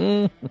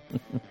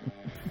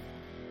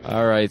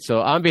 All right,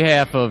 so on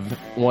behalf of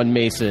one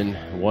Mason,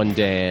 one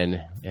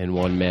Dan, and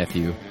one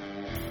Matthew,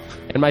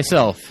 and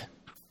myself,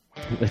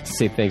 I'd like to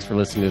say thanks for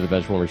listening to the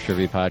Benchwarmers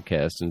Trivia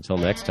Podcast. Until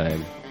next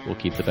time, we'll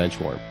keep the bench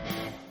warm.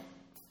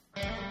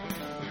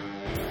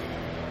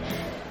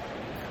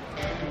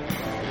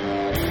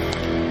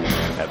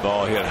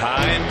 Ball hit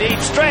high and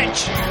deep.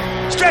 Stretch!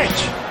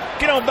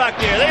 Get on back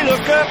there. They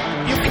look up.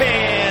 You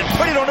can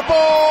put it on the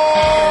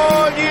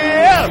board.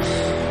 Yes!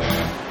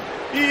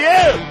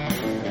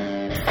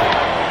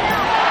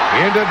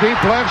 Into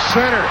deep left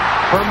center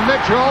for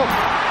Mitchell.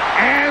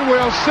 And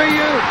we'll see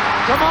you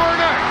tomorrow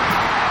night.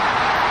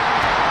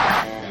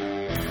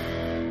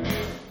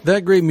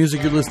 That great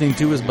music you're listening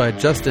to is by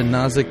Justin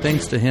Nozick.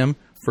 Thanks to him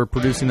for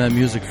producing that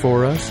music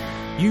for us.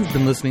 You've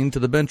been listening to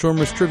the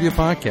Benchwarmers Trivia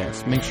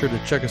Podcast. Make sure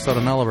to check us out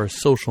on all of our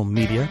social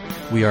media.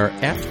 We are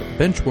at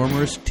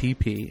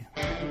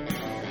BenchwarmersTP.